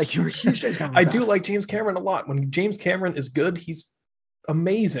do. Like, you're a huge James Cameron I do like James Cameron a lot. When James Cameron is good, he's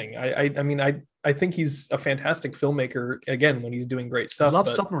amazing. I mean, I think he's a fantastic filmmaker, again, when he's doing great stuff. Love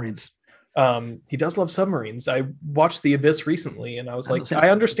submarines. He does love submarines. I watched The Abyss recently, and I was like, I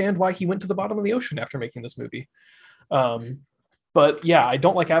understand why he went to the bottom of the ocean after making this movie. But yeah, I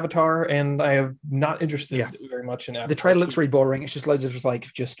don't like Avatar, and I am not interested very much in Avatar. The trailer looks really boring. It's just loads of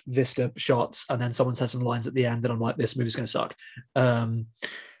just vista shots, and then someone says some lines at the end, and I'm like, this movie's going to suck.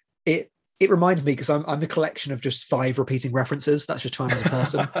 It reminds me, because I'm a collection of just 5 repeating references. That's just time as a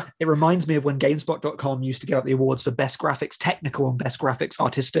person. It reminds me of when GameSpot.com used to give out the awards for best graphics technical and best graphics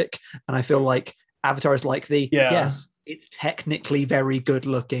artistic. And I feel like Avatar is like yes, it's technically very good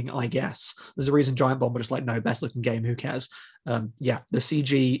looking, I guess. There's a reason Giant Bomb were just like, no, best looking game, who cares? The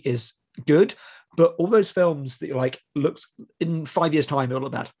CG is good, but all those films that you're like, looks in 5 years' time, it'll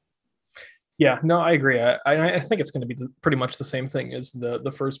look bad. Yeah, no, I agree. I think it's going to be pretty much the same thing as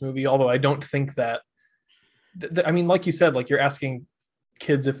the first movie, although I don't think that, I mean, like you said, like, you're asking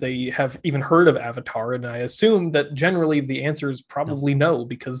kids if they have even heard of Avatar, and I assume that generally the answer is probably no,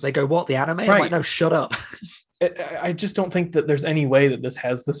 because they go, what, the anime? Right. I'm like, no, shut up. I just don't think that there's any way that this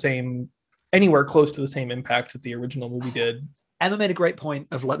has the same, anywhere close to the same impact that the original movie did. Emma made a great point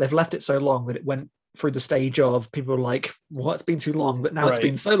of, like, they've left it so long that it went through the stage of people were like, well, it's been too long, but now it's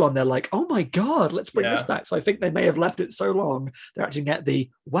been so long, they're like, oh my god, let's bring this back. So I think they may have left it so long they're actually get the,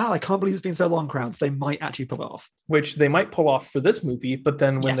 wow, I can't believe it's been so long crowds. They might actually pull it off, which they might pull off for this movie, but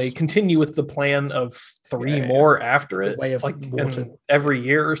then when they continue with the plan of 3 more after it, way of like every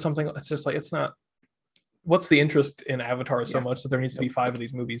year or something, it's just like, it's not, what's the interest in Avatar so much that there needs to be 5 of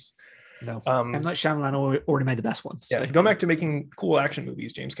these movies? No, M. Night Shyamalan already made the best one. So. Yeah, go back to making cool action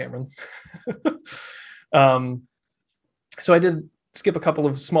movies, James Cameron. So I did skip a couple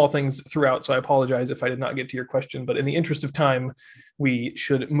of small things throughout, so I apologize if I did not get to your question, but in the interest of time, we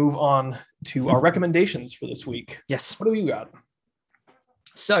should move on to our recommendations for this week. Yes. What do we got?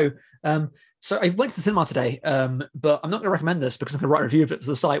 So I went to the cinema today, but I'm not going to recommend this because I'm going to write a review of it to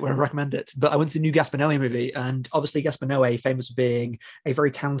the site where I recommend it. But I went to the new Gaspar Noé movie, and obviously Gaspar Noé, famous for being a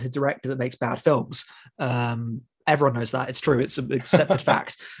very talented director that makes bad films. Everyone knows that. It's true. It's an accepted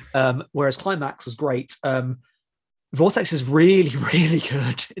fact. Whereas Climax was great. Vortex is really, really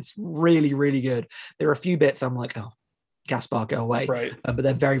good. It's really, really good. There are a few bits I'm like, oh, Gaspar, go away. Right. But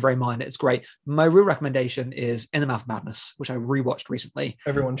they're very, very minor. It's great. My real recommendation is In the Mouth of Madness, which I rewatched recently.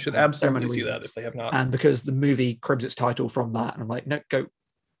 Everyone should absolutely see that if they have not. And because the movie cribs its title from that, and I'm like, no, go,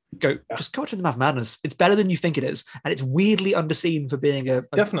 just go watch In the Mouth of Madness. It's better than you think it is, and it's weirdly underseen for being a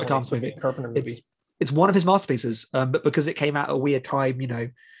Carpenter movie. Carpenter movie. It's one of his masterpieces, but because it came out at a weird time,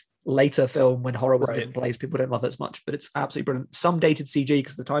 later film when horror was in a different place, people don't love it as much. But it's absolutely brilliant. Some dated CG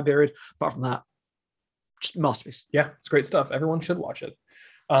because of the time period. Apart from that, just masterpiece. Yeah, it's great stuff. Everyone should watch it.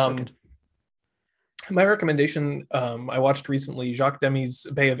 So good. My recommendation, I watched recently Jacques Demy's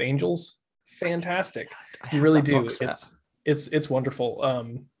Bay of Angels. Fantastic. You really do. It's wonderful.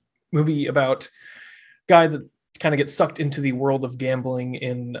 Movie about guy that kind of gets sucked into the world of gambling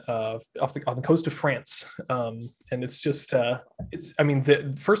in on the coast of France. And it's just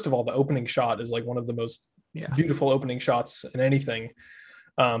first of all, the opening shot is like one of the most beautiful opening shots in anything.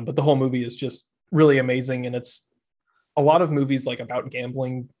 But the whole movie is just really amazing, and it's a lot of movies like about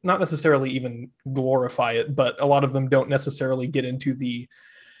gambling not necessarily even glorify it, but a lot of them don't necessarily get into the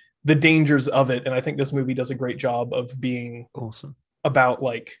dangers of it, and I think this movie does a great job of being awesome about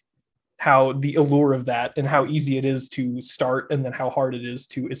like how the allure of that and how easy it is to start and then how hard it is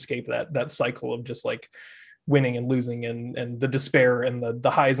to escape that cycle of just like winning and losing and the despair and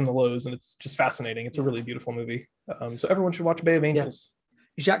the highs and the lows. And it's just fascinating. It's a really beautiful movie. So everyone should watch Bay of Angels.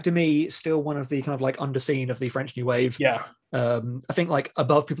 Yeah. Jacques Demy, still one of the kind of like underseen of the French New Wave. Yeah. I think like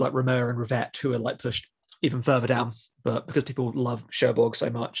above people like Romer and Rivette, who are like pushed even further down, but because people love Cherbourg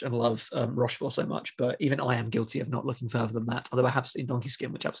so much and love Rochefort so much. But even I am guilty of not looking further than that, although I have seen Donkey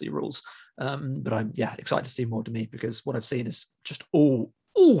Skin, which absolutely rules. But I'm excited to see more Demy, because what I've seen is just all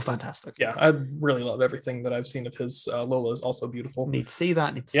fantastic. Yeah, I really love everything that I've seen of his. Lola is also beautiful. Need to see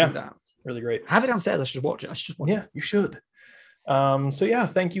that. See that. Really great. I have it downstairs. I should watch it. Yeah, you should. So yeah,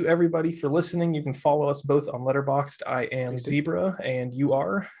 thank you everybody for listening. You can follow us both on Letterboxd. I am Zebra, and you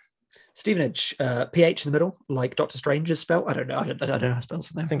are Stevenage. PH in the middle, like Doctor Strange is spelled. I don't know how to spell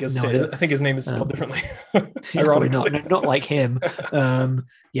something. I think his name is spelled differently. Ironically, not like him.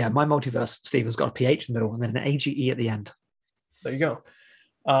 My multiverse Steve has got a PH in the middle and then an AGE at the end. There you go.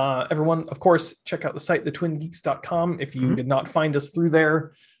 Everyone, of course, check out the site, thetwingeeks.com, if you did not find us through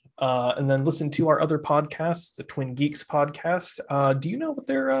there. And then listen to our other podcasts, the Twin Geeks podcast. Do you know what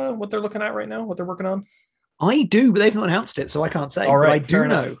they're looking at right now? What they're working on? I do, but they've not announced it, so I can't say. All right, I do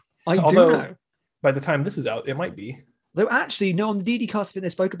know. Although, by the time this is out, it might be. Though actually, no, on the DD cast, I think they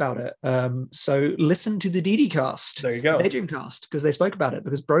spoke about it. So listen to the DD cast. There you go. The Daydream cast, because they spoke about it,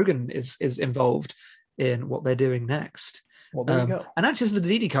 because Brogan is involved in what they're doing next. Well, there you go. And actually listen to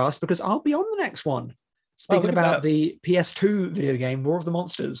the DD cast, because I'll be on the next one. Speaking about the PS2 video game, War of the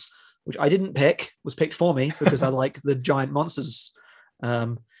Monsters, which I didn't pick, was picked for me because I like the giant monsters.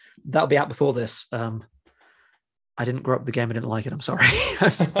 That'll be out before this. I didn't grow up with the game. I didn't like it. I'm sorry.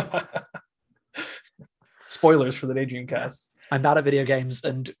 Spoilers for the Daydream cast. I'm bad at video games,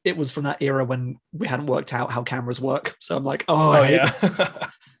 and it was from that era when we hadn't worked out how cameras work. So I'm like,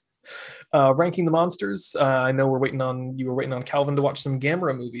 Ranking the Monsters. I know you were waiting on Calvin to watch some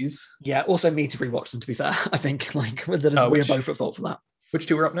Gamera movies. Yeah, also me to rewatch them, to be fair. I think we're both at fault for that. Which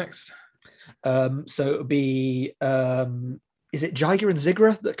two are up next? So it would be is it Jiger and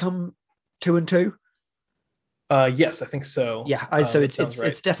Zigra that come 2 and 2? Yes, I think so. Yeah, so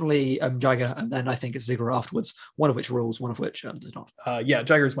it's definitely Jiger, and then I think it's Zigra afterwards. One of which rules, one of which does not.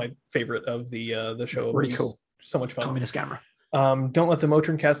 Jiger is my favorite of the show. Pretty cool. So much fun. Communist camera. Don't let the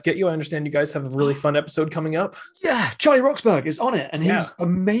Motrin cast get you. I understand you guys have a really fun episode coming up. Yeah, Charlie Roxburgh is on it, and he's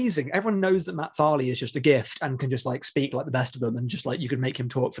amazing. Everyone knows that Matt Farley is just a gift and can just like speak like the best of them, and just like you could make him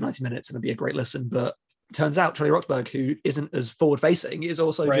talk for 90 minutes and it'd be a great listen. But turns out Charlie Roxburgh, who isn't as forward facing, is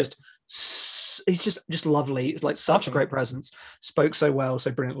also he's just lovely. It's like such a great presence. Spoke so well,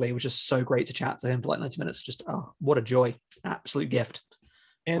 so brilliantly. It was just so great to chat to him for like 90 minutes. Just what a joy, absolute gift.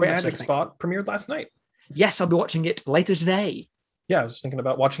 And Magic Spot premiered last night. Yes, I'll be watching it later today. Yeah, I was thinking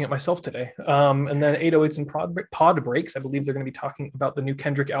about watching it myself today. And then 808s and Pod Breaks. I believe they're going to be talking about the new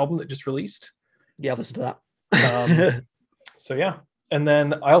Kendrick album that just released. Yeah, listen to that. So yeah. And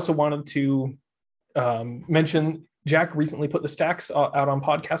then I also wanted to mention Jack recently put the Stacks out on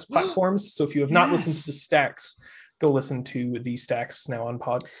podcast platforms. So if you have not listened to the Stacks, go listen to the Stacks now on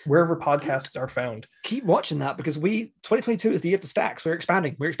wherever podcasts are found. Keep watching that, because 2022 is the year of the Stacks. We're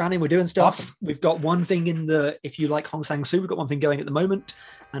expanding. We're doing stuff. Awesome. We've got one thing if you like Hong Sang-soo, we've got one thing going at the moment,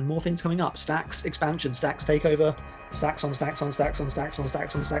 and more things coming up. Stacks expansion, Stacks takeover, Stacks on Stacks on Stacks on Stacks on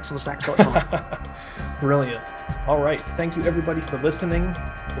Stacks on Stacks on Stacks.com. Brilliant. All right. Thank you everybody for listening.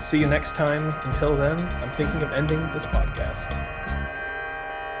 We'll see you next time. Until then, I'm thinking of ending this podcast.